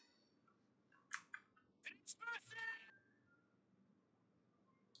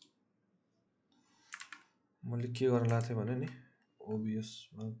मैले के गर्न लाग्थेँ भने नि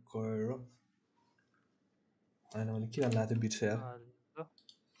ओबिएसमा गएर होइन मैले के गर्न लाग्थेँ बिर्सेँ यार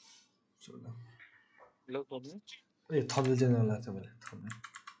ए थम्बनेल चेन्ज गर्न लाग्थेँ मैले थम्बनेल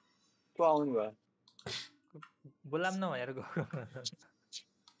को आउनु भयो बोलाम न यार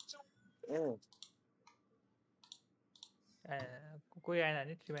कोही आएन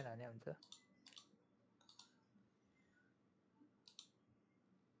भने ट्रिमेन हाने हुन्छ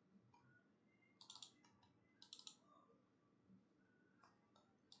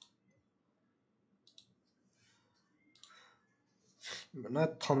न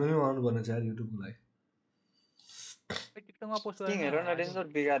थम्बनेल बनाउनु पर्ने छ यार युट्युबको लागि टिकटकमा पोस्ट किङ हेर न डेन्जर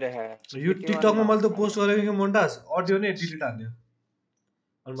बिगारे है यो टिकटकमा मैले त पोस्ट गरेको कि मोन्टाज अडियो नै डिलिट हान्यो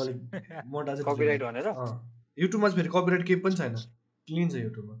अनि मैले मोन्टाज कपिराइट भनेर युट्युबमा फेरि कपिराइट केही पनि छैन क्लिन छ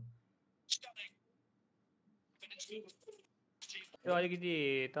युट्युबमा त्यो अलिकति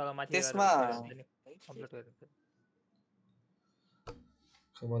तल माथि त्यसमा अपलोड गरेर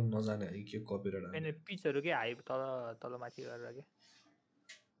मलाई नजाने है के कपिराइट हैन पिचहरु के हाई तल माथि गरेर के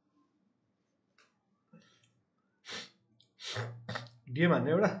गेम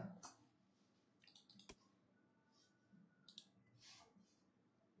हान्ने एउटा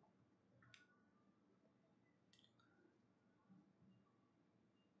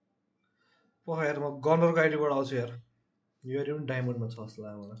पोखा यार म गनरको आइडीबाट आउँछु यार यो आइडी पनि डायमन्डमा छ जस्तो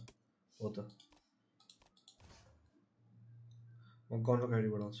लाग्यो मलाई हो त म गनरको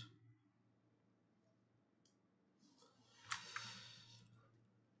आइडीबाट आउँछु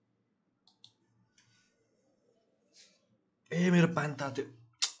मेरो पान तात्यो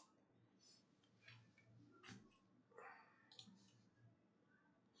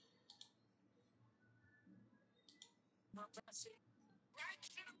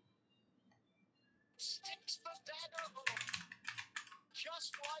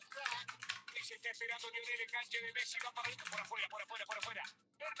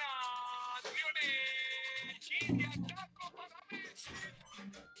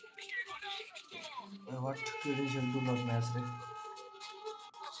What credential do not match re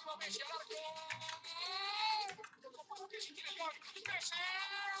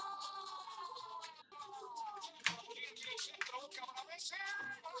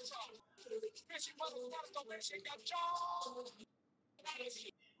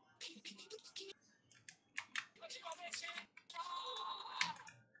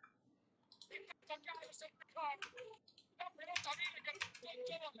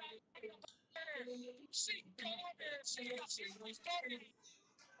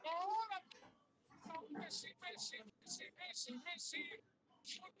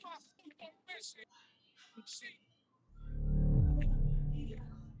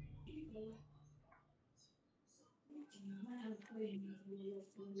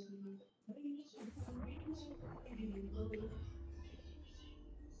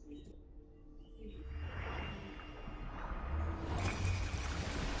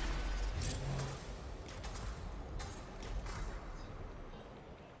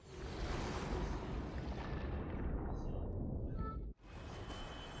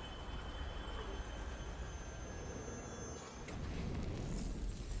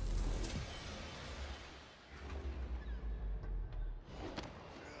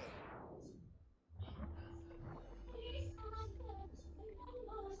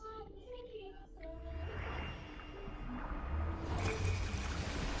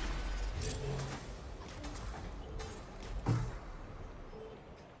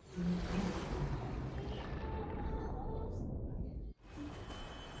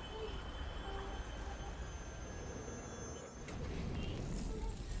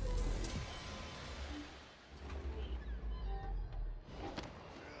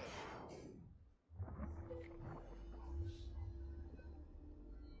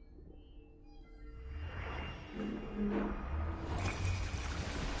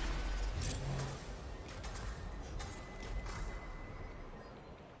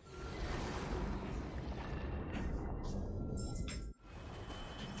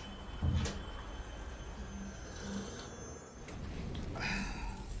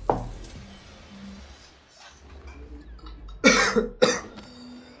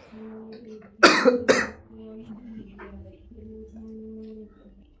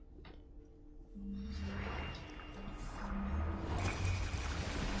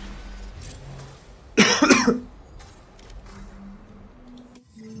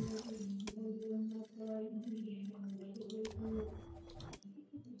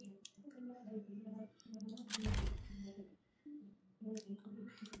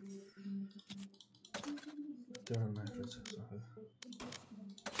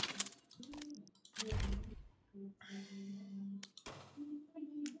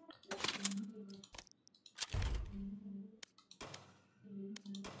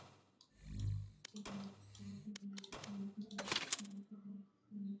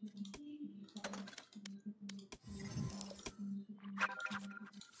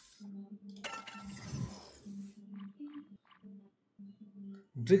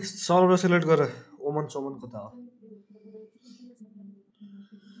BRICS server select गर ओमन सोमन कता हो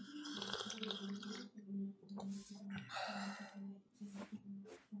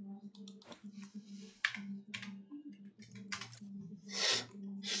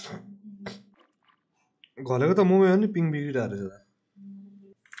घलेको त मुमे हो नि पिङ बिग्रिरहेको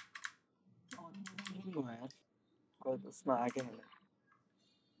रहेछ उसमा आके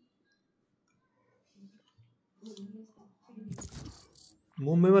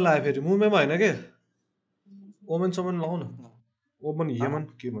मुम्बईमा लाग्यो फेरि मुम्बईमा होइन के ओमन सोमन लाउ न ओमन यमन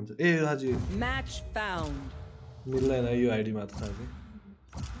के भन्छ ए हाजी म्याच फाउन्ड मिल्दैन यो आइडी मात्र साथी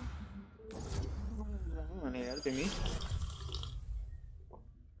अनि यार तिमी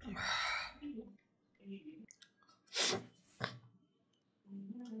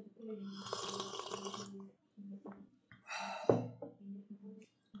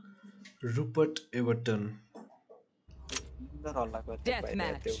Rupert Everton. Death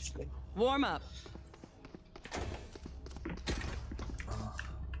match. Warm up.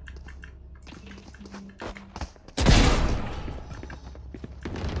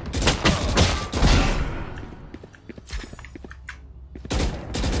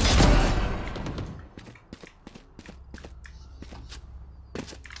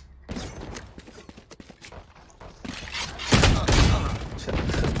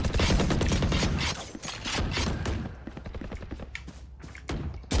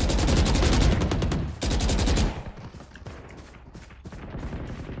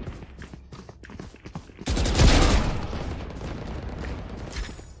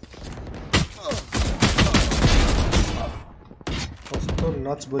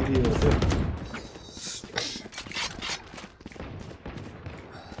 नच बलियो हो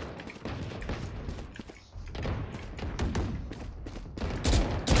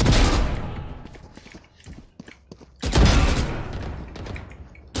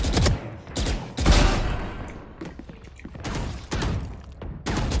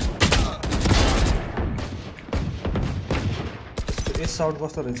त्यो साउट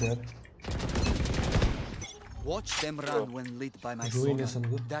कस्तो रहेछ यार Watch them run when lit by my sonar.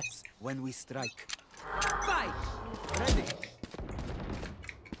 That's when we strike. Fight. Ready.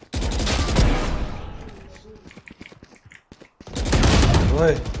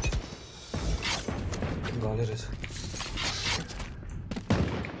 ओए गले रहेछ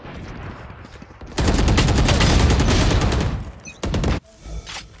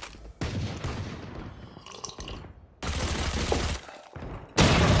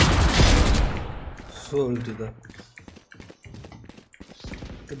उल्टी त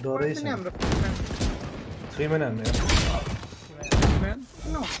डरै छ 3 मैन हान्ने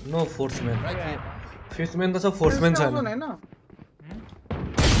नो फोर्थ मैन फिफ्थ मैन त छ फोर्थ मैन छैन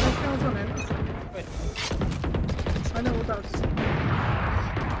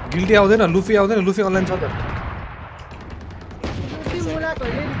गिल्टी आउँदैन लुफी अनलाइन छ त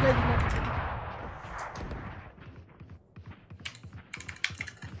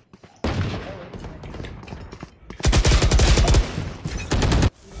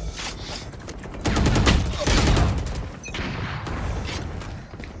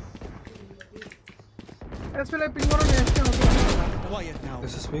Quiet now.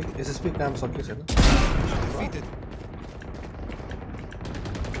 SSP काम सक्यो छैन Defeated.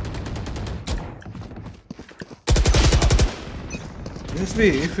 SSP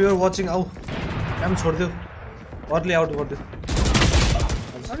if you are watching out काम छोड दियो अर्ली आउट गर्दियो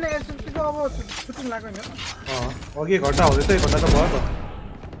अनि SSP को अब छुट्टी लाग्यो नि अघि 1 घण्टा हुँदै त 1 घण्टा त भयो त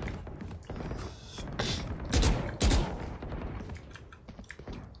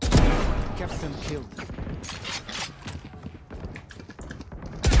Captain killed.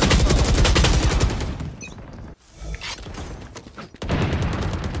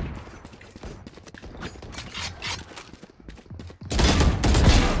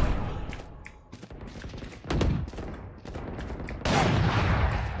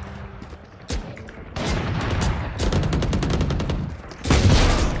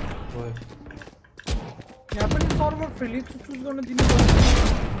 फ्रीली चुज गर्न दिनु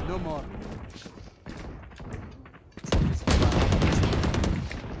No more.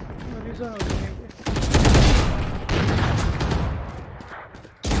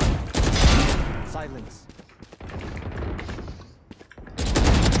 Silence.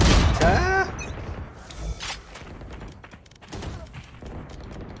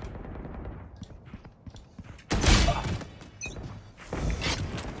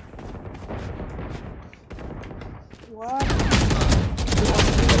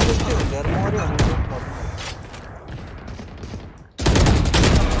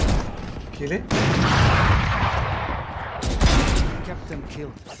 Kill it. Captain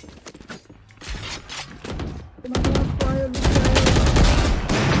killed.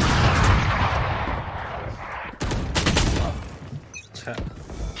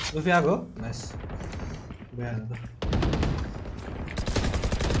 Luffy go. Nice. Bad.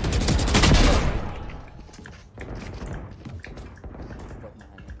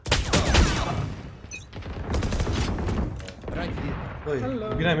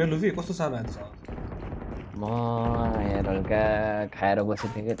 बिना मेरो लुफी कस्तो सानो हान्छ म यहाँ हल्का खाएर बसेको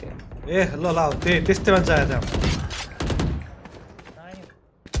थिएँ के ए ल ल त्यस्तैमा जाए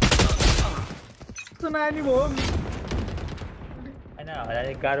त नानी भो हैन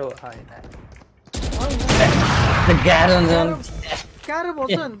हराले गाह्रो गाह्रो हुन्छ गाह्रो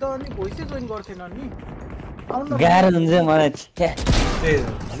पर्छ नि त अनि भोइसै जोइन गर्थेन नि गाह्रो हुन्छ मलाई ए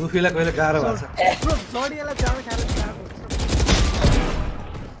लुफीलाई कहिले गाह्रो भएको छ जडियालाई जाँड खाएर गाह्रो हुन्छ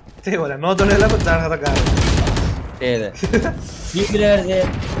त्यही भएर नजडेलाई पो जाँड खाँदा गाह्रो त्यही त बिग्रेर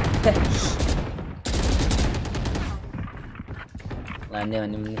लान्ने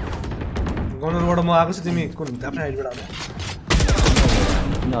भन्ने गनरबाट म आएको छु तिमी कुन आफ्नै आइडबाट आउने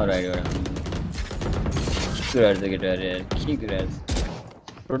नर आइडबाट कुराहरू त केटाहरू यार के कुराहरू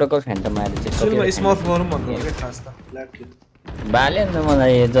प्रोटोकल फ्यान्टम आएर चाहिँ स्मर्फ गरौँ भन्नु के खास त ब्ल्याक किल बाल्यो नि त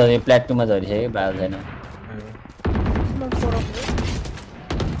मलाई जति प्ल्याटुमा झरिसक्यो बाल छैन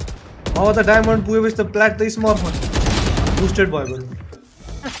अब त डायमन्ड पुगेपछि त प्ल्याट त स्मर्फ बुस्टेड भयो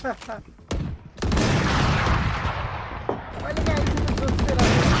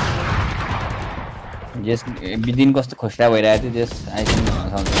जस बिदिन कस्तो खोस्टा भइरहेको थियो जस आइसक्नु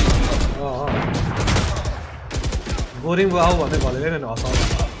बोरिङ भयो आऊ भन्दै भनेर नि हसाउ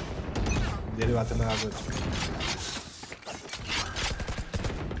धेरै बात नआएको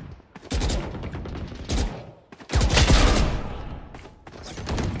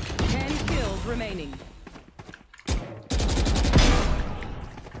 10 kills remaining.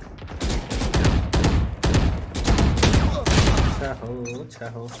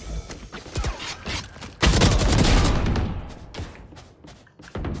 Chaho.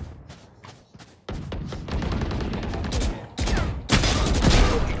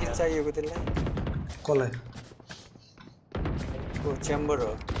 चाहिएको त्यसलाई कसलाई को च्याम्बर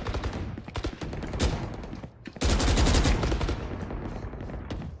हो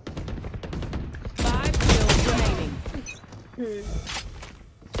 5 kills remaining.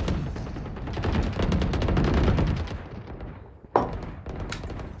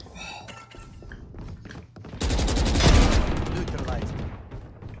 Neutralized.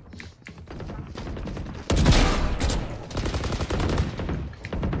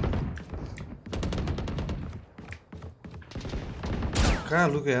 कहाँ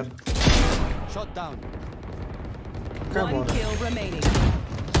लुक्यो यार Shot down. कहाँ 1 मर्यो kill remaining.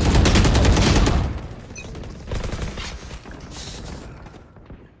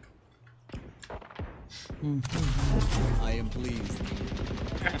 I am pleased.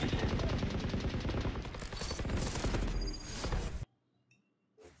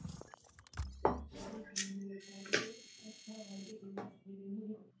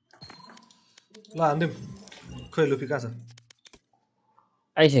 ल हान्दिम खोइ लुपी कहाँ छ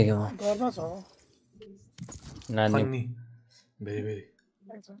आइसक्यो घरमा छ नानी फन्नी भेरी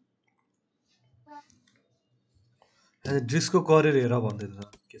ड्रिस्कको करियर हेर भन्दै छ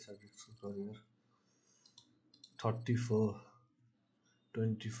के छ ड्रिस्कको करियर 34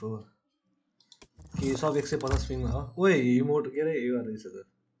 24 के सब 150 पिङमा हो ओए इमोट के रे यो रहेछ त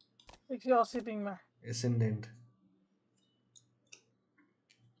 180 पिङमा एसेन्डेन्ट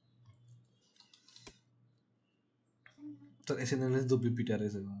तर एसेन्डेन्टले दुबी पिटा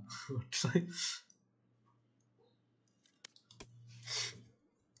रहेछ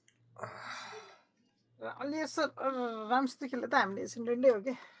अलि यसो राम्रोसित खेल्दा त हामीले एसेन्डेन्टै हो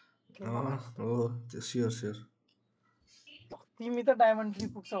के हो त्यो स्योर तिमी त डायमन्ड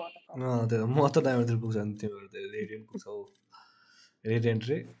 3 पुग्छ भनेर त्यो म त डायमन्ड 3 पुग्छ नि तिमीहरु त रेडियन्ट पुग्छ हो रेडियन्ट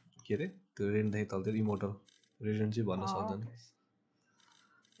रे के रे त्यो रेडियन्ट देखि तल त्यो इमोर्टल रेडियन्ट चाहिँ भन्न सक्दैन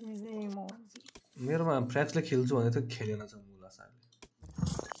मेरोमा फ्र्याक्सले खेल्छु भने त खेलेन छ मुला साले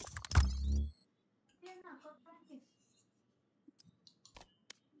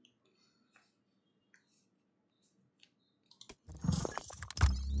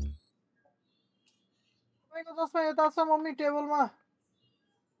तपाईँको जसमा यता छ मम्मी टेबलमा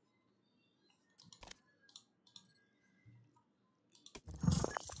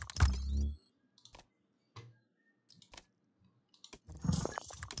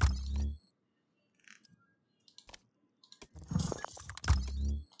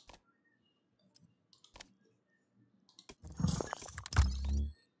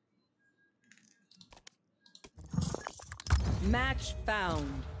Match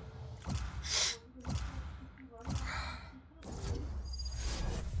found.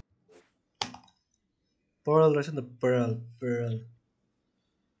 Pearl रहेछ नि त Pearl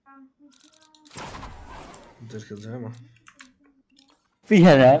जस खेल्छ म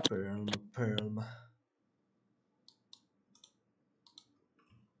पिहारा Pearlमा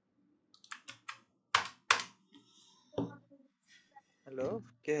हेलो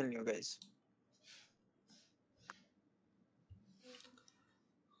के खेल्ने हो गाइस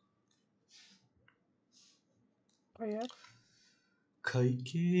खै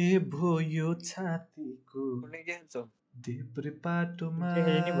के भयो छातीको कुनै के खेल्छौ देब्रे पाटोमा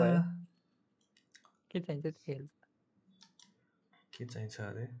खेल्ने भयो के चाहिन्छ खेल के चाहिन्छ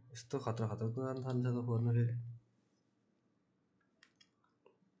अरे यस्तो खतरा कुरा थाल्छ त फोनमा फेरि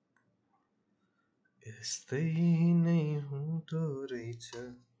यस्तै नै हुँदो रहेछ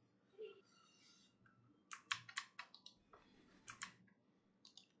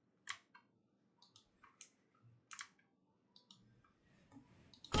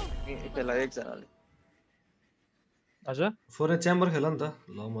त्यसलाई एकजनाले हजुर फोरे च्याम्बर खेल नि त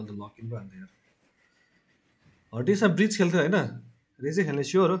ल म त लकिन पो हाल्दै यार हटिसमा ब्रिज खेल्थ्यो होइन रेजै खेल्ने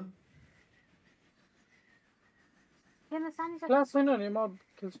स्योर हो क्लास छैन भने म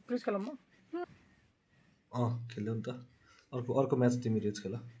खेल्छु प्लिज खेलौँ म खेल्यौ नि त अर्को म्याच तिमी रेज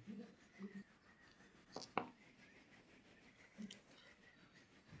खेल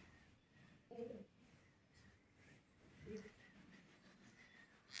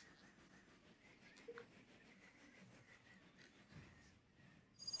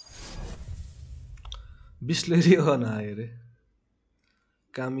बिस्लेरी हो न हेरे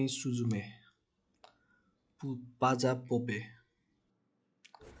कामी सुजुमे पाजा Pope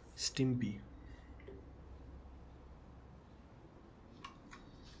स्टिम्पी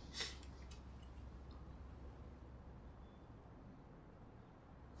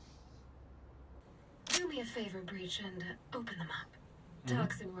Do me a favor, Breach, and open them up.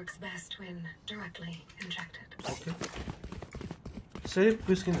 Toxin works best when directly injected. Okay.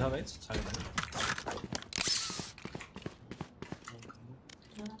 Save skin छ गाइस छैन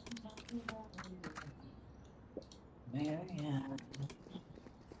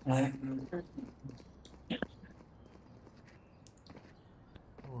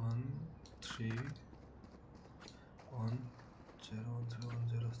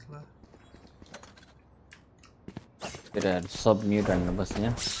तेरा सब म्यूट हाल्नु पर्छ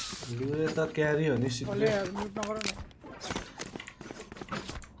यहाँ लुरे त क्यारी हो नि सिधै म्युट नगर न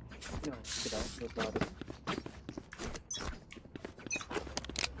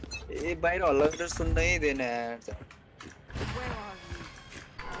ए बाहिर हल्ला गरेर सुन्नै दिएन यार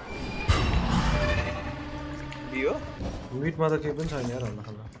बियो मिटमा त केही पनि छैन यार हल्ला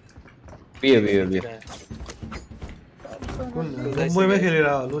खल्ला बियो कुन मुम्बईमै खेलेर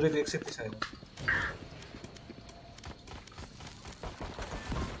लुरेको एक्सेप्ट छैन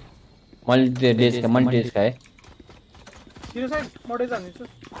मल्टिडेज का है तिरो साइड मोडे जाने छु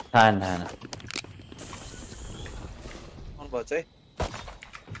थान मन भछ है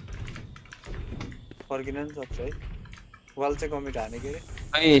फर्किन नि सक्छ है वाल चाहिँ कमिट हाने के रे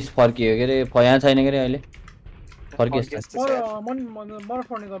खै फर्कियो के रे यहाँ छैन के रे अहिले फर्कियो मनी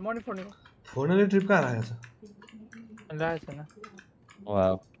फोर्ने फोर्नेले ट्रिप कहाँ राखेको छ राखेको छैन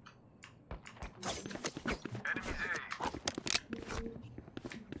वाउ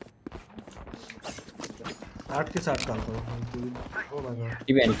 8 के 7 डाल दो oh my God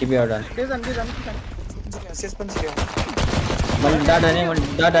TP out डाल के जान सेस पनि सिर्यो मन डाटा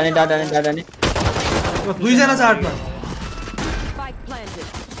नि दुई जना छ 8 मा Spike planted.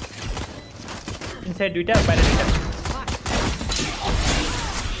 इनसाइड दुईटा बाहिर दुईटा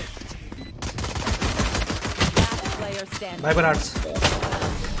Last player standing. भाइपर आर्ट्स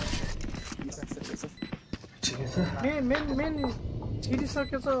ठीक है सर मेन छिरी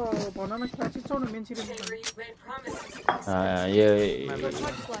सकेछ भन न क्लास चौन मेन छिरी ये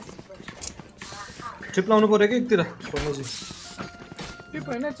ट्रिप लाउनु पर्यो के एकतिर भन्नु जी ट्रिप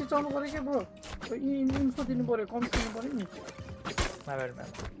हैन चिचाउनु पर्यो के ब्रो इन्फो दिनु पर्यो कम दिनु पर्यो नि माबर के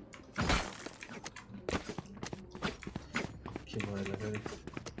भयो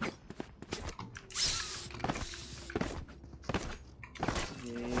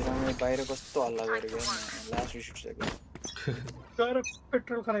ल बाहिर कस्तो हल्ला गरेको लास्ट रिसुट सकेको गएर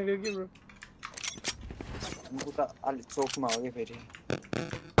पेट्रोल खाने के ब्रो उता अलि चोकमा हो के फेरि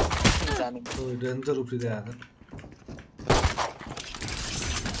जाने तो डेन्जर उफ्रिदै आयो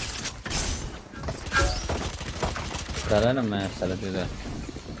चल न मैं चल त्यो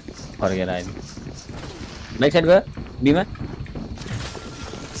फर्केर आइदिएँ ब्याक साइड गयो बीमा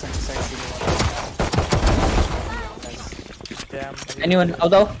एनीवन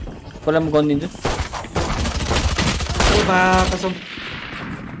आउट आउ कोलम गन दिन्छु ओ बा कसम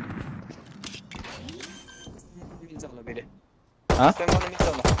मिल्छ होला फेरि हाँ मिल्छ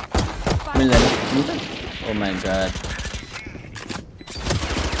होला मिल्दैन ओ माय गॉड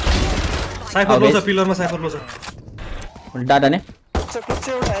साइफर लो छ पिलरमा साइफर लो छ डाटा ने कुछ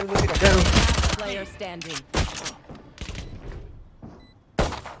एउटा एल्बो तिर Player standing.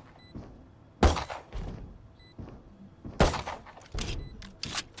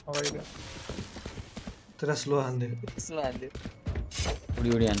 तेरा स्लो हान्दै स्लो हान्दै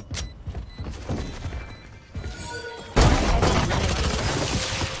उडी हान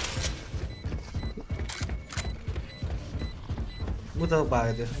म त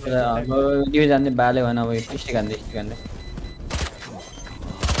भागे त्यो अब डिभि जान्ने बाले भएन अब स्टिक हान्दै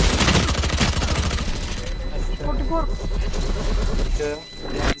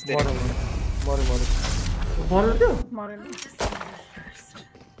मर्यो त्यो मारेन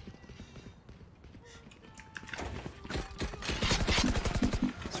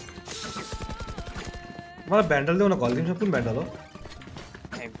मलाई भ्यान्डल देऊ न घल्किन्छ कुन भ्यान्डल हो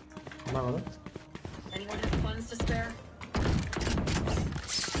Anyone have funds to spare?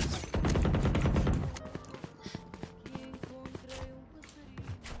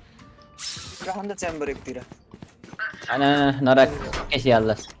 राहन च्याम्बर एकतिर हैन नराख केसी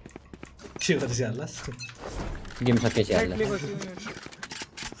हाल्लास के गर्दै हाल्लास गेम सकेसी हाल्लास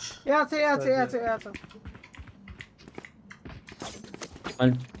या छ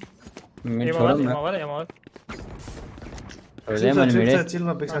मैं छोड़ मैं मगर छोड़ मैं मेरे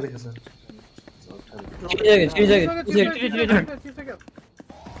चिलमा पछाडी खस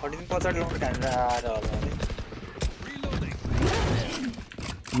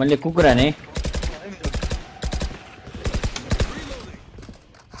मैले कुकुरा नै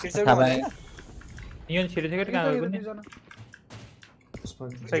यो छिटो छिटो कहाँ गयो नि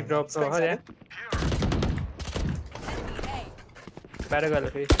साइड ड्रप हो है बाहिर गयो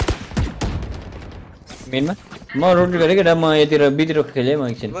फेरि मेनमा म रोटेट गरेँ के म यतिर बितिर खेलेँ म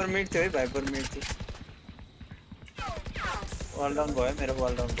एकछिन पर मिड थियो है भाइ पर मिड थियो वल डाउन भयो मेरो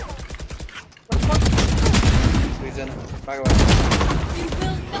वल डाउन दुईजना भाग भाग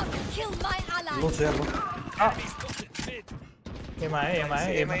लो छ यार एमा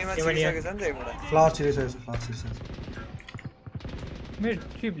छिरिसकेछ नि त एउटा फ्लावर छिरिसकेछ मेरो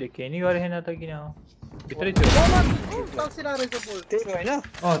ट्रिपले केही नि गरेन त किन भित्रै थियो त्यही हो हैन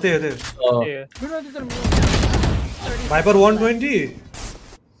त्यही हो भाइपर 120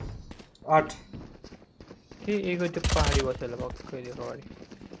 8 के एगो त्यो पहाडी बसेर भक्कै दिएको अगाडि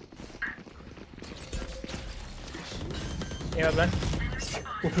एमा प्लान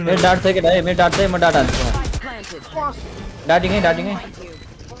मेरो डाट छ के दाइ मेरो डाट छ म डाट हाल्छु डाटिङ है 61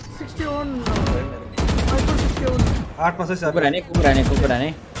 8 मा चाहिँ कुकुरा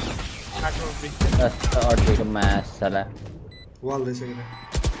नै अड्केको मासला वाल दिइसक्यो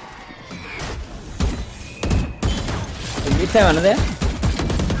मिठा भन्नु त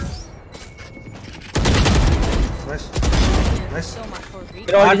नाइस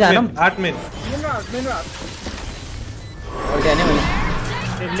मेरो अल्टी जानु 8 मेन अल्टी हाने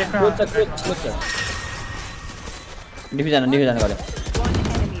मैले कोच डिभिजन गरे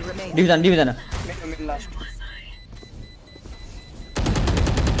division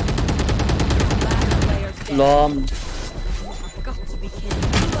lump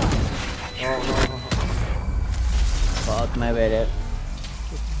fuck my bad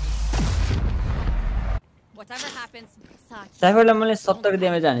साइफरलाई मैले 70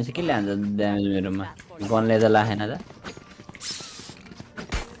 ड्यामेज हानेछ के ल्यान्छ ड्यामेज मेरोमा गनले त लाखेन त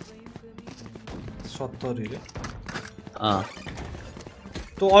 70 रे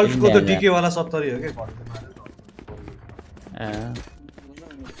तो अल्ट को तो डीके वाला 70 हो के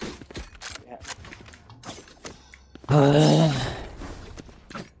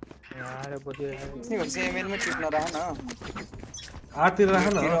यार बोलिए नहीं हो सीएमएल में ट्रिप न रहा ना 8 तिर राख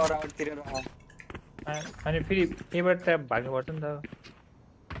न और 8 तिर रहा अनि फेरि एबाट ट्याप भाग्नु पर्छ नि त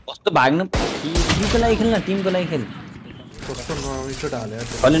कस्तो भाग्नु टिमको लागि खेल्न टिमको लागि खेल कस्तो नमिठो ढाले यार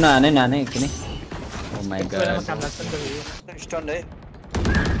अलि नाने किन ओ माय गॉड स्टन है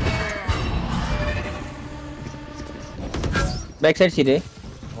बैक साइड सिधै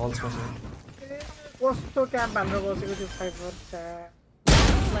हल्स मा छ कस्तो क्याम्प हानेर बसेको त्यो साइफर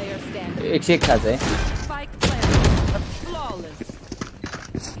Player standing. एक से एक खाछ है Spike planted. Flawless.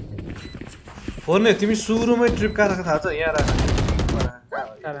 फोर्ने तिमी सुरुमै ट्रिप कहाँ राख थाहा छ यहाँ राख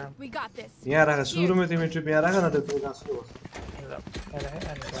We got this. यहाँ राख सुरुमै तिमी ट्रिप यहाँ राख न त त्यो कहाँ सुरु हुन्छ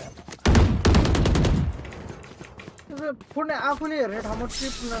पुर्ने आफूले हेर्ने ठाउँमा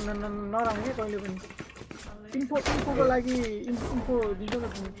ट्रिप नराख्ने के कहिले पनि इन्फोको लागि इन्फो दिन्छ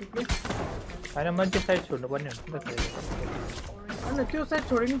नि ट्रिपले हैन मैले त्यो साइड छोड्नु पर्ने हुन्छ नि त हैन त्यो साइड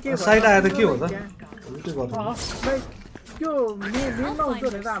छोड्यो नि के भयो साइड आए त के हो त उल्टै गर्नु लाइक त्यो मेनमा हुन्छ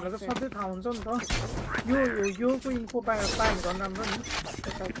भने त हामीलाई त सधैँ थाहा हुन्छ नि त योको इन्फो पायो भने झन् राम्रो नि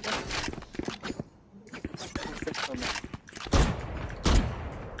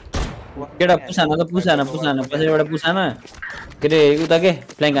केटा पुसाना पछाडिबाट पुसाना के रे उता के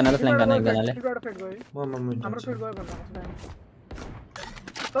फ्ल्याङ्क हाना एकजनाले हाम्रो फेड गयो भन्नु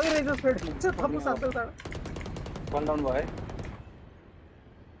तै रेजर फेड हुन्छ थप्नु साथै उता वन डाउन भयो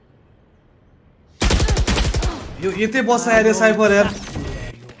यो यतै बसाए रे साइफर यार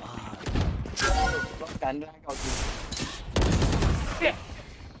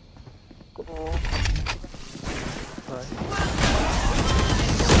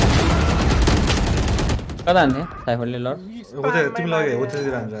कता हान्थे साइफरले लड उतै तिमी लगे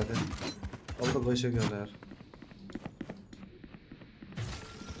उतैतिर हान्छ अब त गइसक्यो होला यार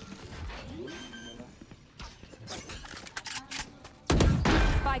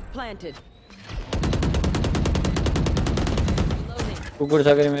Spike planted. कुकुर छ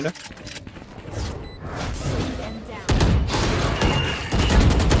के मेरो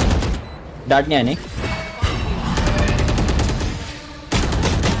डाट्ने हाने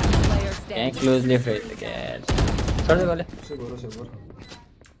Can't close left right again. Sorry, Gole.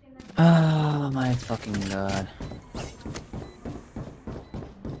 Oh my fucking god.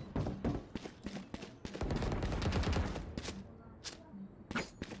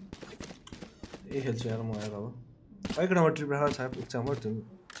 ए खेल्छु यार म आएर अब एकैटामा ट्रिप राखेर छ पुग्छ म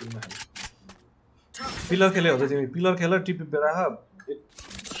टिममा पिलर खेले हो त तिमी पिलर खेल टिपी राख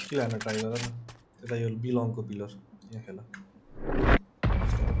किल हान्न ट्राई गर न यता यो बिलङको पिलर यहाँ खेल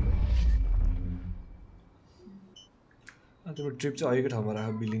अनि तिम्रो ट्रिप चाहिँ अहिलेकै ठाउँमा राख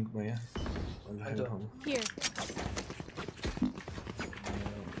बिलिङमा यहाँ राखेको ठाउँमा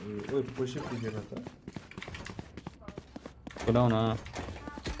ओइ पैसा पुगेन त कुदाउ न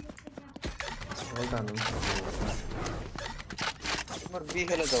बी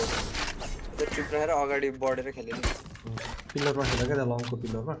खेल जाऊ त्यो ट्रिप राखेर अगाडि बढेर खेल्ने पिलरमा खेल क्या लङको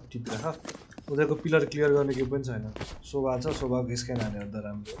पिलरमा टिप राख उनीहरूको पिलर क्लियर गर्ने केही पनि छैन शोभा छ शोभाको स्क्यान हाने त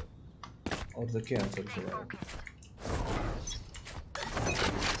राम्रो अरू त के हान्छ शोभा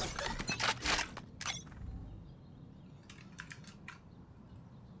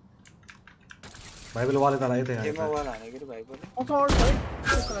भाइ बेला वाले त लाग्यो त यहाँ गेममा वाल हानेको रे भाइ बोले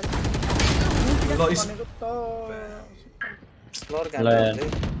ल इस लर गान्दा होला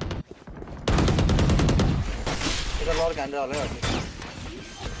एटा लर गान्दा होला है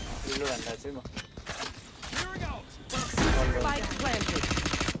लर गान्दा चाहिँ म Spike planted.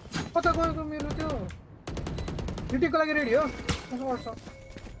 कता गएको मेरो त्यो ड्युटीको लागि रेडी हो कसो गर्छ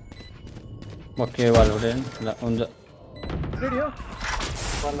ओके वाल उठे ल हुन्छ रेडी हो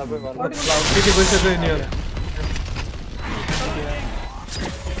भन्दा पनि भन्दा त्यति भइसक्यो नि यार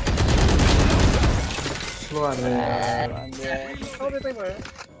स्लो हान्ने सबै त्यही भयो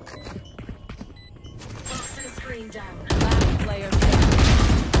Last player standing.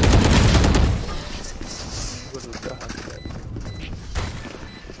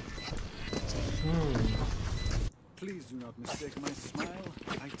 Please do not mistake my smile.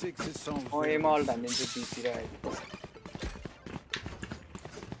 I take this song. म एमा अल्ट हान्दिन्छु बीतिर आएको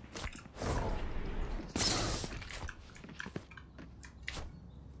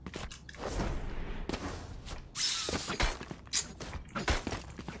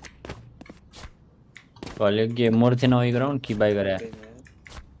कॉलेज गेम मोर थे ना ओई ग्राउंड की बाय करे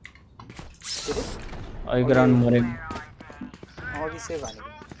ओई ग्राउंड मोरे अघि से भनेको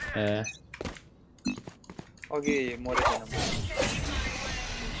ए अघि मोरे छैन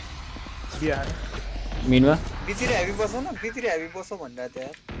बिहार मीनवा बीतिर हेभी बस न बीतिर हेभी बस भन्दा त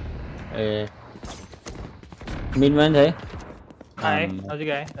यार ए मीनवन है आए आज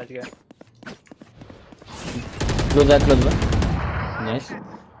गए क्लोज नाइस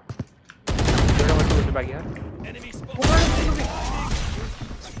बाकी है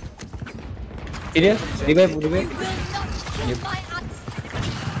रिवाइव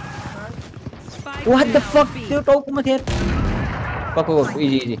What the fuck? त्यो टाउकोमा थियो पक्को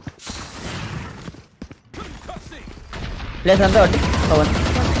इजी प्लेस अन्त हट पवन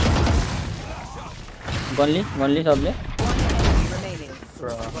गन्ली सबले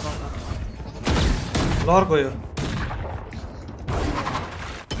लर गयो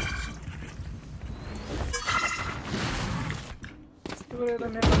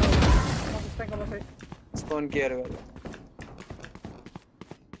स्पोन केयर गर्नु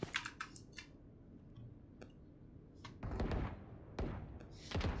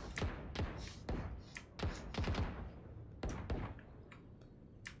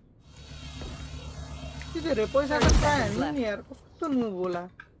तिनीहरु पैसा त पाएन नि यार कस्तो नु बोला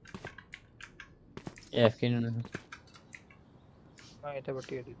एफ किन न यता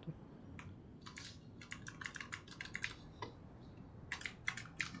बटी हेर्दै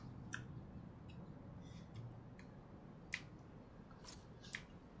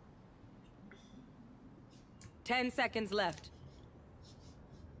 10 seconds left.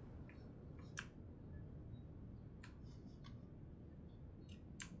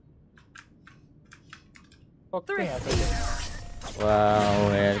 Okay. Wow,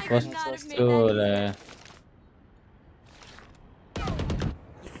 यार कस्तो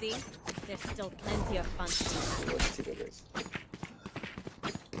You see, there's still plenty of fun.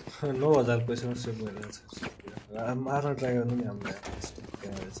 9000 पैसा सेभ भइरहेछ मार्न ट्राई गर्नु नि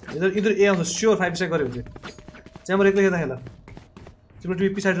हामीले इधर ए आउँछ स्योर 5 सेकेन्ड गरे हुन्छ च्यामर एक्लै खेल्दा खेल तिम्रो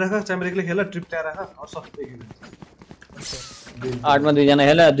ट्रिप पछाडी राख च्यामर एक्लै खेल ट्रिप त्यहाँ राख अरु सबै खेल 8 मा दुई जना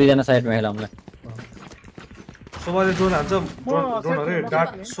खेल दुई जना साइडमा खेल हामीलाई सोबाले ड्रोन हान्छ ड्रोन अरे डाट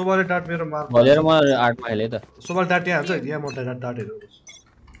सोबाले डाट मेरो मार भलेर म 8 मा खेले त सोबाले डाट यहाँ हान्छ यहाँ म डाटहरु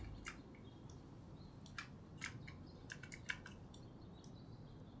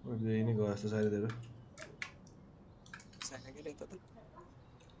ओके यिनी गयो जस्तो साइडहरु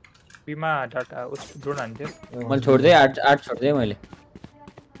बीमा डाटा उस ड्रोन हान्थ्यो मैले छोड्दै 8 छोड्दै मैले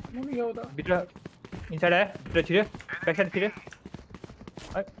मुनि गयो त भित्र इनसाइड आयो भित्र छिरे ब्याक साइड छिरे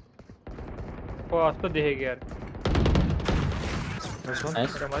कस्तो देखेको यार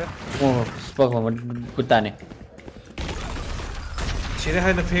नाइस ओ स्पक म कुत्ता ने छिरे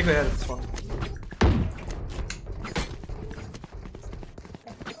खाइन फेक हो यार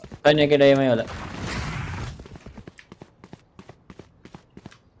छैन केटामै होला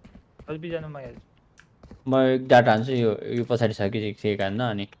अल्बी जानु म हेर्छु म एक डाटा हान्छु यो पछाडि छ कि ठिक हान्न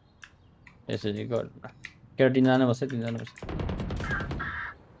अनि यसरी गर्नु केटा तिनजना बस्छ तिनजना बस्छ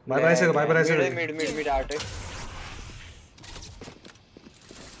भाइ आइसक्यो मिड आउट है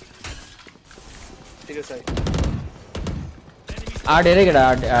तिरो सही आठ हेरे केटा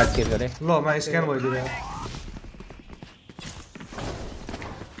आठ किल गरे ल म स्क्यान भइदियो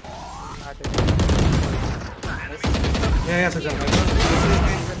यहाँ छ जन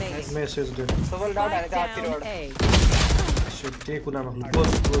मेसेज दे सबल डाउट हाने त आतिरबाट शिट त्यही कुनामा क्लोज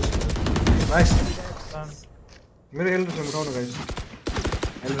नाइस मेरो एल्डर फ्रेम उठाउनु गाइस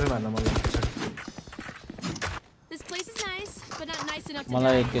एल्डर मार्न मन लाग्छ This place is nice, but not nice enough to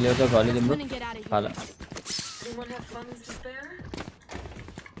मलाई die. केले त गले दिम्रो Couldn't get out of here. हाल Anyone have funds to spare?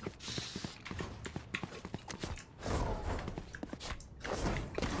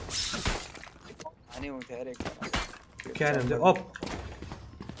 हाने हुन्थ्यो अरे क्या हुन्छ अप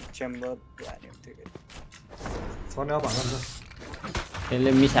चेम्बर हाने हुन्थ्यो फर्ने अप हान्न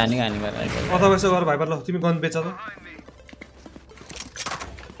त्यसले मिस हानी गरेर अथवा यसो गर भाइपर ल तिमी गन बेच त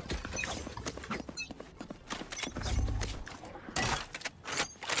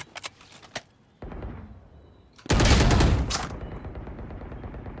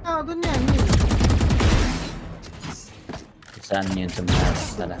जान्ने हुन्छ मास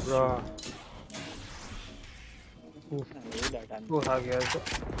साला वो आ गया तो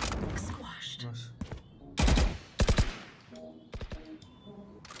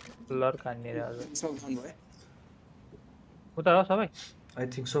लर खाने रहा सब बन्द भयो उता हो सबै आई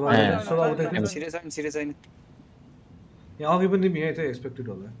थिंक सो उतै सिरियस हैन यहाँ अघि पनि यही थियो एक्सपेक्टेड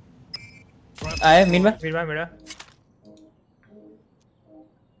होला आयो मिनमा मेरा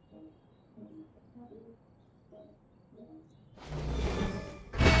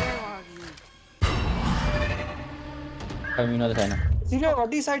मिनो त छैन सिरियस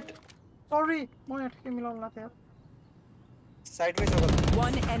हड्डी साइड सरी म यहाँ ठिकै मिलाउन लाग्थेँ यार साइडमै छ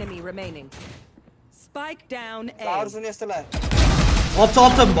One enemy remaining. Spike down A. Power सुनि यस्तो लाग्यो अप छ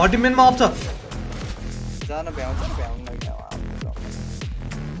भटी मेनमा अप छ जान भ्याउँछ भ्याउन लाग्यो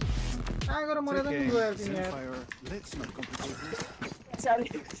काय गरौँ मलाई त नि गयो तिमी यार Let's not complicate it.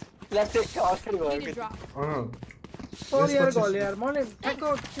 Plastic offer भयो Need to drop. सरी यार गल्यो यार मैले ठ्याक्क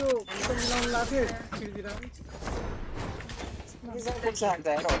त्यो मिलाउन लाग्थेँ खिर्तिर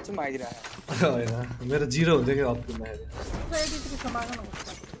होइन मेरो 0 हुन्थ्यो कि अप किन्दाखेरि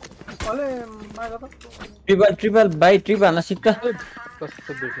ट्रिपल बाई ट्रिप हाल्न सिक्का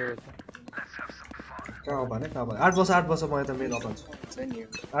कस्तो बिर्सेको छ कहाँ भने 8 वर्ष म यता मेन अप हाल्छु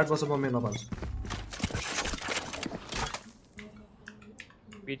 8 वर्ष म मेन अप हाल्छु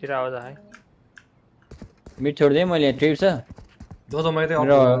भित्र आवाज आयो मिड छोड्दै मैले ट्रिप छ म यतै अप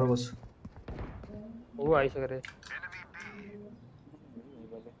गरेर बस्छु ऊ आइसक्यो रे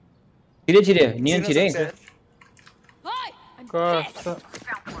छिरे नियन छिरे कस्तो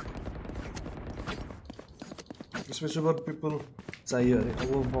इसमें सुपर पिपल चाहिए अरे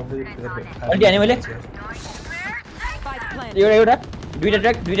वो फेरि अलि हाने मैले एउटा दुईटा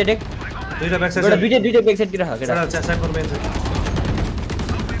ट्र्याक दुईटा ब्याक साइड दुईटा ब्याक साइडतिर हो केटा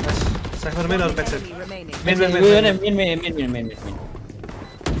साइफर मेन और बैक साइड मेन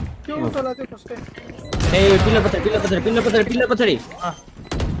त्यो उसला त्यो फस्टे ए पिल्ला पछाडी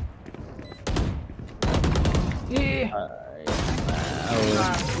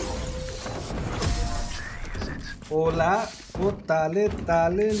ओला ओ ताले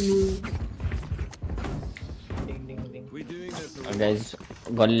लु We're doing this. गाइस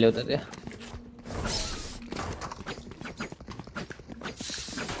गल्ली ल्याउ त त्यो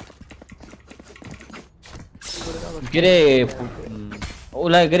के रे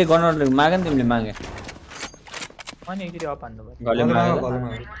उसलाई के रे गर्न मागे नि तिमीले मागे अनि एकचोटि अप हान्नु भयो गल्ली मागे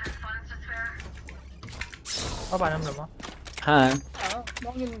अप हानौँ न म हाँ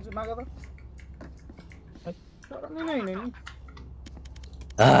मगिन्छ माग त तर नि नै नि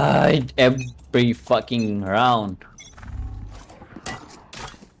every fucking round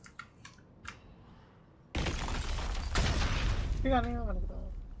के गर्ने हो भनेको त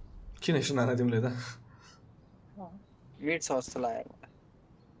किन सुनारा तिमीले त मिड छ जस्तो लाग्यो मलाई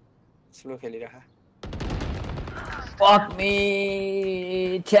स्लो खेलिरह fuck me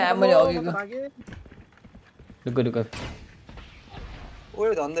छ्या मैले अघिको लुक ओए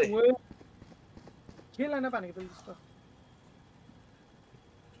धन्दै खेल हैन पानीको त जस्तो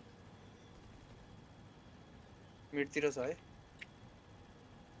मिडतिर छ है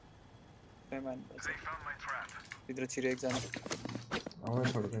पेमान पर्छ भित्र छिरे एकजना आउन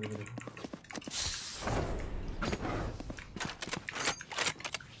छोड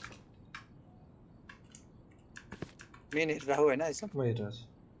मेन राहु हैन यसो म हेरिरहेको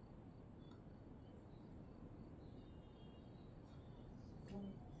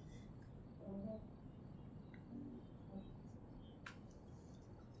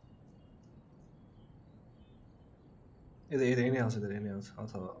छु धेरै नै आउँछ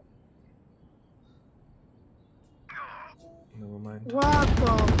अथवा What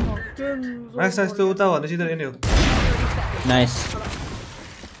the fuck? Max size to uta भने सिधै एनी हो nice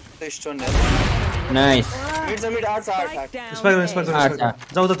stone nice mid art spike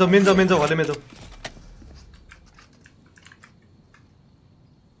जाऊ त मेन जाऊ हले मेन जाऊ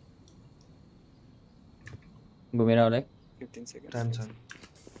घुमेर होला 15 seconds टाइम छ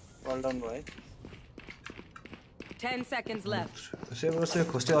well done boy 10 seconds left. Save गर्छ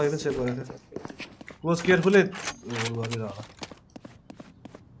खोस्टे अहिले पनि सेभ गरेको थियो क्लोज केयरफुली गरिरह होला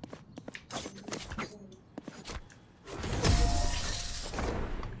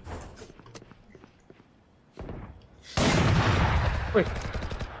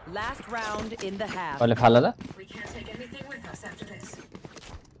Last round in the half. अहिले फाला ल We can't take anything with us after this.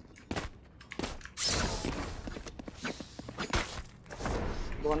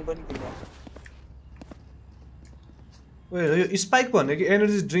 one पनि किन ओए यो स्पाइक भन्ने कि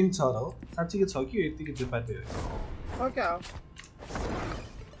एनर्जी ड्रिंक छ र हो साच्चै के छ कि यतिकै जुपाते हो Okay.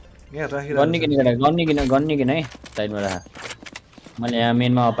 यहाँ राखिरा गन्नी किन है साइडमा राख मैले यहाँ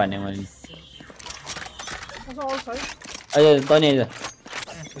मेनमा अप हाने मैले That's all side. अझ तनी आइज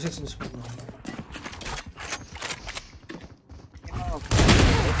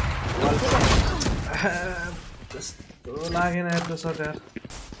त्यस्तो लागेन यस्तो सरकार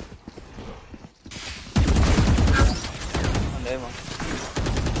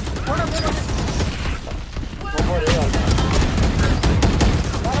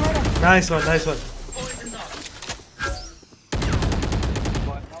Nice one.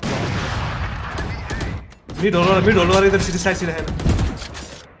 Mid hold वाला इधर सीधी साइड से रहना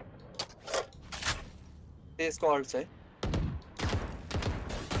त्यसको अल्ट छ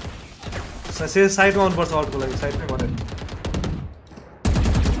है से साइडमा आउनु पर्छ अल्टको लागि साइडमै गरेर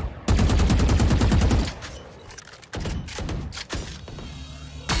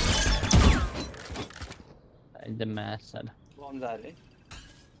the mass बम जाले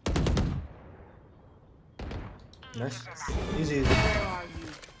Nice. Easy.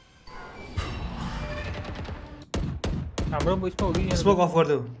 हाम्रो बुझ्नु हो कि स्मोक अफ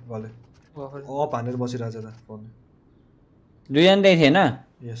गर्दिउ भले अफ हानेर बसिरहेछ त फोन दुईजना त्यही थिएन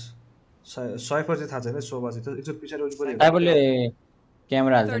यस स्वाइपर चाहिँ थाहा छैन सोभा चाहिँ एकचोटि पछाडि उल्टी पऱ्यो टाइपले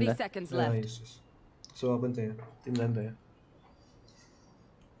क्यामेरा हाल्छ नि 30 seconds left. सोभा पनि थियो तीनजना थियो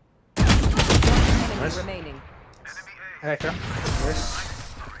Enemy remaining. Right. Nice.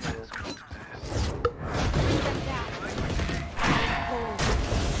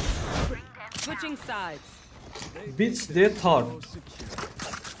 Switching sides. Bitch, they thought.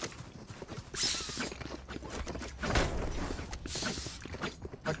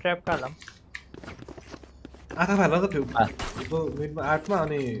 Trap कालम आँखा फाल्न त थियो त्यो मिडमा 8 मा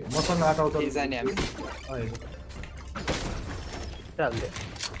अनि मसँग 8 आउँछ जाने हामी चल्दै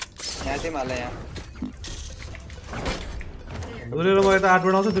यहाँ चाहिँ मलाई यहाँ दुरेर म यता 8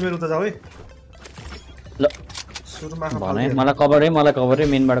 बनाउँछु तिमीहरु उता जाऊ है ल सुरुमा आँखा भने मलाई कभर है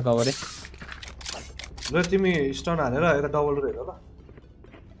मेनबाट कभर है ल तिमी स्टन हानेर यता डबल डोर हेर ल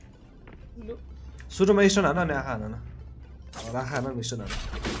सुरुमा स्टन हान अनि आँखा हान राखा हान स्टन हान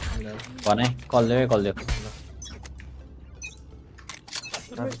भने कल दे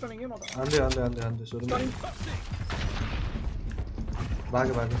आन्दे सुरुमा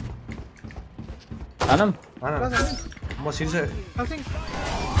भागे हानम म सिर्छ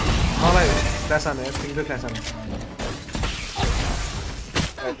मलाई क्लास हाने सिंगल क्लास हाने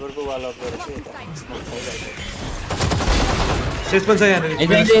हेडबोर्डको वाल अफ गरेर चाहिँ सेट पनि छ यहाँ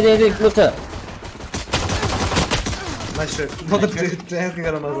ए क्लोज छ नाइस ट्र्याक म त ट्र्याक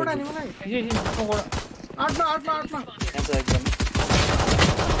गर्न नगर्छु आठमा यहाँ छ एकदम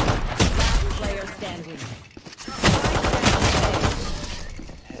Player standing.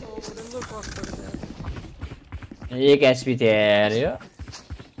 एक एचपी थियो यार यो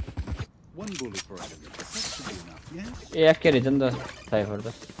One bullet per enemy. That should be enough, yes? ए के रहेछ नि त साइफर त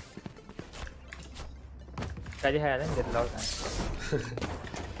गाडी खाएर नि धेरै लग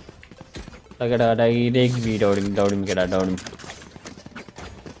केटा डाइरेक्ट बी दौडिम केटा दौडिम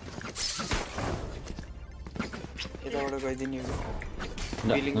यताबाट गइदिने हो ल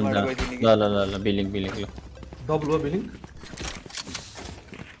बिलिङ ल डबल हो बिलिङ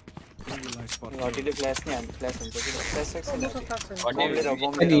हटिले फ्ल्यास नि हामी फ्ल्यास हुन्छ कि फ्ल्यास सक्छ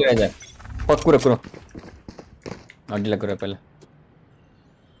कुरो हड्डीलाई कुरा पहिला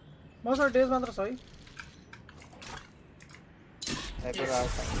मसँग डेज मात्र छ है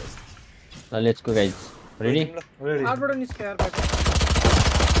Let's go guys. Ready? Ready. आठबाट निस्क्यो यार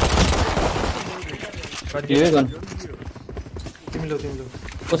बाटो यो गन तिमीले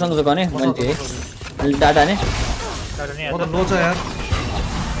कोसँग चाहिँ गने मान्छे है अनि डाटा ने म त लो छ यार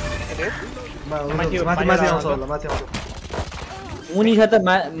माथि आउँछ होला माथि आउँछ मुनि छ त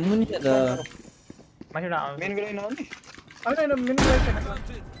मुनि छ त माथिबाट आउनु मेन गराइ नआउने हैन मिनिट छैन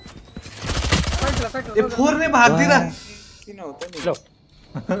साइड ए फोर्ने भाग्दिरा किन हो त नि लो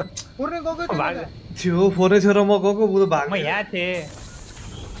पुर्ने गएको थियो फोर्ने थियो र म गएको बुझ्नु भाग म यहाँ थिएँ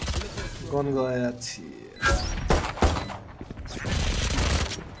गन गयो छि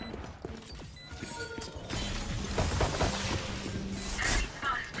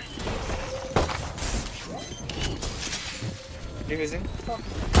डिभिजन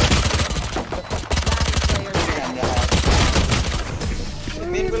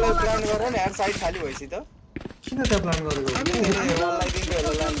मेन को लागि प्लान गर न यार साइड खाली भइसि त किन त प्लान गरेको वाललाई दिन्छ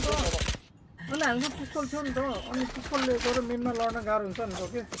होला लाइन अनि हाम्रो पिस्तोल थियो नि त अनि पिस्तोलले गएर मेनमा लड्न गाह्रो हुन्छ नि त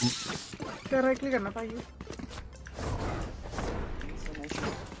के त्यहाँ राइट क्लिक गर्न पाइयो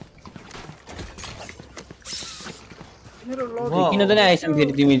मेरो लजिक किन त नि आइसम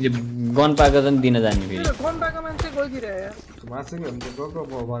फेरि तिमी गन पाएको त दिन जाने फेरि गन पाएको मान्छे गइदिरे यार माछे के हुन्छ गएको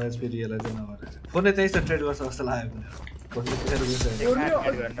म भनेस फेरि यसलाई चाहिँ नगरे फोर्ने चाहिँ यस्तो ट्रेड गर्छ जस्तो लाग्यो भने कसले त्यसरी बुझ्छ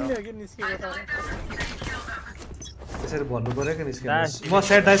त्यसरी भन्नु पर्यो कि निस्किनु म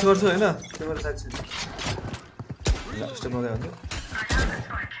सेट डाइस गर्छु हैन तिम्रो साइड छ स्टेप नदै हुन्छ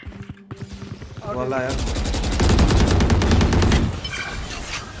वाला यार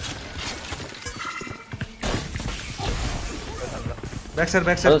बैक साइड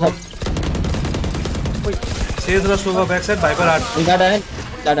सेज र सोगा बैक साइड भाइपर आर्ट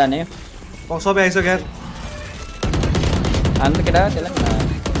डाटा ने ओ सबै आइसक्यो यार हामी त केटा त्यसलाई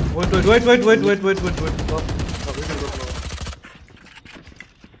वेट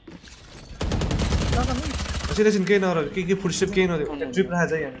एकछिन केही नगर के फुटस्टेप केही नदियो ट्रिप राखेको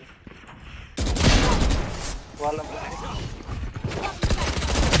छ यहाँ वाला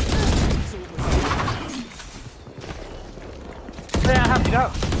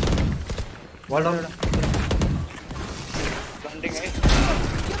वाल डाउन लन्डिङ है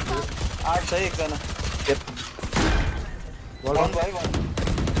 8 छ एकजना वाल डाउन भाइ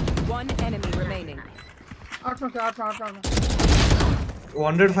One enemy remaining. 8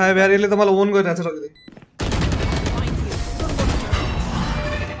 105 यार यसले त मलाई ओन गरिरहेछ रकिदै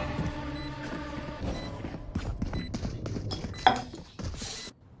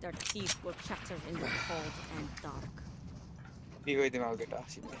Their teeth will chatter in the cold and dark. बिगoi दिमाग केटा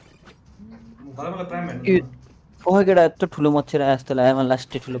सिधै मलाई प्राइम हैन पहे केटा यत्रो ठुलो मच्छर आए जस्तो लाग्यो मलाई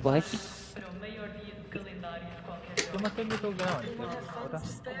लास्टै ठुलो पहे त्यो मात्रै निकाल्दैन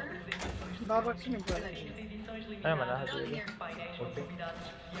दाबक्स नि भयो हैन भन्दा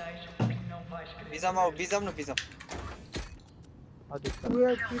बिजाम न बिजाम हजुर we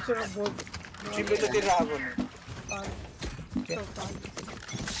are future of both ट्रिपले त तिर राखेको नि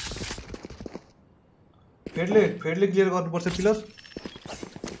फेडले क्लियर गर्नुपर्छ पिलर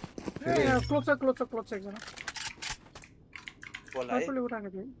क्लोज एकजना बोला है आफूले उठाएको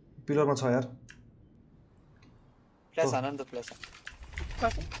थियो पिलरमा छ यार फ्ल्यास हान न त फ्ल्यास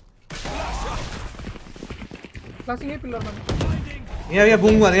क्लासिङ पिलरमा यहाँ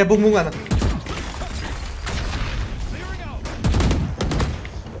बुङ भन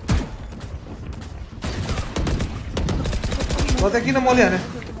कतै किन मले हाने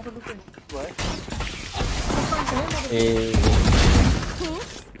ए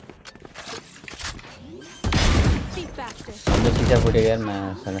Be faster. अन्त सिधा फुटेको यार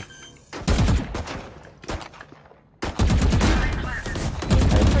मासला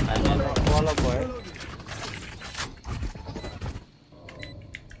वाला भयो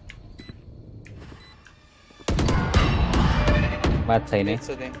बात छैन छ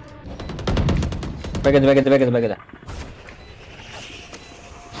त्यही बैगेज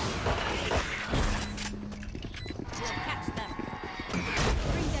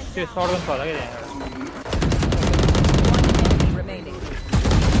त्यो सर्गन छ होला के Remaining.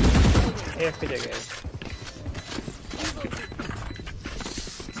 एफपी जग्गा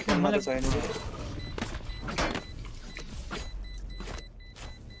मलाई छैन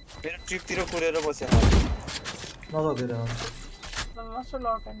मेरो ट्रिपतिर कुरेर बस्यो नजाउँदैन नसो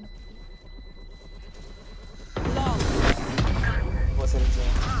लटन बसेर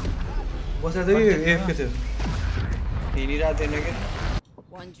बसेर चाहिँ एफके थियो हिँडिरहेको थिएन कि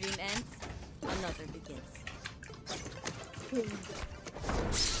One dream ends, another begins.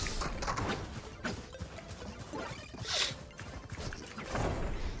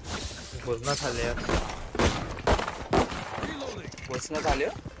 खोज्न थाल्यो घोस्न थाल्यो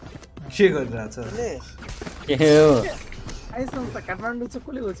के गरिरहेछ के हो आइसम त काठमाडौँ चाहिँ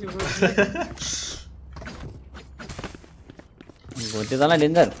कसले घोच्यो घोटे तँलाई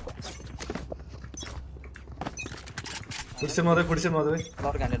डेन्जर पुडिसे मर्दै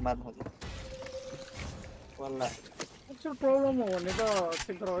लर घानेर मार्नु खोज्यो वाल्ला एक्चुअल प्रब्लम हो भने त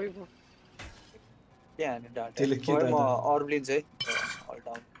चेक गर है ब्रो के हाने डाटा त्यसले के म डाटा? अरु लिन्छु है अल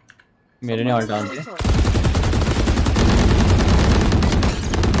डाउन मेरो नि अल डाउन थियो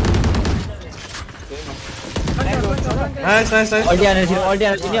नाइस अल्टी आने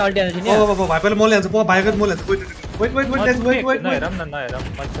छिने ओ भाइ पहिले म ल्याउँछु भाइको म ल्याउँछु वेट नहेरौँ न नहेरौँ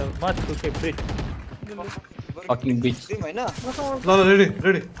मच टुके ब्रिज फकिङ बिच टिम हैन ल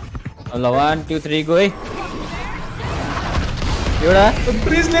रेडी ल 1 2 3 गो है एउटा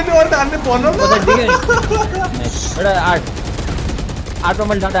ब्रिजले नि अर्थ हान्ने भन्नु न एउटा 8 मा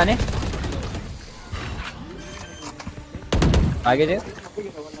मैले डाटा हाने भागे थियो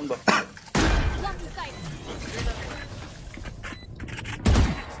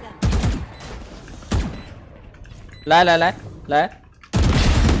ला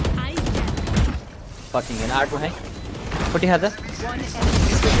fucking an art hai 40 hada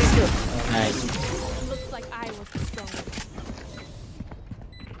nice Looks like I was the strongest.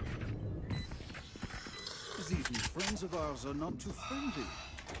 These new friends of ours are not too friendly.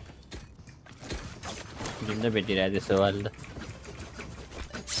 जिंदा बेटी रहा है सवाल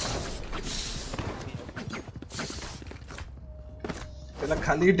त्यसलाई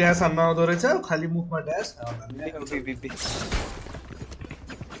खाली ड्यास हान्न आउँदो रहेछ खाली मुखमा ड्यास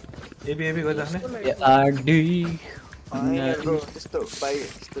एबी गरिराख्ने आडी त्यस्तो बाइ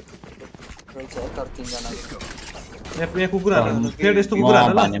त्यस्तो रहेछ तर 3 जना यहाँ कुकुर हाल्नु फेरि यस्तो कुकुर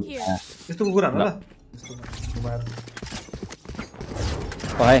हाल्नु ल यस्तो कुकुर हाल्नु ल यस्तो घुमाएर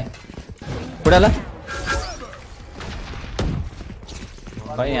भाइ पुडाला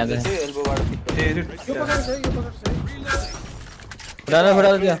भाइ यहाँ चाहिँ एल्बोबाट फेरि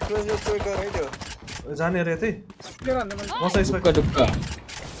पुडाला दियो क्लोज गर है त्यो जाने रे त्यही मसा स्पाइक दुक्का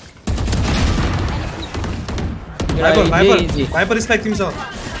भाइपर स्पाइक तिमीसँग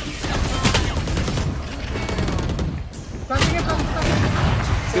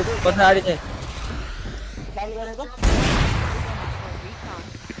पछाडि चाहिँ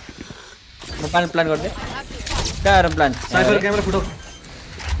म प्लान गर्दै कहाँ प्लान साइबर क्यामेरा फुटो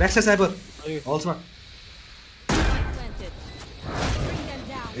ब्याक साइड साइबर हल्समा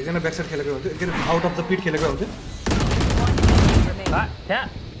एकजना ब्याक साइड खेलेको हुन्थ्यो के आउट अफ द पिट खेलेको हुन्थ्यो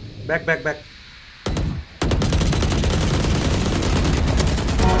ब्याक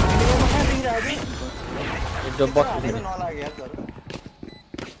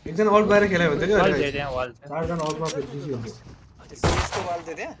एकजना अल्ट बाहिर खेलेको हुन्थ्यो कि चारजना अल्टमा फेरि बिजी हुन्थ्यो यस्तो वाल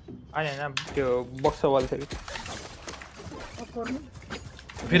थियो त्यहाँ हैन त्यो बक्स वाल थियो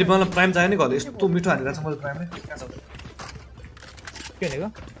फेरि मलाई प्राइम चाहियो नि घरले यस्तो मिठो हानिरहेको छ मैले प्राइमले के भनेको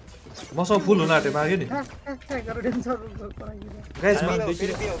मसँग फुल हुन आँट्यो माग्यो नि गाइस म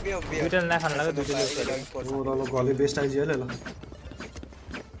दुईटा नाखान लाग्यो दुईटा ल घरले बेस्ट आइजियो ल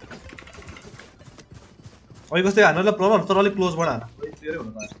अहिले कस्तै हान्नु ल प्रब्लम तर अलिक क्लोजबाट हान क्लियरै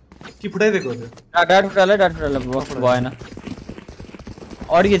हुनु पायो कि फुटाइदिएको हो त्यो डाट फुटाला भएन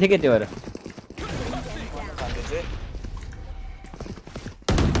अड्के थियो के त्यो भएर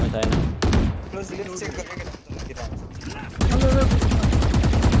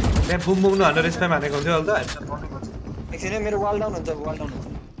त्यहाँ बुम बुम नहान्नु रेस्टमा हानेको हुन्थ्यो अहिले त एकछिन मेरो वाल डाउन हुन्छ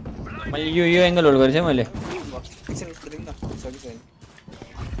मैले यो एंगल होल्ड गरेँ मैले एकछिन दिनु न सकी छैन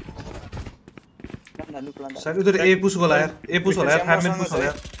साइड उधर ए पुश होला यार पुश होला यार 5 मिनट पुश होला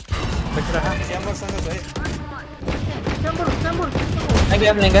यार च्याम्बर सँग छ है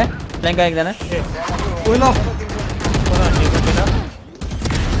फ्ल्याङ्क एकजना ओइ ल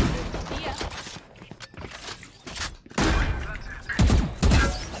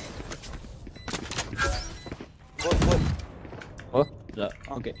हो ल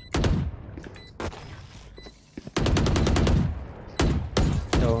ओके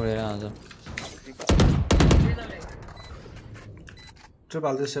ओरे आउँछ ट्रिप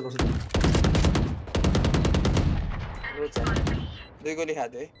हाल्दै सेभ गर्छु दुई गोली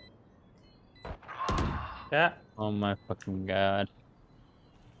खादे है Oh my fucking god.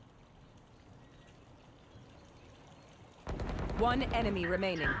 One enemy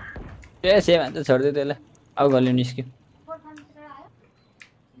remaining. Yes, yeah, man. छोड दे त्यसलाई अब गल्यो निस्क्यो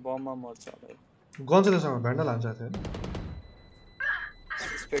बममा मर्छ होला गन चाहिँ त्यसमा भ्यान्डल हान्छ थियो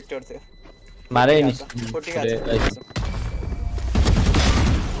स्पेक्टर थियो मारे नि 40 हाल्छ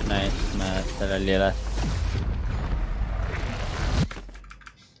नाइस मा तर लिएर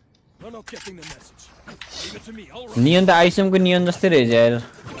You're not getting the message. Leave it to me. All right. नियन त आइसमको नियन जस्तै रहेछ यार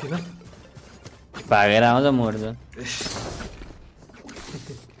भागेर आउँछ मर्छ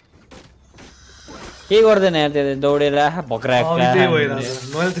के गर्दैन यार त्यो दौडेर भक्रा त्यही भएर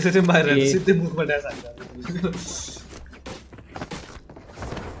मैले त्यसरी बाहिर सिधै मुखमा ड्यास हाल्छ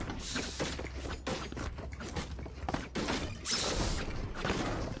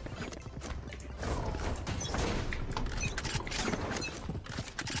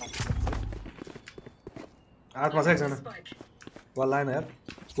आठ मा छ एकजना वाल लाइन यार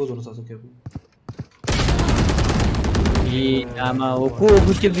क्लोज हुन सक्छ के ए आमा ओ को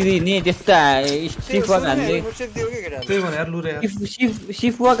गुस्टिप दिदी नि त्यस्ता सिफवा हान्दै त्यही भने यार लुरे यार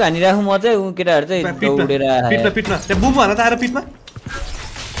सिफवा हानिराखु म चाहिँ उ केटाहरु चाहिँ दौडेर पिटमा त्यो बुम हान त आएर पिटमा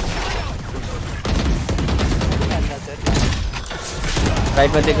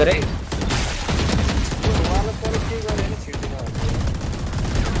राइटमा चाहिँ गरे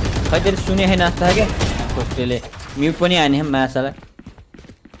खै तेरो सुने है नास्ता के कोस्टेले म्युट पनि हाने मासालाई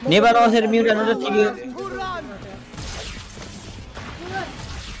नेपाल आउँछ म्युट हान्नु त ठिकै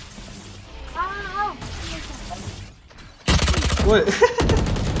ओइ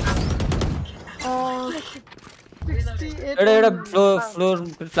एउटा फ्लोर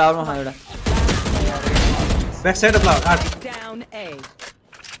फ्लावरमा खा एउटा ब्याक साइड अफ फ्लावर आठ Down A.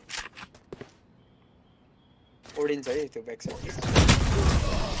 ओडिन्छ है त्यो ब्याक साइड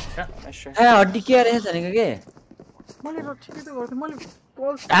ए हड्डी के रहेछ भनेको के मैले र ठिकै त गर्थे मैले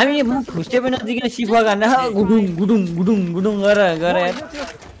कल हामी म खुस्टे पनि नदिकन सिफवा गान्न गुडुङ गुडुङ गुडुङ गुडुङ गरे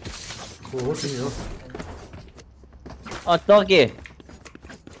हो तिमी हो अ त के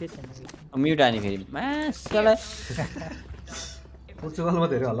म्युट हाने फेरि मासला पोर्चुगलमा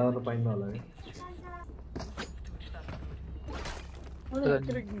धेरै हल्ला गर्न पाइन्न होला है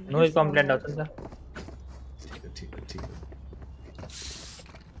नोइज कम्प्लेन्ट आउँछ नि त ठीक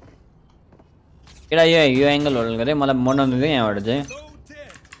केटा यो एङ्गल होल्ड गरे मलाई मर्न दिँदै यहाँबाट चाहिँ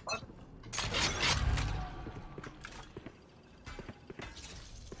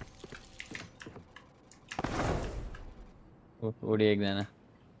ओडी एकजना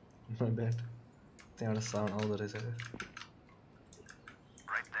त्यहाँबाट साउन्ड आउँदो रहेछ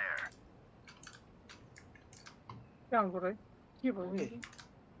काम गरे के भयो नि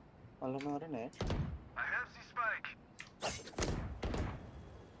हल्ला नगर न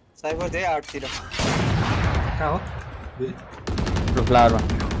साइबर दे 8 तिर कहाँ हो फ्लावरमा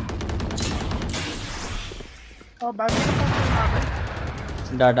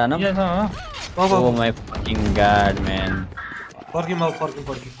डाटा न Oh my fucking god man फर्किम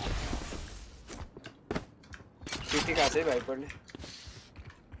city का चाहिँ भाइपरले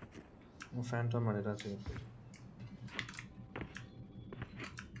म फ्यान्टम भनेर छु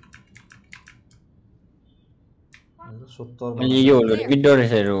मैले यो होल्ड गरेँ विन्डो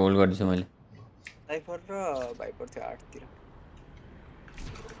रेसर होल्ड गर्दैछु मैले साइफर र भाइपर थियो 8 तिर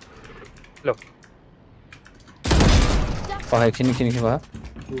ल एकछिन भयो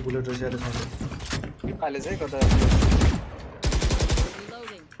यो बुलेट रहेछ यार हाले चाहिँ कता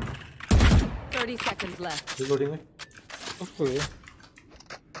Reloading. 30 seconds left. रिलोडिङ है कस्तो हो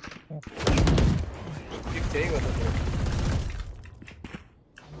ठीक चाहिँ गर्दा थियो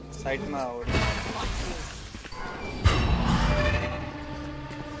साइडमा हो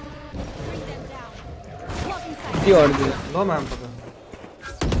के गर्दै ल म्याम पक्का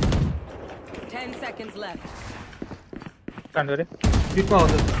 10 seconds left. कान गरे पिटमा हो त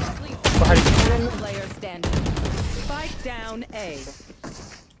Last player standing. Spike down A.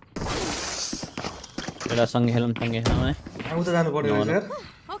 एउटा सँगै खेलौँ है आउँछ जानु पर्यो रहेछ यार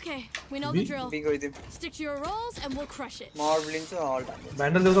Okay, we know the drill. Be गरिदिम Stick to your roles and we'll crush it. म अर्ब लिन्छु अल्ट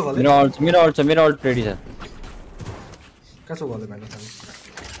भ्यान्डल देऊ त घले मेरो अल्ट रेडी छ कहाँ छ घले भ्यान्डल खानु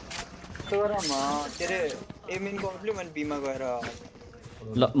तर म के रे एमिन कम्प्लिमेन्ट बीमा गएर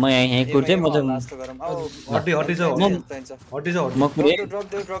ल म यहाँ कुर्छु म चाहिँ लास्ट गरम आउ हड्डी छ म कुरे ड्रप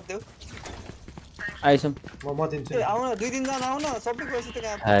देऊ आइसम म दिन्छु ए आउ न 2 दिन जान आउ न सबै पैसा त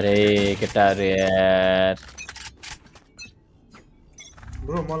कहाँ अरे केटाहरु यार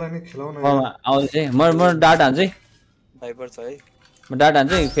ब्रो मलाई नि खेलाउन म आउँछु है म डाटा हान्छु है भाइपर छ है म डाटा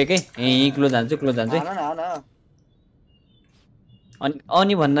हान्छु फेकै यही क्लोज हान्छु हान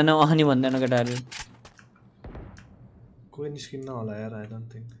अनि भन्दैन केटाहरु कोही निस्किन्न होला यार आई डोन्ट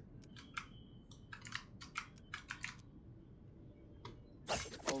थिंक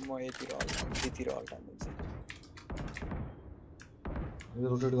म यतिर अल्ट हान्छु यो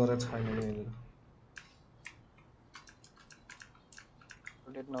रोटेट गरेर छैन नि यहाँनिर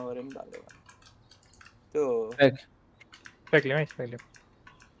रोटेट नगरे पनि भाले त्यो स्पेक्ले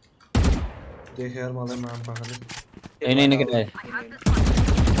देखे यार मलाई माम पाखाले हैन केटा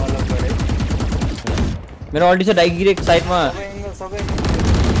अलग मेरो अल्टी छ डाइगिरेक साइडमा सबै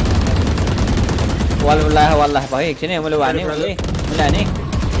वाल भयो एकछिन मैले हाने मैले हाने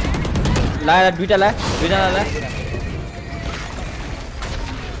ला दुईटा ला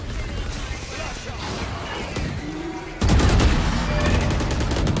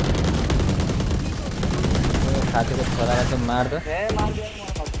खातेको छोरालाई त मार्दा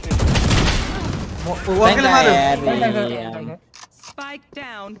Spike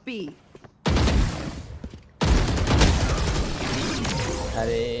down B.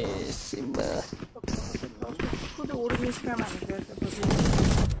 अरे Simba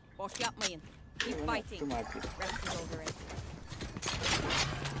Boş yapmayın. Keep fighting. Rest is overrated.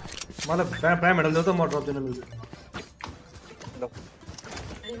 मलाई प्राइम मेडल देऊ त म ड्रप दिन मिल्छ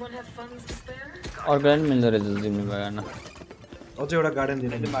Anyone have funds to spare? Organ मिल्दो रहेछ जिम्मी भएन अझै एउटा गार्डन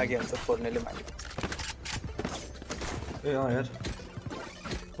दिनु मैले मागे हुन्छ फोर्नेले मागे ए अँ यार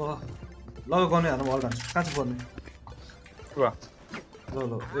लग गर्ने हाल्नु अल्ट हान्छु कहाँ छ पर्ने ल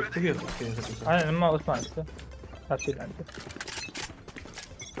एक ठिकै हो होइन म उसमा हाल्छु साथी हाल्छु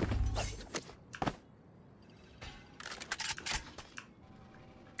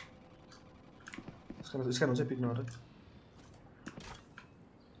स्क्यान हुन्छ पिक नगर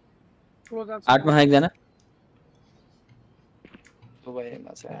 8 मा एकजना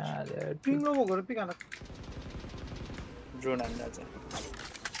दुबईमा छ पिङ लोगो गरेर पिक हान ड्रोन हान्दा छ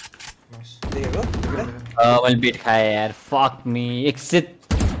मैले बेट खाएँ यार फक मी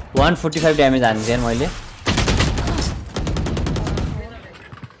 145 ड्यामेज हाने थिएँ मैले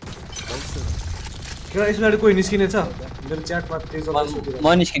के यसमा कोही निस्किने छ मेरो च्याटमा तेजल म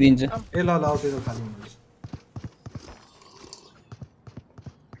निस्किदिन्छु ए ल ल तेजल खाली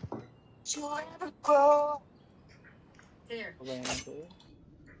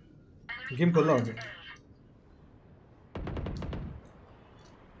गेम खोल्न हुन्छ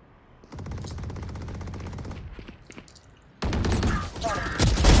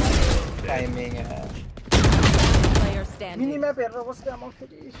टाइमिङ Player standing. मिनिम्याप हेरेर बस्दा म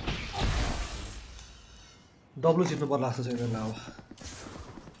फेरि डब्लु जित्नु पर्ला जस्तो छ यसलाई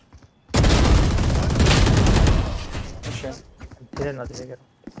अब धेरै नजिकै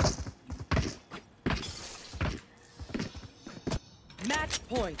Match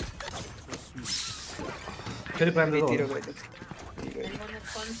point. फेरि प्राइम दिनु तिर गयो Anyone have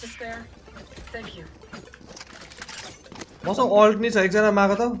funds to spare? Thank you. मसँग अल्ट नि छ एकजना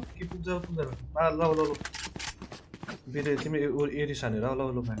माग त के पुग्छ पुग्दैन मा ल ल ल बिरे तिमी एरी सानेर ल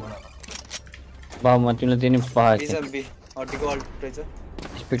ल भाइ मलाई बाउ म तिमीलाई दिने पाएको डिजल बी हड्डीको अल्ट रहेछ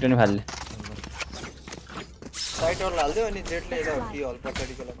स्पेक्टर नि फाल्ले साइड अल हाल्दियो अनि जेटले यता बी हल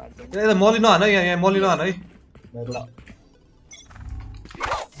पछाडिकोलाई मार्दैन ए मली नहान है यहाँ मली नहान है ल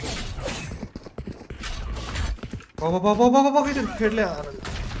खेडले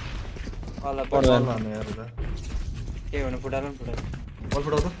अल्ला पर्दैन हान यार के भन्नु फुटाल्नु बल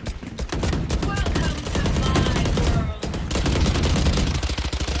फुटाउ त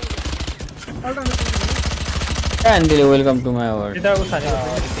and welcome to my world यता उस हाने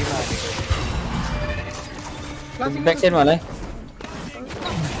ब्याक साइड मलाई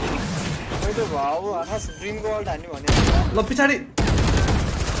त्यो भाउ आकाश ड्रिम गोल्ड हान्नु भने ल पछाडी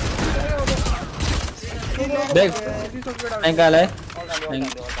ब्याक एङ्कालाई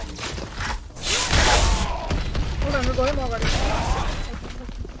उडानु गयो म अगाडि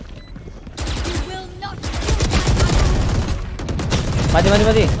माथि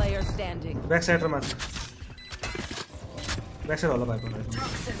Player standing. ब्याक साइड र माथि ब्याक साइड होला भाइ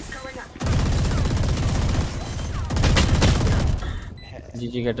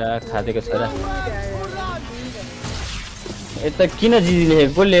जिजी केटा खादेको छोरा यता किन जिजी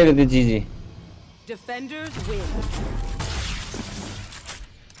लेखेको को लेखेको थियो जिजी Defenders win.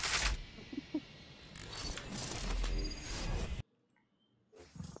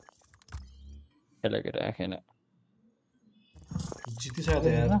 खेला केटा राखेन जितिसकेको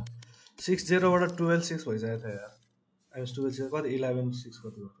थियो यार 6-0 बाट 12-6 भइसकेको थियो यार आई 12-6 कति 11-6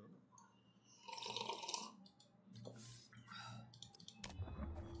 कति भयो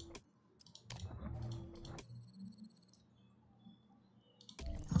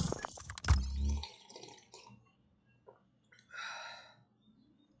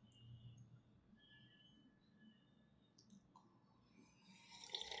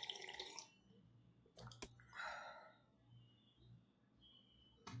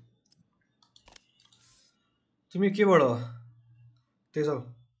तिमी केबाट हो तेजल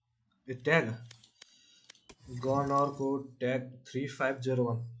ए ट्याग गनरको ट्याग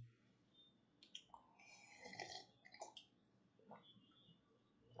 3501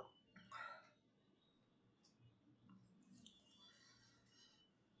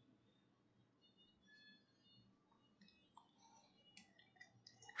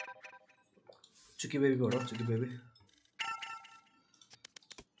 चुकी बेबी को हटाओ चुकी बेबी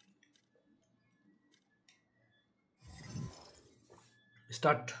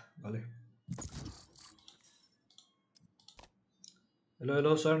स्टार्ट भले हेलो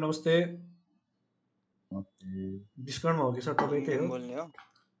हेलो सर नमस्ते डिस्काउन्टमा हो कि सर तपाईँ त्यही हो बोल्ने हो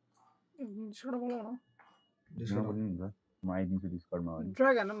डिस्काउन्ट बोलाउन डिस्काउन्ट हुन्छ म आइदिन्छु डिस्काउन्टमा हो नि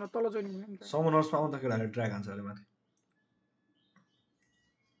ड्र्याग हान्न न तल जोइन हुने समनर्समा आउँदा केटाले ड्र्याग हान्छ अरे माथि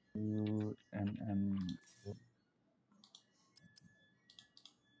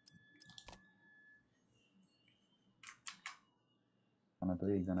खाना त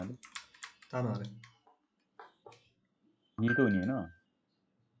एकजनाले तान अरे गीत हो नि हैन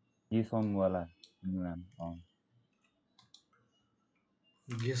ये सङ वाला नाम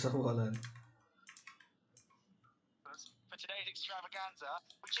ये सब वाला है For today's extravaganza,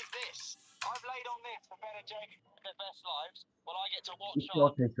 which is this. I've laid on this for Ben and Jamie for their best lives, while I get to watch on.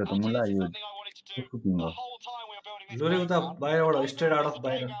 Actually, this is something I wanted to do the whole time we were building this playground. बाहिरबाट straight out of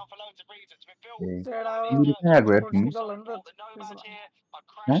बाहिर For loads of reasons. We've built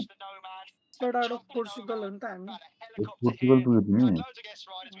Straight out of Portugal and time. Portugal to the loads of guest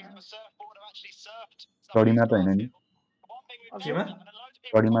riders. We've got a surfboard. I've actually surfed. Study मा त हैन नि केमा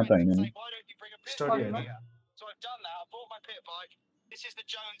study मा त हैन नि स्टडी हैन So I've done that. I bought my pit bike. This is the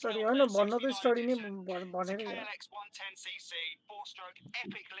Jones. Study हैन भन्न त स्टडी नै भनेर KLX 110cc 4-stroke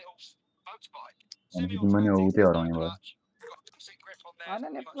epic little motorbike. अनि तिमीले हो उतै हराउने भयो हैन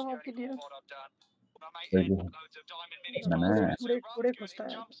नेप्रोमा के दियो पुरै खोस्टा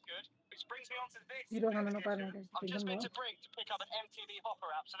हिरो खान नपाएर Just been to Brink to pick up an MTV hopper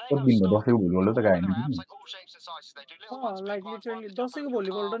app. So they कति दिन भयो दशैंको भोलिपल्ट त गाएन नि like all shapes and sizes. They do little ones. Like literally दशैंको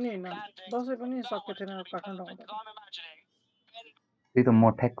भोलिपल्ट नि हैन दशैं पनि सके थिएन काठमाडौँ आउँदा त्यही त म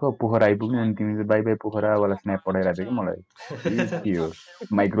ठ्याक्क पोखरा आइपुग्नु अनि तिमी चाहिँ बाइ बाइ पोखरा वाला स्न्याप पठाइराको थियो कि मलाई के हो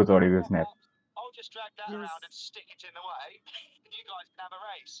माइक्रो चढेको snap I'll just drag that around and stick it in the way. You guys can have a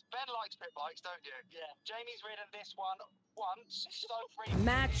race. Ben likes pit bikes, don't you? Yeah. Jamie's ridden this one once. So free.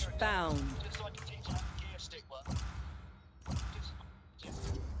 Match found. Just so I can teach him how the gear stick works. Just two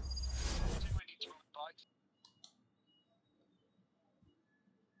really strong bikes.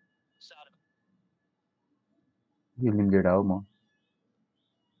 Sad of it. यो limited हो म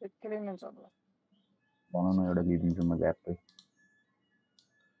एकले नै चल्ला भन न एउटा दिन्छु म ज्यापै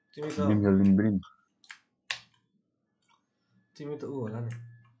तिमी त तिमी त उ होला नि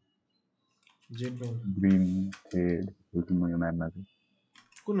जेटम्यान ड्रिम थ्रेड खेल्छु म यो म्यापमा चाहिँ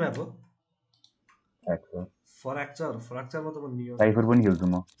कुन म्याप हो फ्र्याक्चर फ्र्याक्चरमा त म नियो साइफर पनि खेल्छु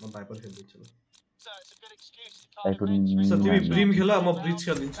म भाइपर खेल्दिन्छु साइफर तिमी ड्रिम खेल म ब्रिज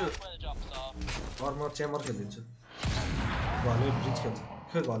खेल्दिन्छु और म चेम्बर खेल्दिन्छु घरले ब्रिज खेल्छ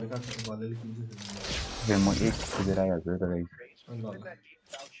खै घरले कान्छ घरले किन्छ म एक खोजेर आइहाल्छु है त गाइस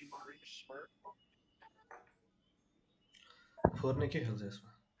फोर्ने के खेल्छ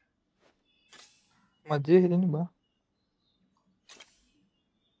यसमा मजे हेर्नु नि भयो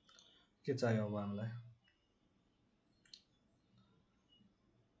के चाहियो अब हामीलाई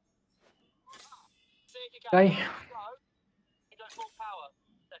गाई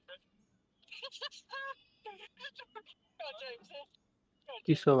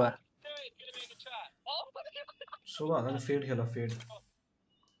कि शोभा शोभा भन्दा फेड खेल फेड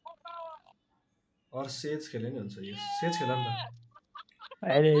और सेज खेले नि हुन्छ यो सेज खेल नि त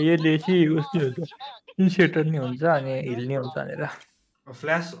अरे यो लेसी उस्तो हुन्छ इनिसिएटर नि हुन्छ अनि हिल नि हुन्छ भनेर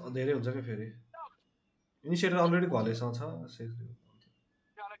फ्ल्यास धेरै हुन्छ के फेरि इनिसिएटर अलरेडी घलेसँग छ says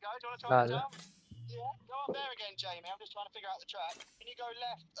Yeah, go up there again, Jamie. I'm just trying to figure out the track. Can you go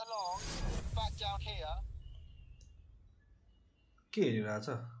left along, back down here? के हेरिरहेछ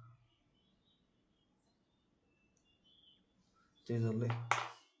तेजलले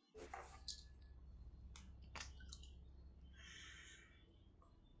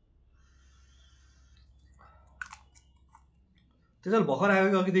तेजल भर्खर आयो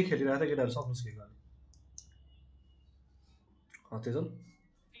कि अघिदेखि खेलिरहेको थियो केटाहरू सब निस्केको तेजल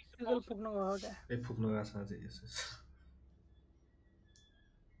पुग्नु गयो क्या ए पुग्नु गएको छ चाहिँ यस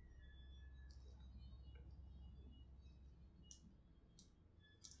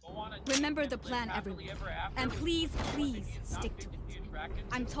Remember the plan, everyone. And please, please, stick to it.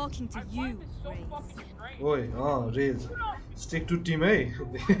 I'm talking to you, Raze. Oi, Raze. Stick to team, eh?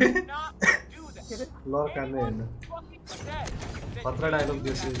 Lord can end. Patra dialogue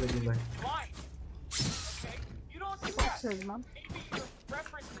this is the game. What says, man?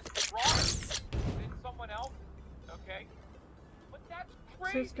 Someone else, okay? But that's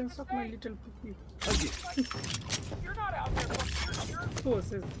crazy. Says can suck my little pookie. You're not out there. Who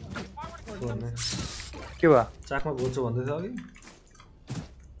says? के भयो चाकमा घुल्छु भन्दै थियो अघि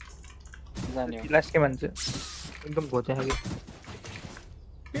last के मान्छे एकदम घोचे खाले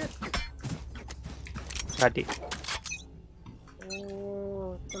घाटी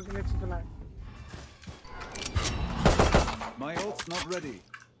My ult's not ready.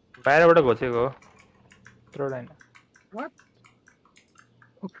 बाहिरबाट घोचेको त्यत्रो हैन What?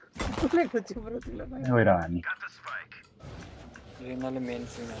 Like the chimera tila na. Wait a minute. Renal main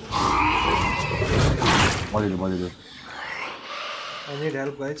final. What is it? I need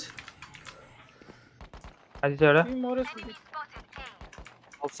help, guys. आज चढा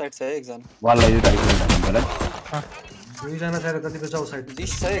Offside छ एकजना. वाल लागि टाइप गर्दा हां दुईजना छैन कति बेच आउ साइड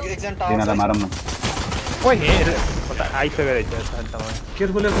दिस छ एकजना टावर. तिनीलाई मारौँ न. ओइ हेर पता आइसकेको रहेछ सान्तमा.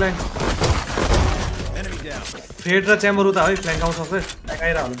 केयरफुल फ्ल्याङ्क. Enemy down. फेड र च्याम्बर उता है फ्ल्याङ्क आउन सक्छ. फ्ल्याङ्क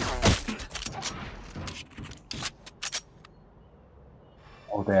आइरा होला.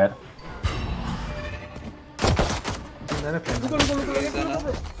 हो त यार. तिनीहरु फ्ल्याङ्क.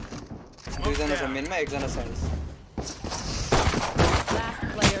 दुईजना छ मेनमा एकजना science.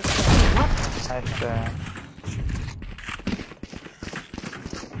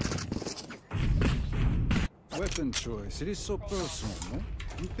 Weapon choice. It is so personal, no?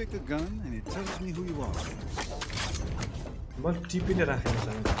 You pick a gun and it tells me who you are. म टिपीले राखेको छ.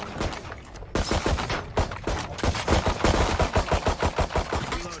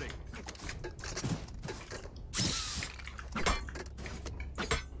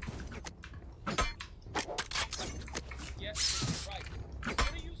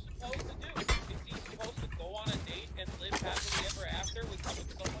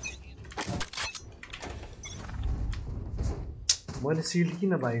 मैले सिल्ड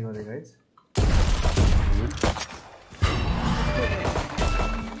किन बाइ गरे गाइस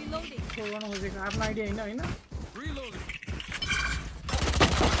रीलोडिङ हो जको आफ्नो आइडिया हैन हैन रीलोडिङ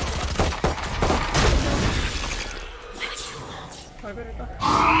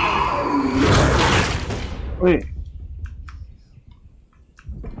ओए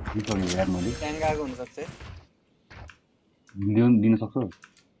दिनु यार मैले ट्याङ्गाको हुन सक्छ दिन सक्छु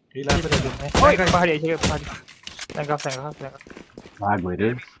हिला पनि ओइ पहाडी आइसक्यो पहाडी ट्याङ्गा भाग भइरे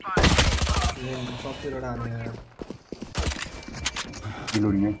सबतिर हाने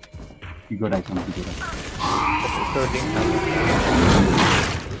रीलोडिङ है टिकट आइसक्यो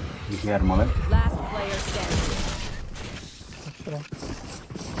टिकट यार मलाई Last player standing.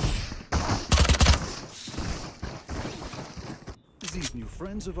 These new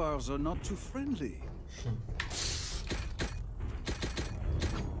friends of ours are not too friendly.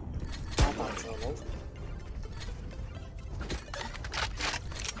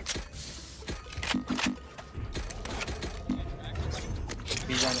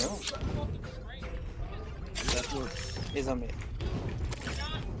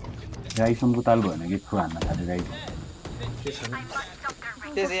 राइसनको ताल भएन कि थ्रु हान्न थाले राइस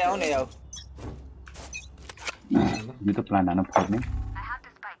त्यसै आउने आउ यो त प्लान्ट हान्न पर्ने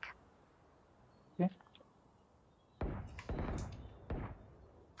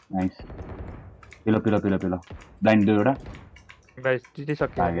नाइस पिलो ब्लाइन्ड दियो एउटा गाइस त्यति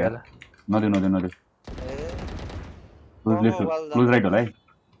सक्यो होला नदिउ क्लोज राइट होला है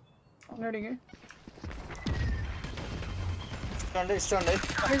नडिङ है stunned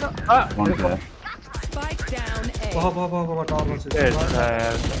Spike down A. Tower छ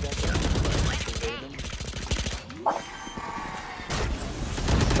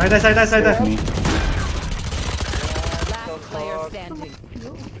side Last player standing.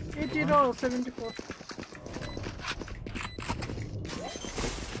 80 or 74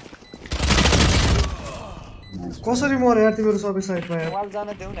 कसरी मरे यार तिम्रो सबै साइडमा यार वाल जान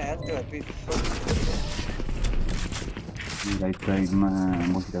देऊ न यार त्यो हैप्पी राइट साइडमा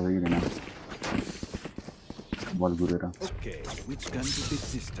मसिरहेको छैन बल गुरेर Okay, which gun to pick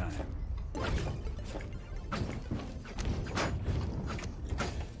this time?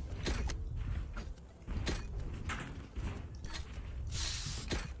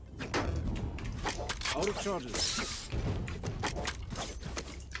 Out of charges.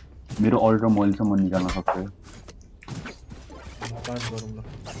 मेरो अल्ट्रा मोइलसम्म निकाल्न सक्छु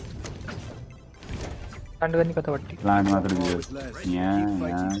काण्ड गर्ने कतापट्टि प्लान्ट मात्र दियो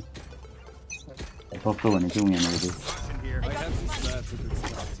यहाँ सक्छौ भने चाहिँ यहाँ मैले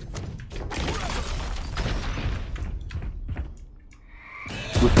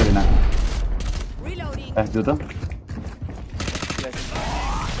कुछ छैन जो त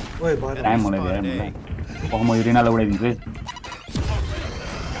ओए भरे टाइम मलाई दिएर मलाई म यो रेनालाई उडाइदिन्छु है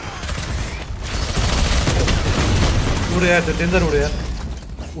उडे यार त्यो डेन्जर उडे यार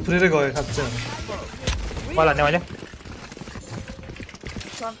उफ्रेरै गयो खाच्छ मलाई नि मैले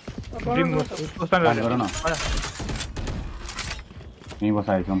गर न यहीँ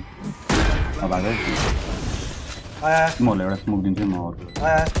बसाएछौँ अब आगे आया मलाई एउटा स्मोक दिन्छु म अर्को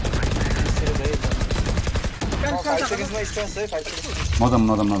आया 5 seconds मा स्टोन है 5 seconds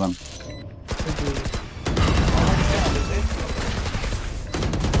नदम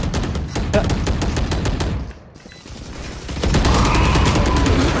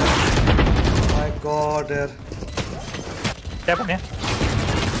my god यार क्या बने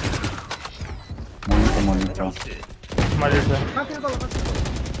मलिन्छ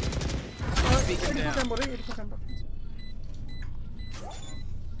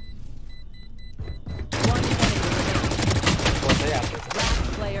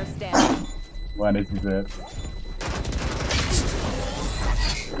Player standing. One is there.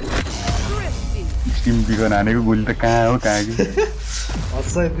 Steam begin हानेको गोली त कहाँ हो कहाँ कि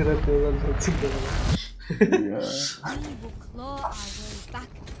हसाइतिर त्यो गर्छ छिक्दैन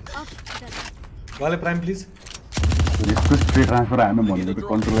वाले प्राइम प्लिज यसको स्ट्रेट ट्रान्सफर हान्नु भनेको त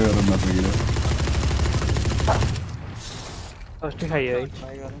कन्ट्रोल गर्न नसकियो फर्स्ट खाइयो है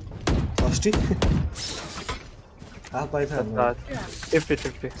फर्स्ट हाफ पाइ था 50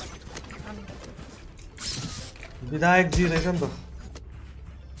 विधायक जी रहेछ नि त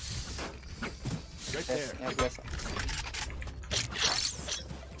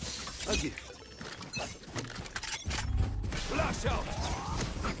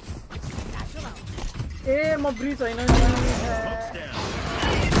ए म ब्रिज हैन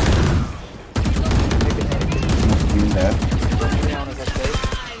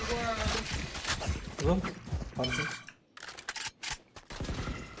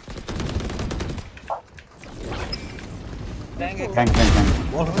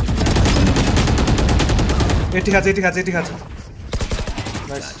एटी खान्छ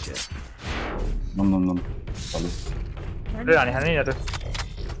नाइस नम चलो रे हाने नि त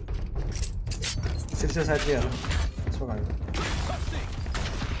 60 साइड के हाल्नु यसो गाडी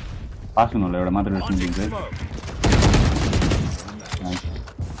पास हुनुलाई एउटा मात्र रेटिङ दिन्छ है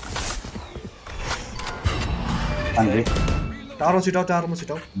nice tarot छिटाउ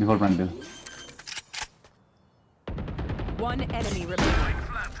default plant One enemy remaining.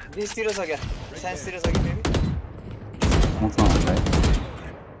 This तिर छ क्या साइन्स तिर छ कि मेबी मसँग हुन्छ है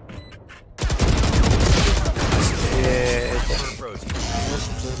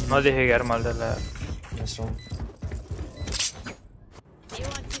नदेखेको यार मैले त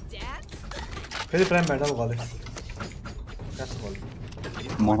फेरि प्राइम भ्यान्डल गले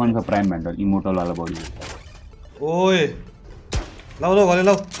मसँग छ प्राइम भ्यान्डल इमोर्टल वाला बडी ओए लाउ गले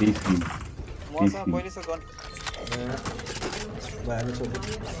लाउ मसँग पहिले छ गन भाइले छोड्नु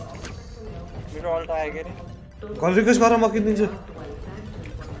मेरो अल्ट आयो के रे कल रिक्वेस्ट गर म किनिदिन्छु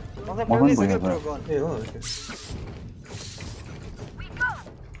मसँग पहिले छ के प्रो गन ए हो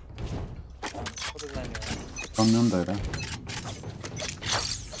सम्झौँ त हेर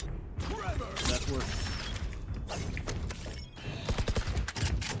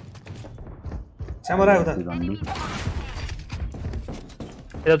सामरा उता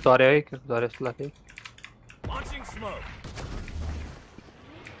यो झरे है के झरे जस्तो लाग्यो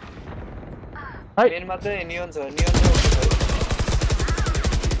मेन मात्रै नियन छ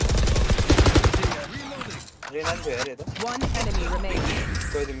रेनान भयो अरे त One enemy remaining.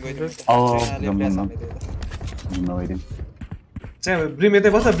 गइदिम चाहिँ ब्रिम यतै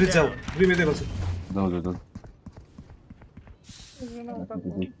बस्छ ब्रिज जाऊ ब्रिम यतै बस्छ जाऊ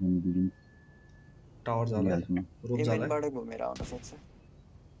टावर जाला रुम जाला मेनबाट घुमेर आउन सक्छ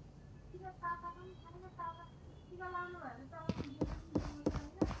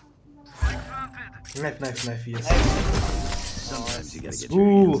Knife, yes. Sometimes you gotta get Ooh.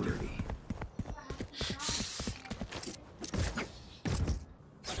 your hands dirty.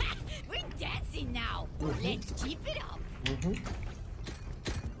 We're dancing now. Let's keep it up.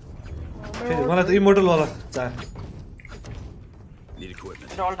 फेरि मलाई त इमोर्टल वाला चाहियो Need equipment.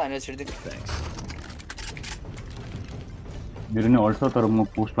 अल्ट हानेर छिर्दिनु Thanks. मेरो नि अल्ट तर म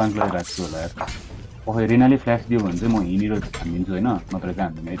पोस्ट प्लान्ट लगाइरहेको छु होला यार पखै रिनाले फ्ल्यास दियो भने चाहिँ म हिँडेर हानिदिन्छु होइन नत्र चाहिँ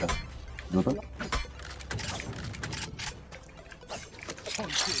हान्दिनँ है त जो त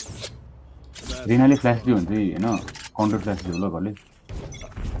रिनाले फ्ल्यास दियो भने चाहिँ होइन काउन्टर फ्ल्यास दियो ल घरले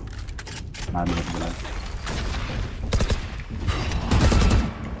मार्नुपर्छ बेला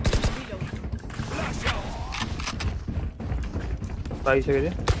पाइसक्यो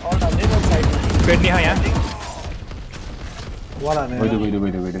रे अल्ट हान्दै न साइडमा पेट नि यहाँ वाला नै गइदो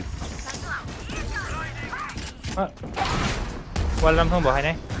वाल राम्रोसँग भएन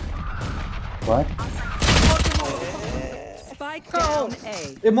है What? Spike down A.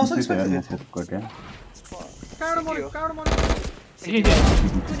 ए मसँग स्पेक्ट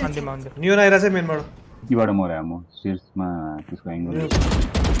नियो आइरा चाहिँ मेनबाट यीबाट मरे म सिर्समा त्यसको एंगल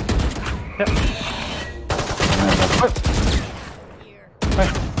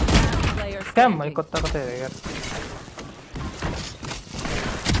क्या मैं कत्ता कत्ता है यार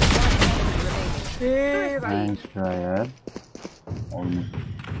नाइस ट्राई यार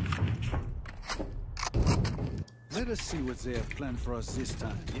Let us see what they have planned for us this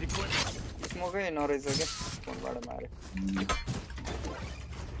time. Smoke है ना रेज़ के कौन बाड़ा मारे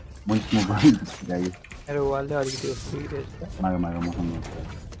मुझ स्मोक जाइए अरे वाले और किसी उसकी मार मार मौसम में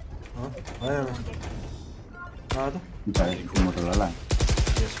हाँ आया ना तो इधर मोटर वाला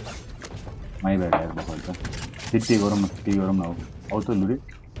माई बैठ यार बहुत तो सिटी गरम ना हो और तो लुरी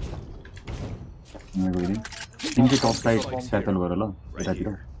मैं कोई नहीं इनके टॉप साइड सेटल करो लो इधर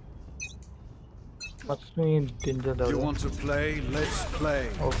इधर You want to play? Let's play.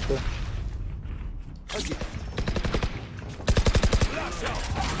 Okay.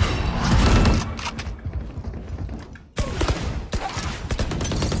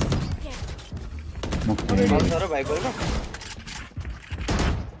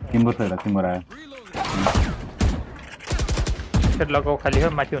 Timber side, timber आया. फिर लगाओ खाली है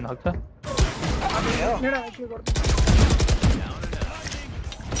माटी होना होगा.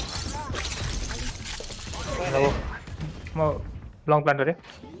 mau long plan tadi.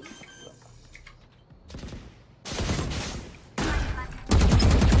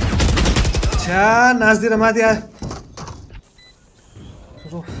 Chan, nasdi ramah dia.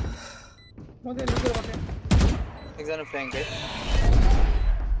 Exam flank है.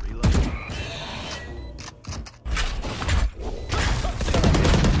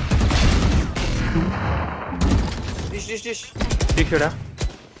 Dish. Dish udah.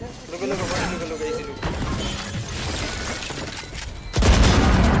 Look, easy look.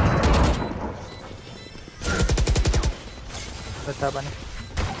 Bertahan.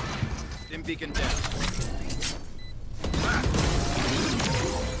 Dim beacon down.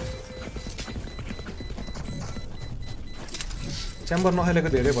 Chamber no hele ko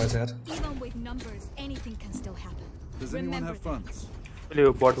धेरै भएछ यार. Even with numbers, anything can still happen. Does anyone have funds? ले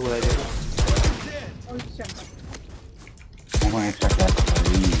वो bot हुआ है. Mau extra class.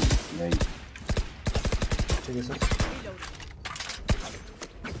 नहीं. ठीक है सर.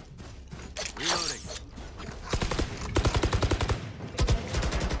 Reloading.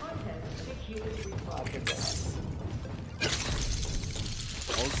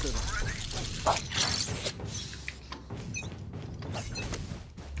 All set.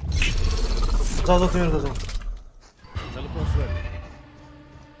 जाओ तिमीहरु त जाऊ. Teleport's ready.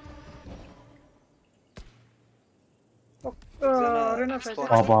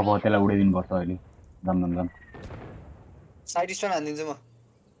 अब त्यसलाई उडाइदिनु पर्छ अहिले. दम. साइड स्टोन हान्दिन्छु म.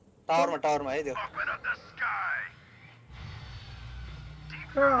 टावरमा है त्यो.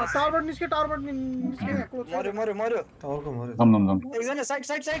 टावर निस्के मर्यो. टावरको मर्यो. दम. एकजना साइड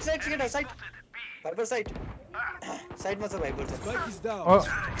केटा साइड. भाइपर साइड. साइडमा छ भाइपर छ. Strike is down. Oh,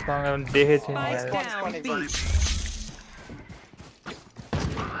 सँग देखे थे.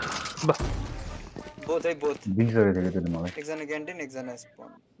 बोथ. बिग्सरे थियो त्यो मलाई. एकजना क्यान्टिन एकजना स्पन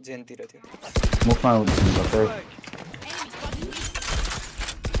जेनतिर थियो. मुखमा उठ्नु पर्छ.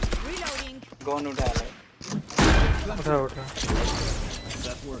 Reloading. गन उठाले. उठा.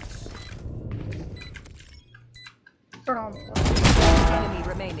 That works. Enemy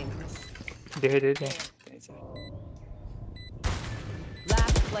remaining. देखे थे.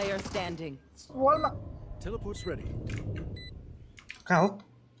 Last player standing. Teleport's ready. कहाँ हो?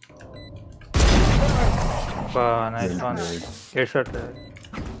 Nice one. Headshot.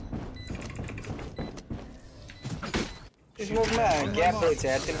 स्मोकमा ग्याप रहेछ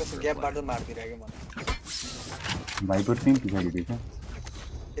यार त्यसको ग्यापबाट मार्दिरहेको म. भाइपर टिम पछाडी रहेछ.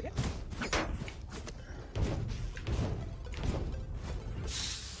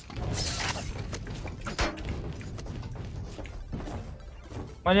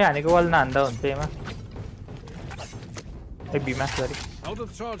 मैले हानेको वाल नहान्दा हुन्छ एमा. ए बिमा सरी. Out of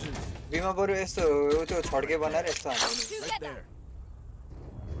charges. बिमा बरु यस्तो त्यो छड्के बनाएर यस्तो हान्दिनु. Right there.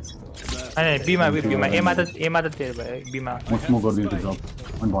 अनि बिमा एमा त तेरो भयो बिमा. म स्मोक गर्दिन्छु ड्रप.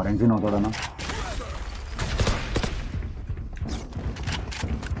 अनि भरेन चाहिँ नचढ न.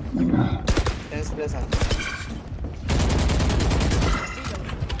 प्लेस हान्छ.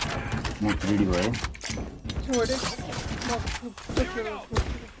 म रेडी भयो.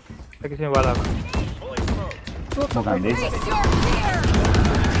 किसी वाला म गान्दै.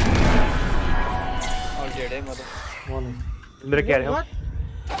 और जेड है मतलब. इधर क्या है?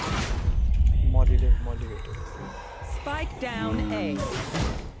 मोटिवेटर. Spike down A.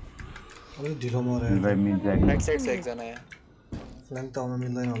 अलि ढिलो मर्यो. रिभाइभ मिल जाएगी. बैक साइड से एकजना है. फ्ल्याङ्क त आउन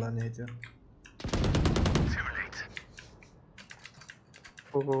मिल्दैन होला नि त्यो.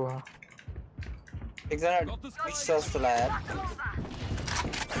 एकजना डिस छ जस्तो लाग्यो यार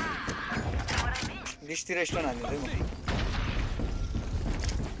डिसतिर स्टोन हान्दिँदै म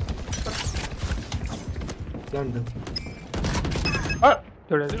प्लान्ट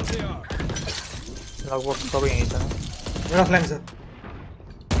लगभग सबै यहीँ छ एउटा फ्ल्याङ्क छ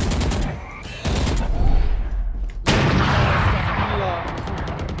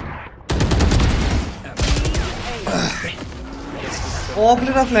Open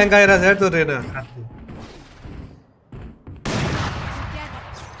up flank आइरा है तो रेना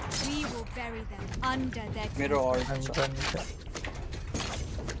मेरो ऑल्ट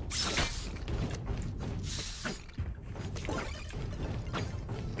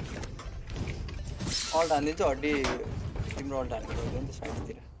हान्दिन्छ हड्डी तिम्रो ऑल्ट हान्नु पर्दैन नि त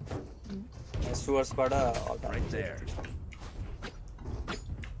साइडतिर सुवर्सबाट ऑल्ट हान्नु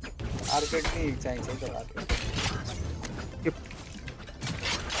आर्केड नि चाहिन्छ नि त आर्केड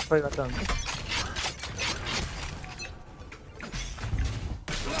सबै गर्दा हुन्छ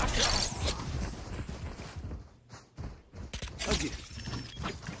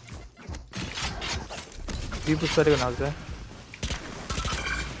रिपुस गरेको नाल्छ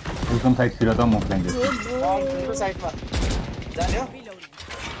उसम साइडतिर त म फ्ल्याङ्क दिन्छु तिम्रो साइडमा जाने हो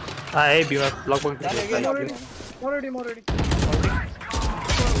ए बिमा लगभग अलरेडी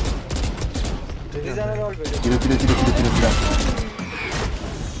दुईजना रोल भेट्यो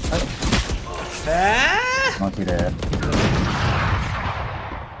Not here.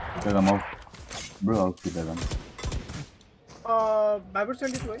 Get them out. Bro, I'll keep them. Viper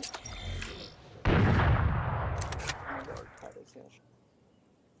 22 है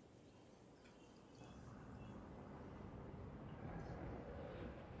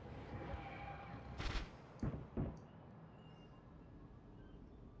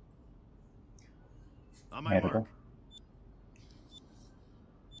Merda.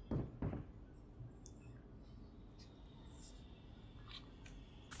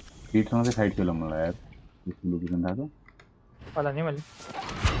 Kids on the side chalo mala yaar. Is location tha to? Wala nahi mali.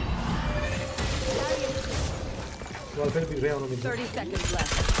 Wall pay भी रहे हैं 30 seconds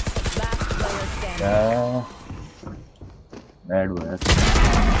left. Last player standing. Yeah. Bad was.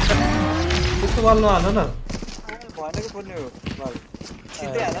 इसको wall ना आना ना. वाले को पढ़ने हो वाल.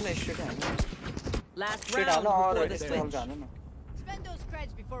 सीधे आना ना स्ट्रेट आना. Last round before the switch. Spend those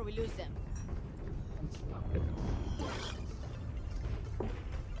creds before we lose them.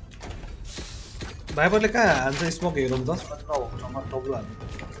 भाइपरले कहाँ हान्छ स्मोक हेरौँ 10 मिनेट नभएकोसम्म टब्लो हाल्नु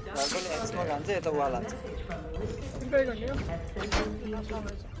भाइपरले स्मोक हान्छ यता वाल हान्छ सिम्पल गर्ने हो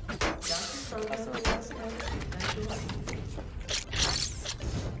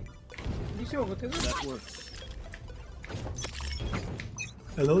दिसो हो त्यो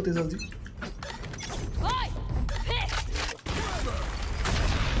हेलो तेजल जी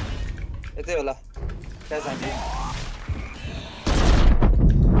यतै होला त्यहाँ जाने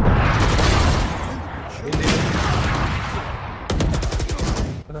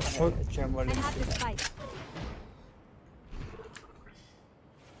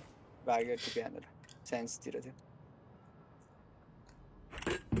भाग्यो टिपे हानेर साइन्सतिर थियो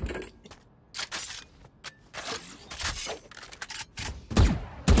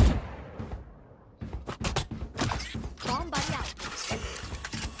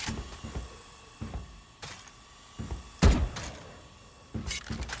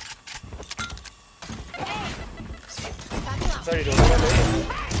Sorry, don't go away.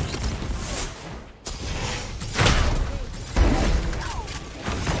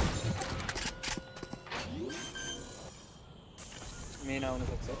 Main आउनु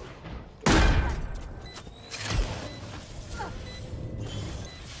सक्छ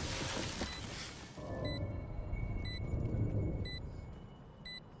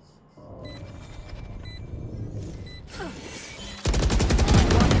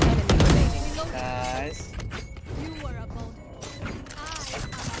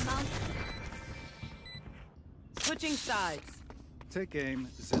Switching sides. Take aim,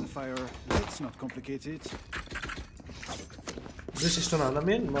 Zenfire. Let's not complicate it. This is not a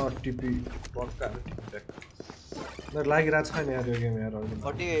main, more TP. What kind of TP? But like that's fine. Yeah, game. Yeah,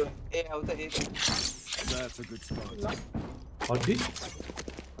 What do you? How the? That's a good spot. What do?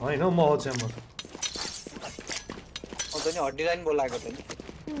 I know more chamber. Oh, then you line bola ko then.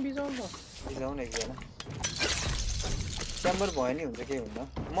 Bizon एकजना chamber भयो नि हुन्छ के हुन्न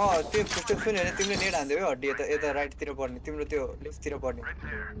म त्यो पुस्टक सुने भने तिमीले नेट हान्दियौ हड्डी यता यता राइट तिर पर्ने तिम्रो त्यो लेफ्ट तिर पर्ने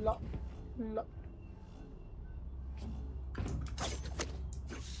ल ल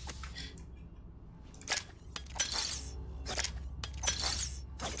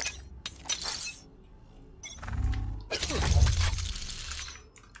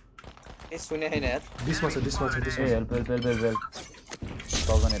ए सुने हैन यार डिसमा छ ए हेल्प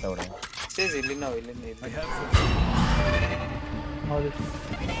सगन यता उडा सेज हिल्ली न हिल्ली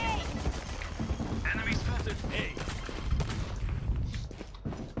Enemy spotted A.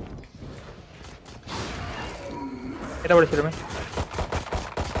 यता बढे छिरमै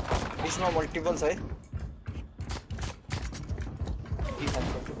डिसमा मल्टिपल्स है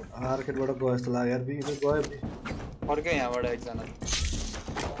मार्केटबाट गयो जस्तो लाग्यो यार बिगिन गयो फर्क्यो यहाँबाट एकजना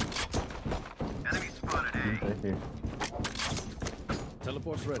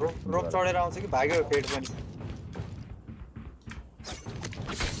Teleport's ready. रोप चढेर आउँछ कि भाग्यो पेट पनि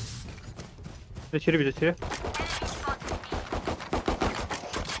छिरे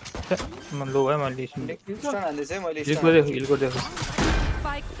मन लो है मैले स्टन हान्दै चाहिँ मैले हिल को देखो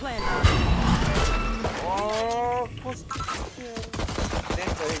Spike planted. ओ कस्तो देन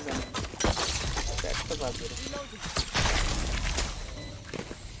छ एकजना ट्याक त बाजु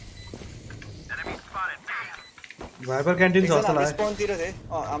भाइपर क्यान्टिन छ जस्तो लाग्यो स्पन तिर थिए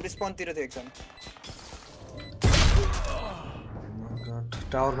हाम्रो स्पन तिर थियो एकजना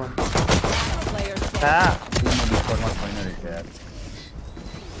टावरमा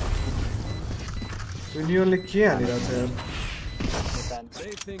युनियनले के हालिरहेछ यार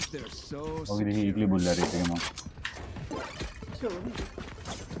They think they're so अघिदेखि एक्लै बोलिरहेको थिएँ म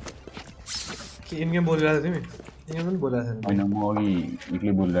के इनगेम बोलिरहेको तिमी इनगेम पनि बोलिरहेको थिएन होइन म अघि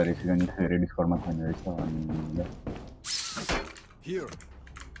एक्लै बोलिरहेको थिएँ अनि फेरि डिस्कर्डमा छैन रहेछ अनि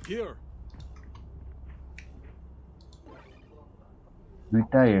here.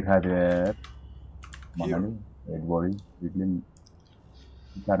 दुईटा हेड खाएको थियो यार भन्नाले हेड बडी हिटले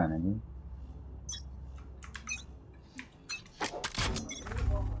चार हाने नि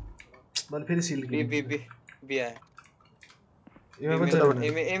मैले फेरि सिल बी आयो एमे पनि छ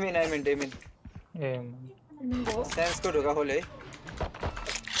एम सेन्सको ढोका खोले है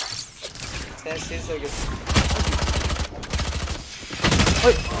सेन्स सिर्सक्यो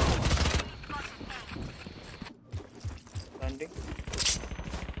ओइ ल्यान्डिङ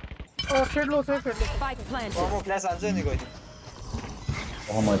फेड लो Spike planted. म फ्ल्यास हाल्छु नि गइदिनु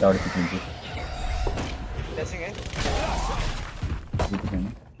म यताबाट खिचिन्छु फ्ल्यासिङ है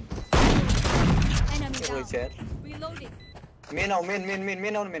Enemy down. यार Reloading. मेन आउ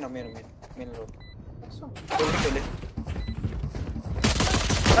मेन रोड खोले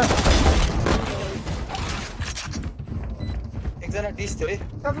एकजना डिस थियो है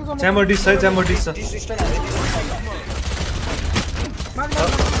च्याम्बर डिस छ डिस स्टन हाले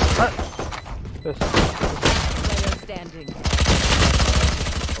Player standing.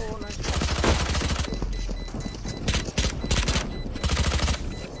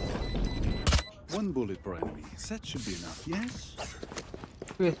 One bullet per enemy. That should be enough, yes?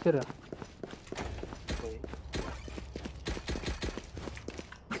 तेरा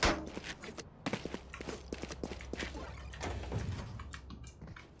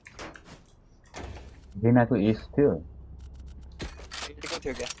जेनाको एस थियो क्रिटिकल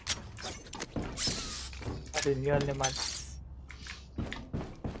थियो क्या अरे निकाल्ने मार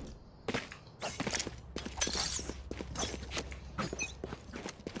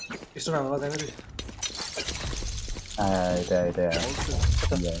यस्तो राम्रो लाग्दैन रे यता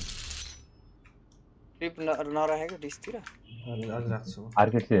ट्रिप नराखेको डिसतिर अलि राख्छु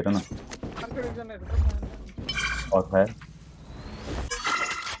आर्केट चाहिँ हेर न फायर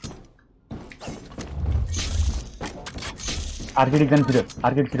आर्केट एकजना छिरो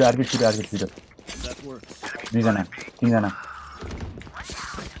आर्केट छिरो दुईजना तीनजना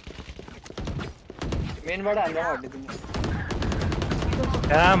मेनबाट हान्दा हट्दिदिनु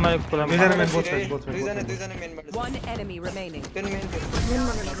Yeah, my दुईजना मेनबाट One enemy remaining. त्यो मेन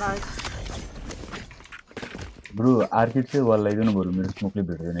ब्रो आर्केट चाहिँ वाल लगाइदिनु बरु मेरो स्मोकले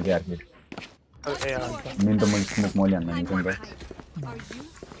भेट्दैन कि आर्केट मेन त मैले स्मोक मैले हान्न नि त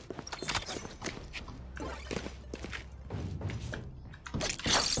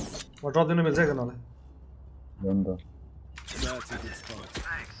म ड्रप दिनु मिल्छ के नलाई हो नि त That's a good spot.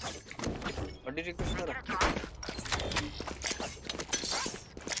 Body request गर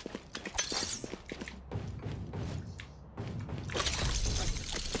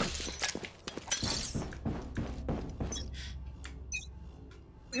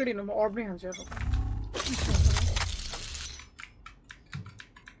गडी न म अर्ब नै हान्छु यार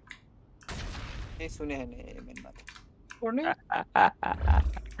ए सुने हैन मेनमा पर्ने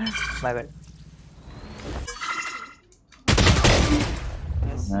बाय बाय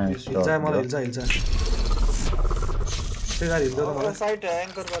हिल्छ मलाई हिल्छ त्यही गाडी हिल्दैन मलाई साइड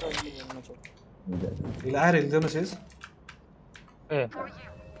एंकर गरेर हिल आएर हिल्दैन सेस ए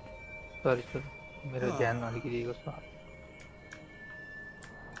सरी मेरो ध्यान अलिकति गएको छ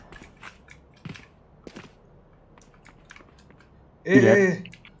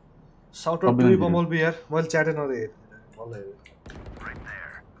Shout out to you Bumblebee यार मैले च्याटै नरे मलाई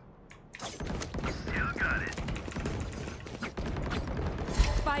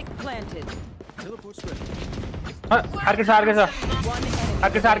Spike planted. Teleport's ready. Arcade sa.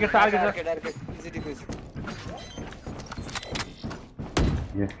 Easy defuse.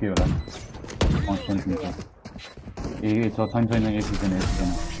 Yes, ke होला. Constantly. 저 천천히 해주세요.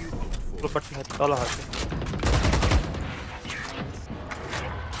 Property है तल hot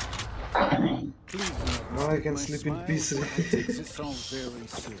Now I can sleep in peace. Takes it all very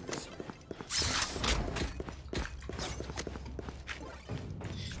seriously.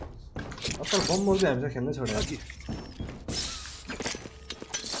 अब बम मोल चाहिँ हामीसँग खेल्नै छोड्यो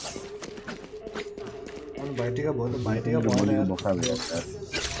अनि भाइटिका भयो त भाइटिका भएन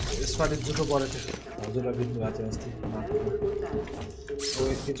यसपालि जुटो परेको थियो हजुरलाई बित्नु भएको थियो अस्ति अब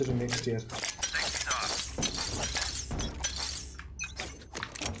एकैचोटि नेक्स्ट इयर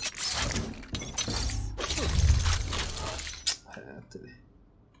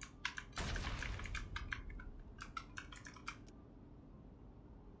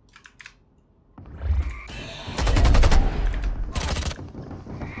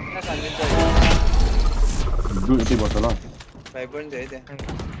यति पर्छ ल भाइ पनि थियो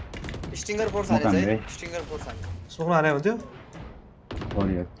त्यहाँ स्टिंगर फोर्स हाने चाहिँ स्टिंगर फोर्स हाने स्मोकमा हाने हुन्थ्यो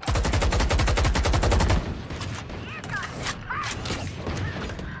सरी यार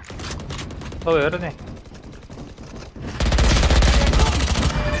ओ हेर नि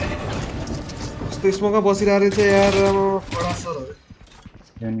यस्तो स्मोकमा बसिरहेको रहेछ यार बडा सरहरु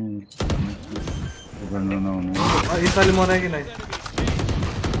यसपालि मनायो कि नै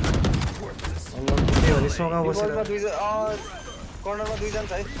स्मोकमा बसिरहेको कर्नरमा दुई जन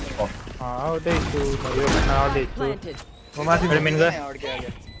छ है उतै छु यो आउँदै छु म माथि मेन गए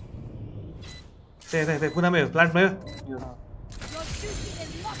त्यही पुनामै हो प्लान्टमै हो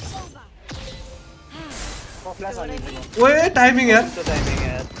ओए टाइमिङ यार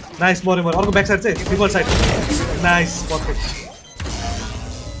नाइस मरे अर्को ब्याक साइड चाहिँ ट्रिपल साइड नाइस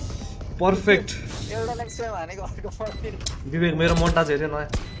पर्फेक्ट एउटा नेक्स्ट टाइम हानेको अर्को पर्फेक्ट विवेक मेरो मोन्टाज हेर्यो नयाँ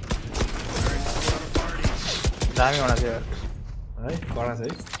दामी हुना थियो है कडा छ है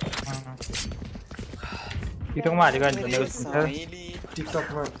टिकटकमा हालेको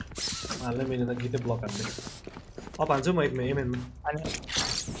टिकटकमा हाल्नै मिलेन गीतै ब्लक हाल्दै अब हाल्छु म एकमा एमएनमा अनि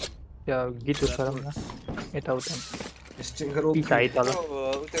त्यो गीत गरौँ न यताउता स्टिंगर पिछाइ तल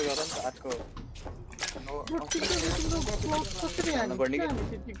उतै गरौँ हातको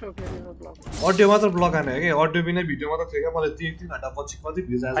अडियो मात्र ब्लक हाने कि अडियो बिना भिडियो मात्र थियो क्या मलाई 3 घण्टा पछि कति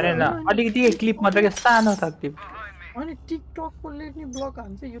भ्युज आयो हैन अलिकति क्लिप मात्र के सानो छ क्लिप अनि टिकटक कोले नि ब्लक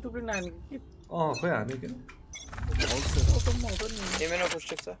हान्छ युट्युबले नहानेको के खोइ हाने के एमएनो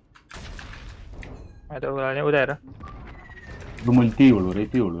पुस्टेक छ अरे उडाने उडाएर रुमल ती होलो रे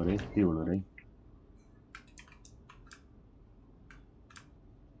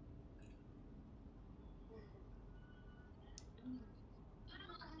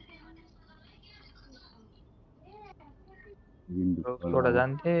थोड़ा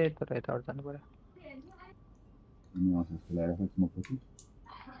जान्थे तर यताबाट जानु पर्यो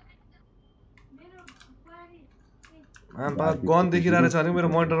गन देखिरहेको छ भने मेरो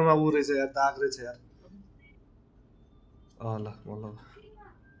मोनिटरमा उ रहेछ यार दाग रहेछ यार ल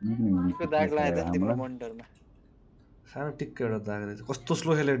दाग लाग्यो त तिम्रो मोनिटरमा सानो टिक्क एउटा दाग रहेछ कस्तो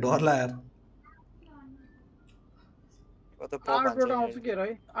स्लो खेले डर लाग्यो यार कता पप आउँछ के है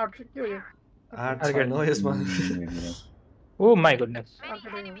 8 के हो यो 8 छैन यसमा ओ माय गुडनेस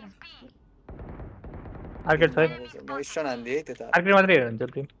आर्केड छ म स्टन हान्दिए है त्यता आर्केड मात्रै हेर्नुहुन्छ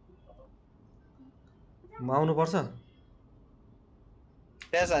तिमी म आउनु पर्छ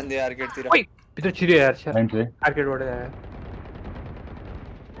त्यस हान्दिए आर्केड तिर ओइ भित्र छिर्यो यार आर्केडबाट आयो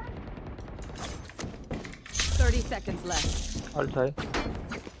 30 seconds left अल छ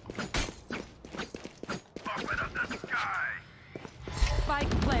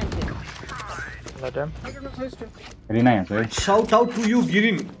spike planted रिना यहाँ छ शाउट आउट टु यु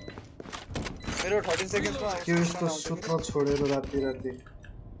गिरिन मेरो 30 सेकेन्ड्समा के यस्तो सुत्न छोडेर राति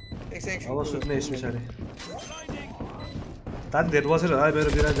अब सुत्ने यस पछाडि तान धेर बसेर है मेरो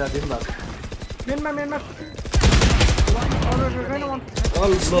बिरा जादिन भएको मेनमा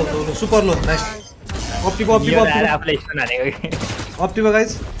सुपर लो नाइस अप्टिको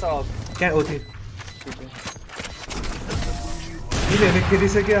गाइस क्या होती यिनीहरूले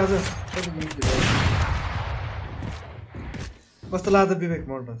खेलिसक्यो आज कस्तो लाग्छ विवेक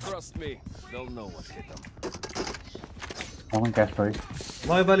मोन्टाज म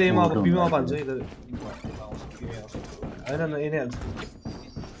योपालि एमा अब बिमा भन्छु नि होइन यिनै हाल्छु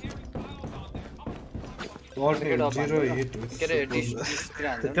 0 hit. Get a dish.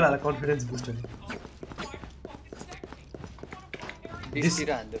 Confidence booster. Dish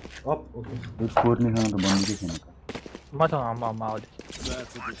tirando. Up, okay. This corny hand to bond the thing. I'm out.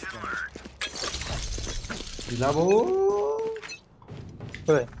 That's a good start. Labo.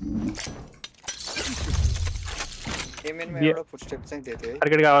 Hey. Amen में एउटा फुटस्टेप चाहिँ देते है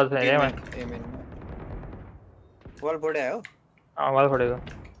टारगेट का आवाज है क्या मैं Amen में वॉल फोड़े आयो हाँ वॉल फोड़ेगा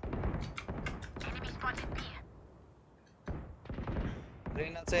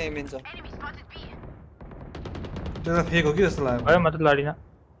रेना चाहिँ Amen छ त्यो फेक हो कि जस्तो लाग्यो अरे मतलब लाडी ना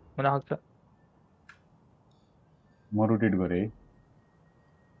मना हक छ म रोटेट गरे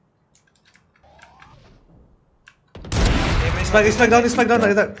Spike down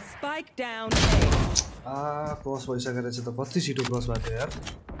इधर Spike down. क्रस भइसकेर चाहिँ त कति छिटो क्रस भएको यार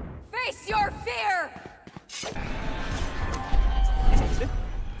Face your fear.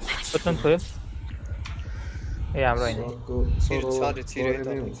 बच्चन छोयो ए हाम्रो हैन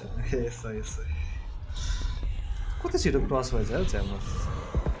कति छिटो क्रस भएछ यार च्याम्बर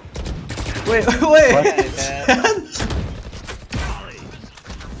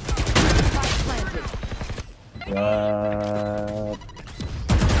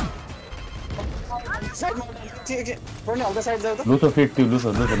लुसो फेक थियो लुसो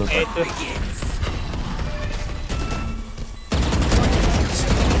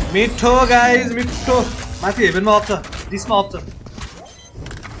मिठो गाइज मिठो माथि हेभेनमा अफ छ डिसमा अफ छ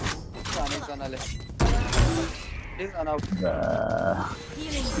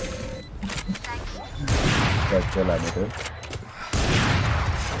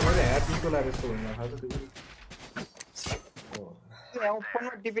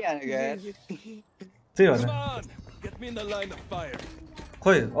त्यही हो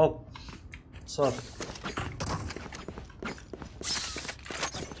खोइ अफ सर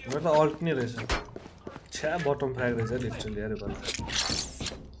मेरो त अल्ट नै रहेछ छ्या बटम फ्र्याग रहेछ लिटरली यार बल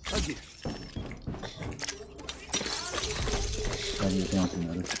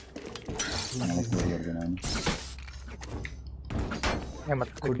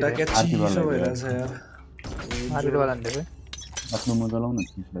खुट्टा क्या चिसो भइरहेछ यार आदिले वाला नि देबे आफ्नो मजा लाउन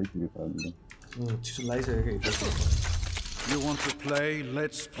चिसो लागिसक्यो क्या You want to play?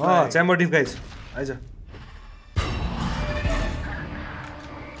 Let's play. Chamber diff guys आइज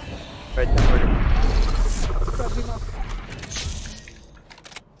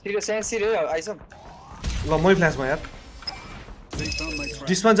Serious आइसम ल मै फ्ल्याशमा यार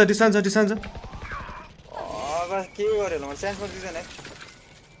डिस्पान छ अब के गरे ल म सेन्स गर्दिदैन है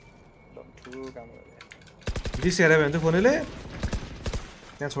ठुलो काम गरे डिस हेरे भने त फोनले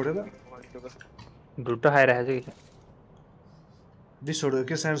त्यहाँ छोडेर ढुट्टा खाइरहेछ कि डिस छोड्यो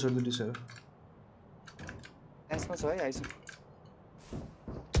के साइन्स छोड्यो डिस हेर सेन्समा छ है आइसम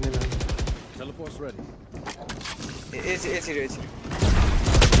Teleport's ready. It's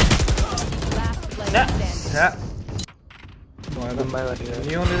Last player standing.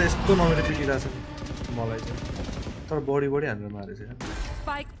 नियनले यस्तो नमिरे पिटिरहेछ मलाई चाहिँ तर बडी हानेर मारेछ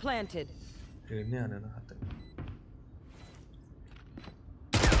Spike planted. हेर्नै हानेन हात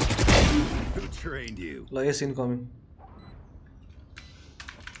Who trained you? ल एस इनकमिङ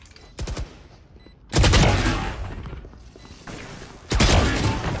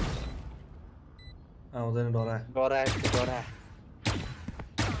आउँदैन डरा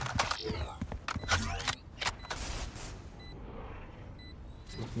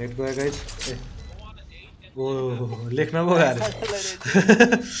नेट गयो गाइज ओ लेख्न पो गाह्रो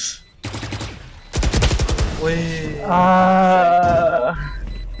ओए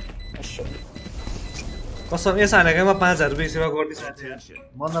कसम यस हानेकोमा 5000 रुपैयाँ सेवा गर्दिछु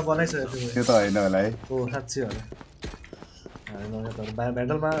मनमा बनाइसकेको थियो त्यो त हैन होला है ओ साच्चै होला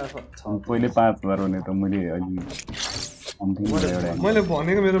ब्याटलमा पहिले 5000 हुने त मैले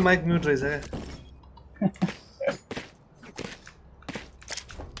भनेको मेरो माइक म्युट रहेछ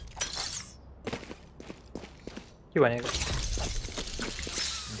के भनेको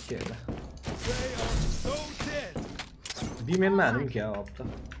के होला बिमेनमा हानौँ क्या अब त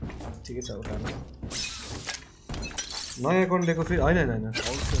ठिकै छ उठाउनु नयाँ कन्टेको फेरि हैन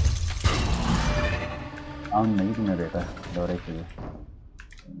आउनु नै तिनीहरू यता डराइसक्यो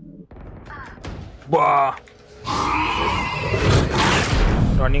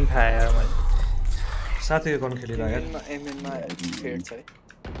रनिङ खाए यार मैले साथीको कन खेलिरहेको यार एमएनमा फेड छ है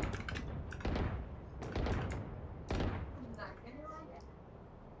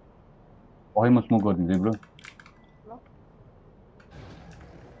ओइ म स्मोक गरिदिन्छु ब्रो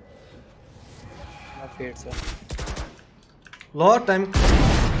फेड छ ल time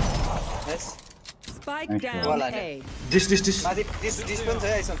yes Spike down A. This. माथि दिस पनि छ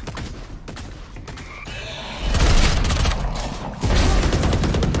है आइसम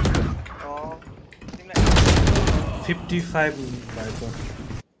 55 भएको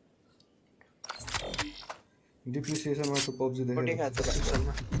डिप्रिसिएसनमा त पब्जी देखेको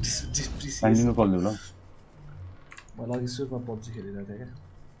पानीको कल ल मलाई अघि सुरुमा पब्जी खेलिरहेको थिएँ क्या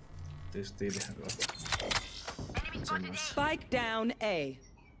त्यस्तै देखाएको Spike down A.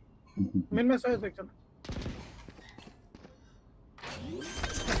 मेनमा सही देख्छ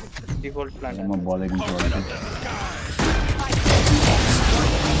डिफल्ट प्लान म बलेको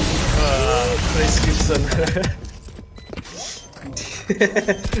प्रेस्क्रिप्सन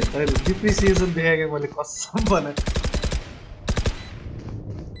डिप्रिसिएसन देखाएको मैले कसम भने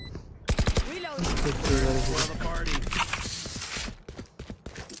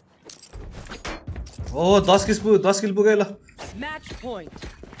ओ 10 किल पुगे ल Match point.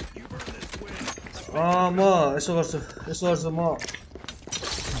 म यसो गर्छु म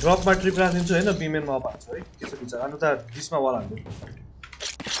ड्रपमा ट्रिप राखिदिन्छु हैन बिमेनमा अप हाल्छु है त्यसो बिचार अनु त डिसमा वाल हाल्छु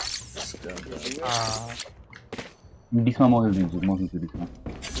डिसमा म दिन्छु डिसमा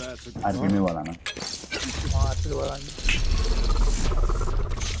आरपीमै वालामा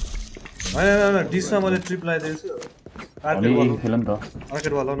हैन डिसमा मैले ट्रिप लगाइदिएको छु आर्केड वाल खेल नि त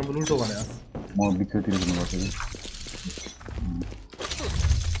आर्केड वाल लाउनु उल्टो भने म बिचतिर खेल्नुपर्छ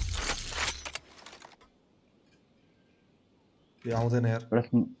कि यो आउँदैन यार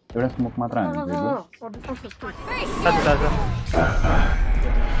एउटा स्मोक मात्र हान्नु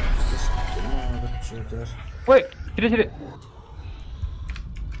ओइ छिरे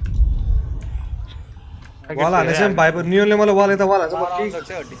वाल हाने चाहिँ भाइ नियनले मलाई वाल यता वाल हान्छ म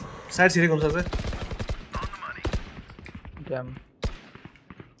साइड छिरेको हुन्छ चाहिँ Damn.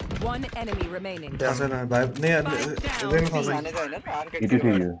 One enemy remaining. थाहा छैन भाइ रेन थाहा छैन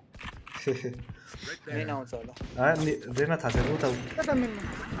रेन आउँछ होला रेन थाहा छैन उता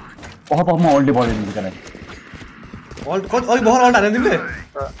म अल्टे बजाइदिन्छु क्या अल्ट अलि भर्खर अल्ट हाने तिमीले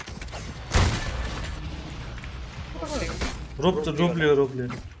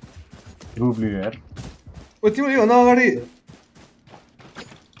रोप लियो यार ओ तिम्रो यो भन्दा अगाडि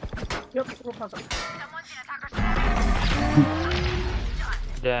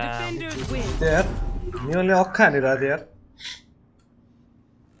Defenders win. यार नियनले अक्खा हानिरहेको थियो यार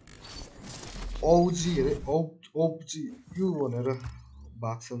औजी अरे औजी यो भनेर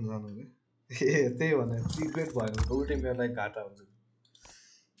भाग्छन् जानु अरे त्यही भनेर सिक्रेट भयो उल्टै मेरोलाई घाटा हुन्छ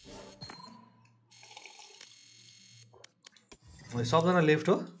सबजना लेफ्ट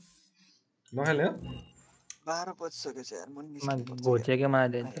हो नखेल्ने हो 12 बजिसक्यो यार म निस्किनु घोचेको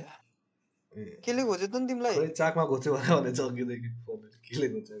माले केले घोच्यो त नि तिमीलाई खोइ चाकमा घोच्यो भने जग्गिँदैकी केले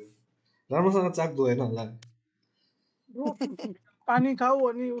घोच्यो राम्रोसँग चाक धोएन होला पानी खाऊ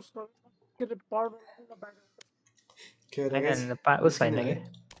अनि उसको के रे उस छैन कि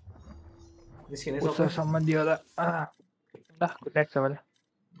उसको सम्बन्धी होला ल गुड नाइट सबैलाई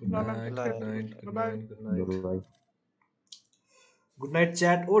गुड नाइट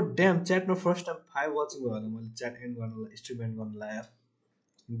च्याट ओ ड्याम च्याटमा फर्स्ट टाइम 5 वाचिङ भयो भने मैले च्याट एन्ड गर्नलाई स्ट्रिम एन्ड गर्नलाई यार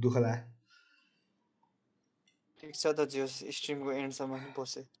दुःख लाग्यो ठिक छ त जियोस स्ट्रिमको एन्डसम्म नि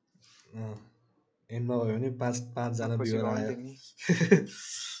बसे एन्डमा भयो भने 5 जना भ्युअर आयो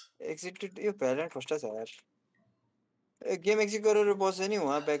एक्जिट यो भ्यालेन्ट फर्स्ट छ यार गेम एक्जिट गरेर बस्यो नि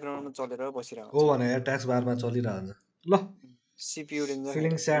उहाँ ब्याकग्राउन्डमा चलेर बसिरहेको हो भने यार ट्याक्स बारमा चलिरहेको हुन्छ ल CPU range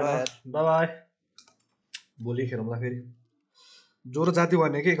feeling sad bye bye भोलि खेलौँला फेरि ज्वरो जाति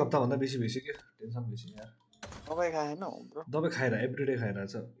भने कि एक हप्ता भन्दा बेसी भइसक्यो टेन्सन बेसी यार दबाई खाएन ब्रो दबाई खाएर एभ्रीडे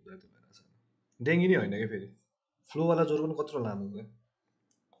खाइरहेछ जाति भइरहेछ डेङ्गी नै होइन कि फेरि फ्लूवाला ज्वरो पनि कत्रो लामो हो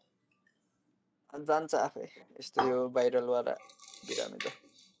जान्छ आफै यस्तो यो भाइरलवाला बिरामी त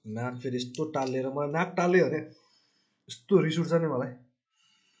नाक फेरि यस्तो टालेर मलाई नाक टाल्यो भने यस्तो रिस उठ्छ नि मलाई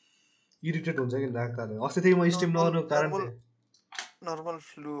इरिटेट हुन्छ कि नाक टाल्यो अस्तिदेखि म स्टिम नगर्नु कारण नर्मल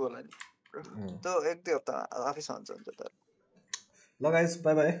फ्लू होला नि त एक दुई हप्ता आफै सहन्छ हुन्छ त ल guys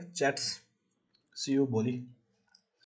bye bye chats C you भोलि